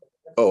iPad?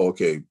 Oh,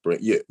 okay.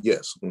 Yeah.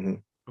 Yes. Mm-hmm.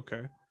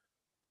 Okay.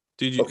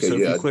 Did you? Okay. So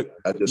Yeah. if you click,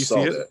 I just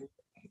saw that,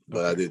 but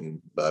okay. I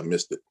didn't. I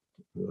missed it.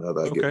 How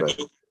do I get back?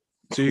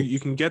 So you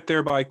can get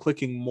there by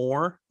clicking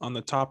more on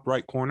the top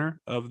right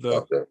corner of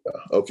the.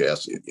 Okay. I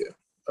see it. Yeah.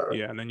 All right.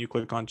 Yeah, and then you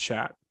click on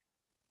chat.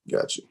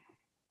 Gotcha.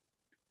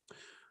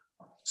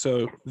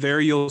 So there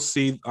you'll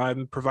see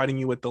I'm providing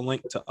you with the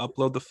link to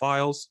upload the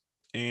files,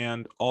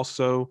 and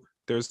also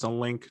there's a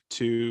link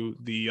to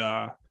the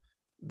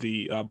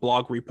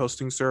blog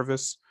reposting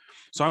service.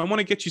 So I want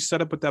to get you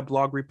set up with that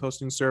blog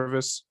reposting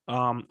service.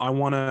 I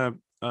want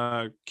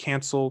to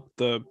cancel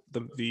the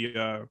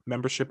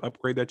membership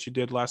upgrade that you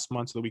did last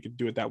month, so that we could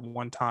do it that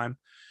one time.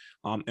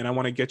 And I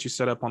want to get you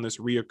set up on this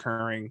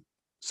reoccurring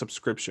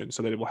subscription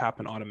so that it will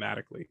happen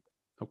automatically.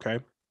 Okay.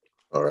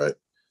 All right.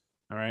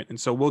 All right. And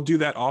so we'll do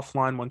that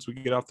offline once we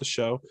get off the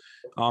show.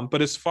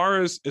 But as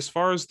far as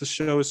the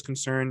show is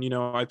concerned,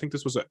 I think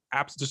this was an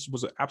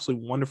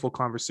absolutely wonderful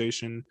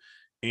conversation.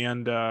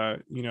 And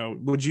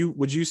would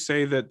you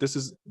say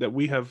that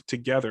we have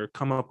together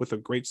come up with a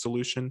great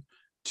solution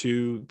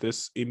to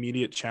this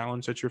immediate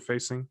challenge that you're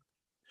facing?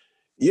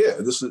 Yeah,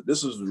 this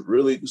is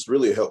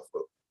really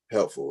helpful.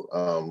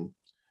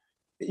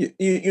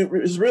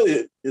 It's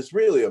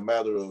really a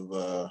matter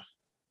of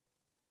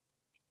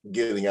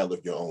getting out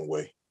of your own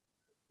way.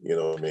 You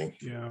know what I mean?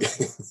 Yeah.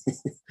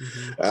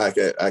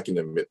 I can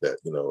admit that.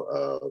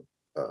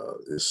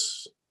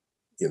 It's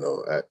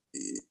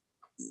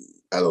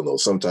I don't know.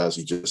 Sometimes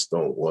you just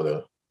don't want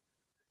to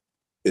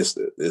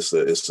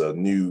it's a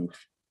new,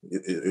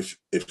 if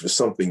it's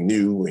something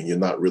new and you're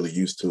not really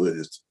used to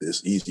it,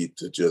 it's easy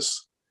to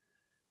just,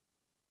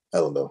 I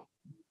don't know,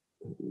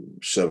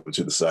 shove it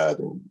to the side.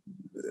 And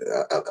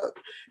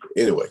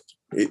anyway,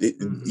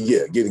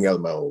 yeah, getting out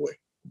of my own way,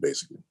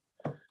 basically.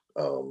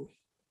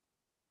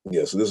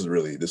 Yeah, so this is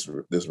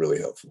really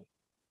helpful.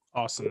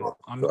 Awesome.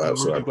 I'm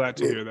really glad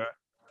to hear that.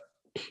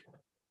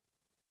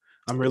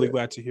 I'm really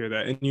glad to hear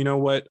that. And you know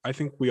what? I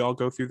think we all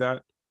go through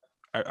that.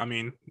 I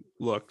mean,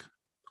 look,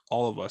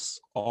 all of us,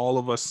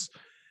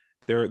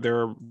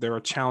 there are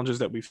challenges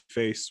that we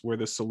face where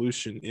the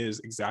solution is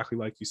exactly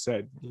like you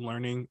said,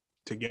 learning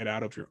to get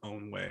out of your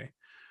own way.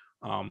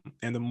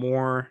 And the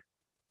more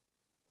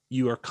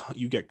you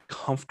get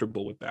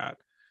comfortable with that,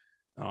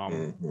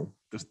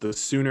 the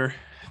sooner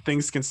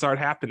things can start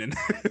happening.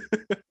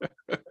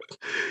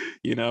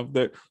 You know,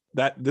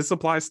 that this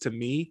applies to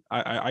me.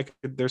 I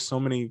there's so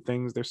many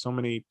things, there's so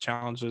many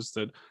challenges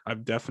that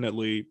I've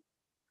definitely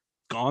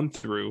gone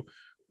through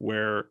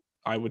where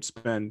I would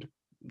spend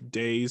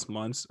days,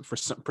 months, for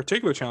some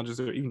particular challenges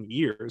or even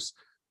years,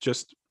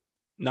 just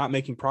not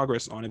making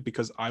progress on it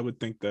because I would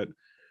think that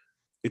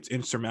it's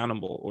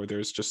insurmountable or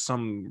there's just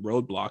some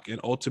roadblock, and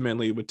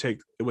ultimately it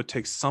would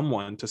take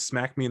someone to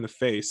smack me in the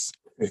face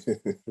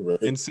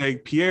right. And say,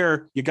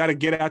 Pierre, you got to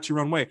get out your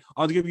own way.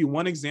 I'll give you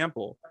one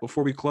example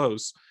before we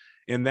close,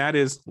 and that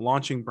is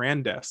launching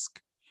Brand Desk.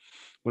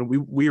 When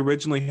we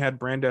originally had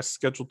Brand Desk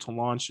scheduled to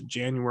launch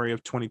January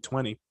of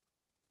 2020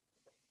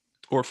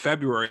 or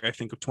February, I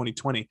think, of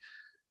 2020,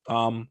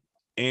 and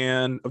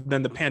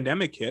then the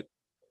pandemic hit,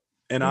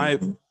 and I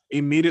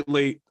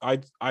immediately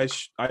I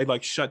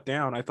like shut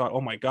down. I thought,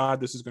 oh my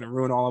God, this is going to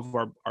ruin all of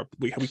our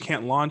we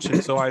can't launch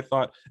it. So I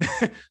thought,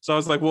 so I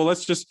was like, well, I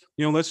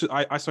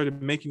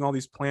started making all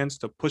these plans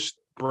to push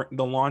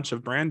the launch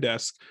of Brand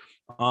Desk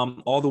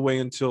all the way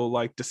until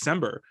like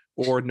December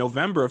or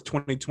November of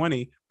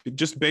 2020,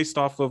 just based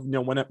off of,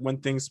 when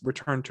things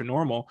returned to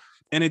normal.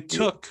 And it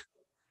took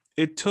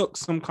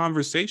some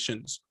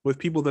conversations with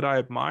people that I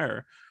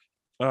admire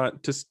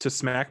to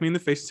smack me in the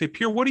face and say,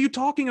 Pierre, what are you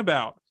talking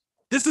about?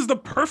 This is the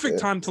perfect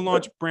time to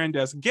launch Brand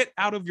Desk. Get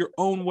out of your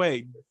own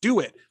way.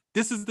 Do it.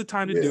 This is the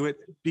time to do it,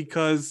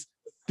 because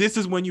this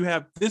is when you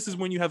have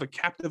a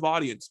captive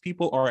audience.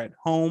 People are at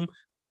home.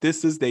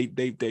 This is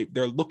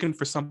they're looking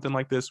for something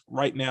like this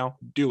right now.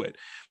 Do it.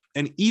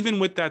 And even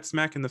with that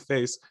smack in the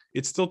face,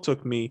 it still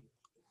took me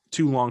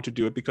too long to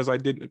do it because I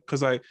think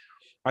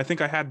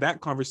I had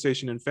that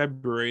conversation in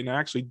February and I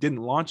actually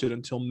didn't launch it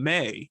until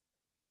May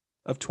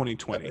of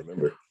 2020. I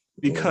remember.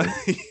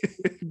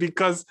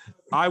 Because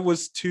I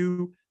was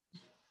too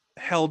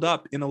held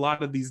up in a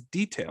lot of these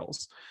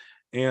details.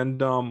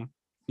 And,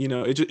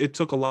 it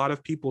took a lot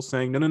of people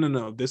saying,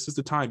 no, this is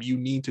the time, you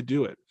need to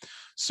do it.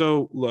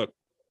 So look,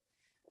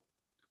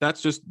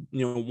 that's just,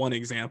 one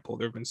example.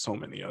 There have been so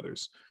many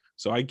others.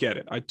 So I get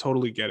it. I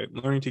totally get it.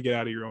 Learning to get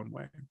out of your own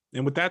way.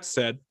 And with that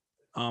said,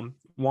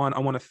 Juan, I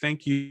want to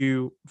thank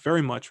you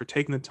very much for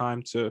taking the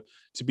time to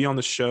be on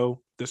the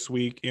show this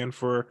week and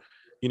for,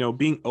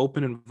 being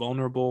open and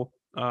vulnerable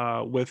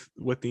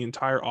with the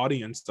entire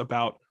audience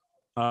about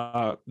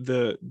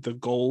the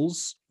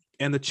goals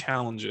and the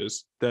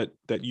challenges that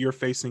you're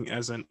facing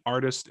as an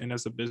artist and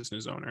as a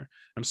business owner.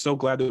 I'm so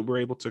glad that we're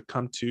able to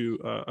come to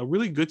a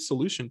really good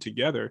solution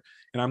together,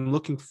 and I'm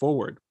looking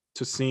forward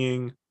to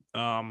seeing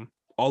all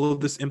of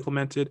this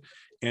implemented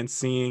and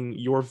seeing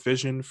your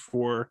vision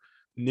for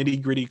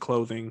Nitti Gritti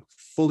clothing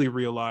fully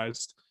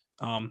realized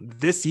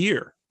this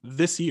year.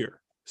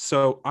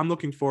 So I'm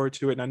looking forward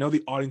to it, and I know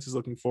the audience is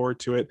looking forward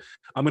to it.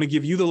 I'm going to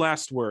give you the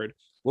last word.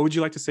 What would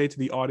you like to say to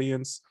the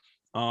audience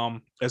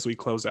as we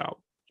close out?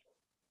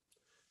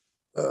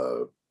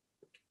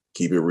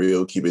 Keep it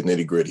real, keep it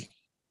nitty gritty.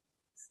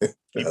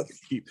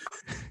 Keep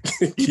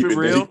it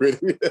real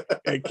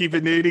and keep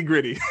it nitty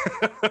gritty.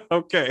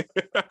 Okay.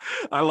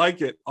 I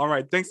like it. All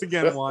right. Thanks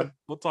again, Juan.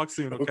 We'll talk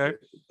soon. Okay.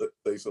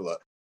 Thanks a lot.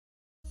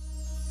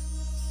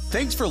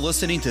 Thanks for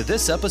listening to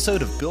this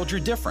episode of Build Your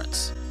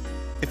Difference.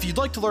 If you'd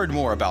like to learn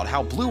more about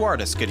how Blue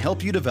Artists can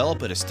help you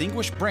develop a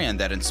distinguished brand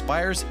that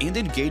inspires and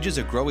engages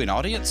a growing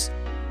audience,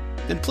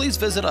 then please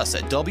visit us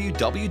at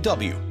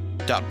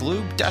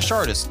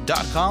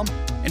www.blue-artist.com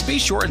and be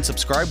sure and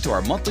subscribe to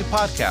our monthly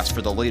podcast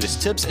for the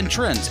latest tips and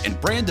trends in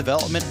brand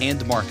development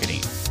and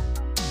marketing.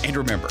 And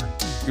remember,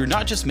 you're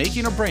not just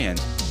making a brand,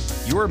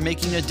 you're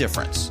making a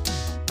difference.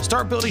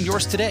 Start building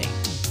yours today.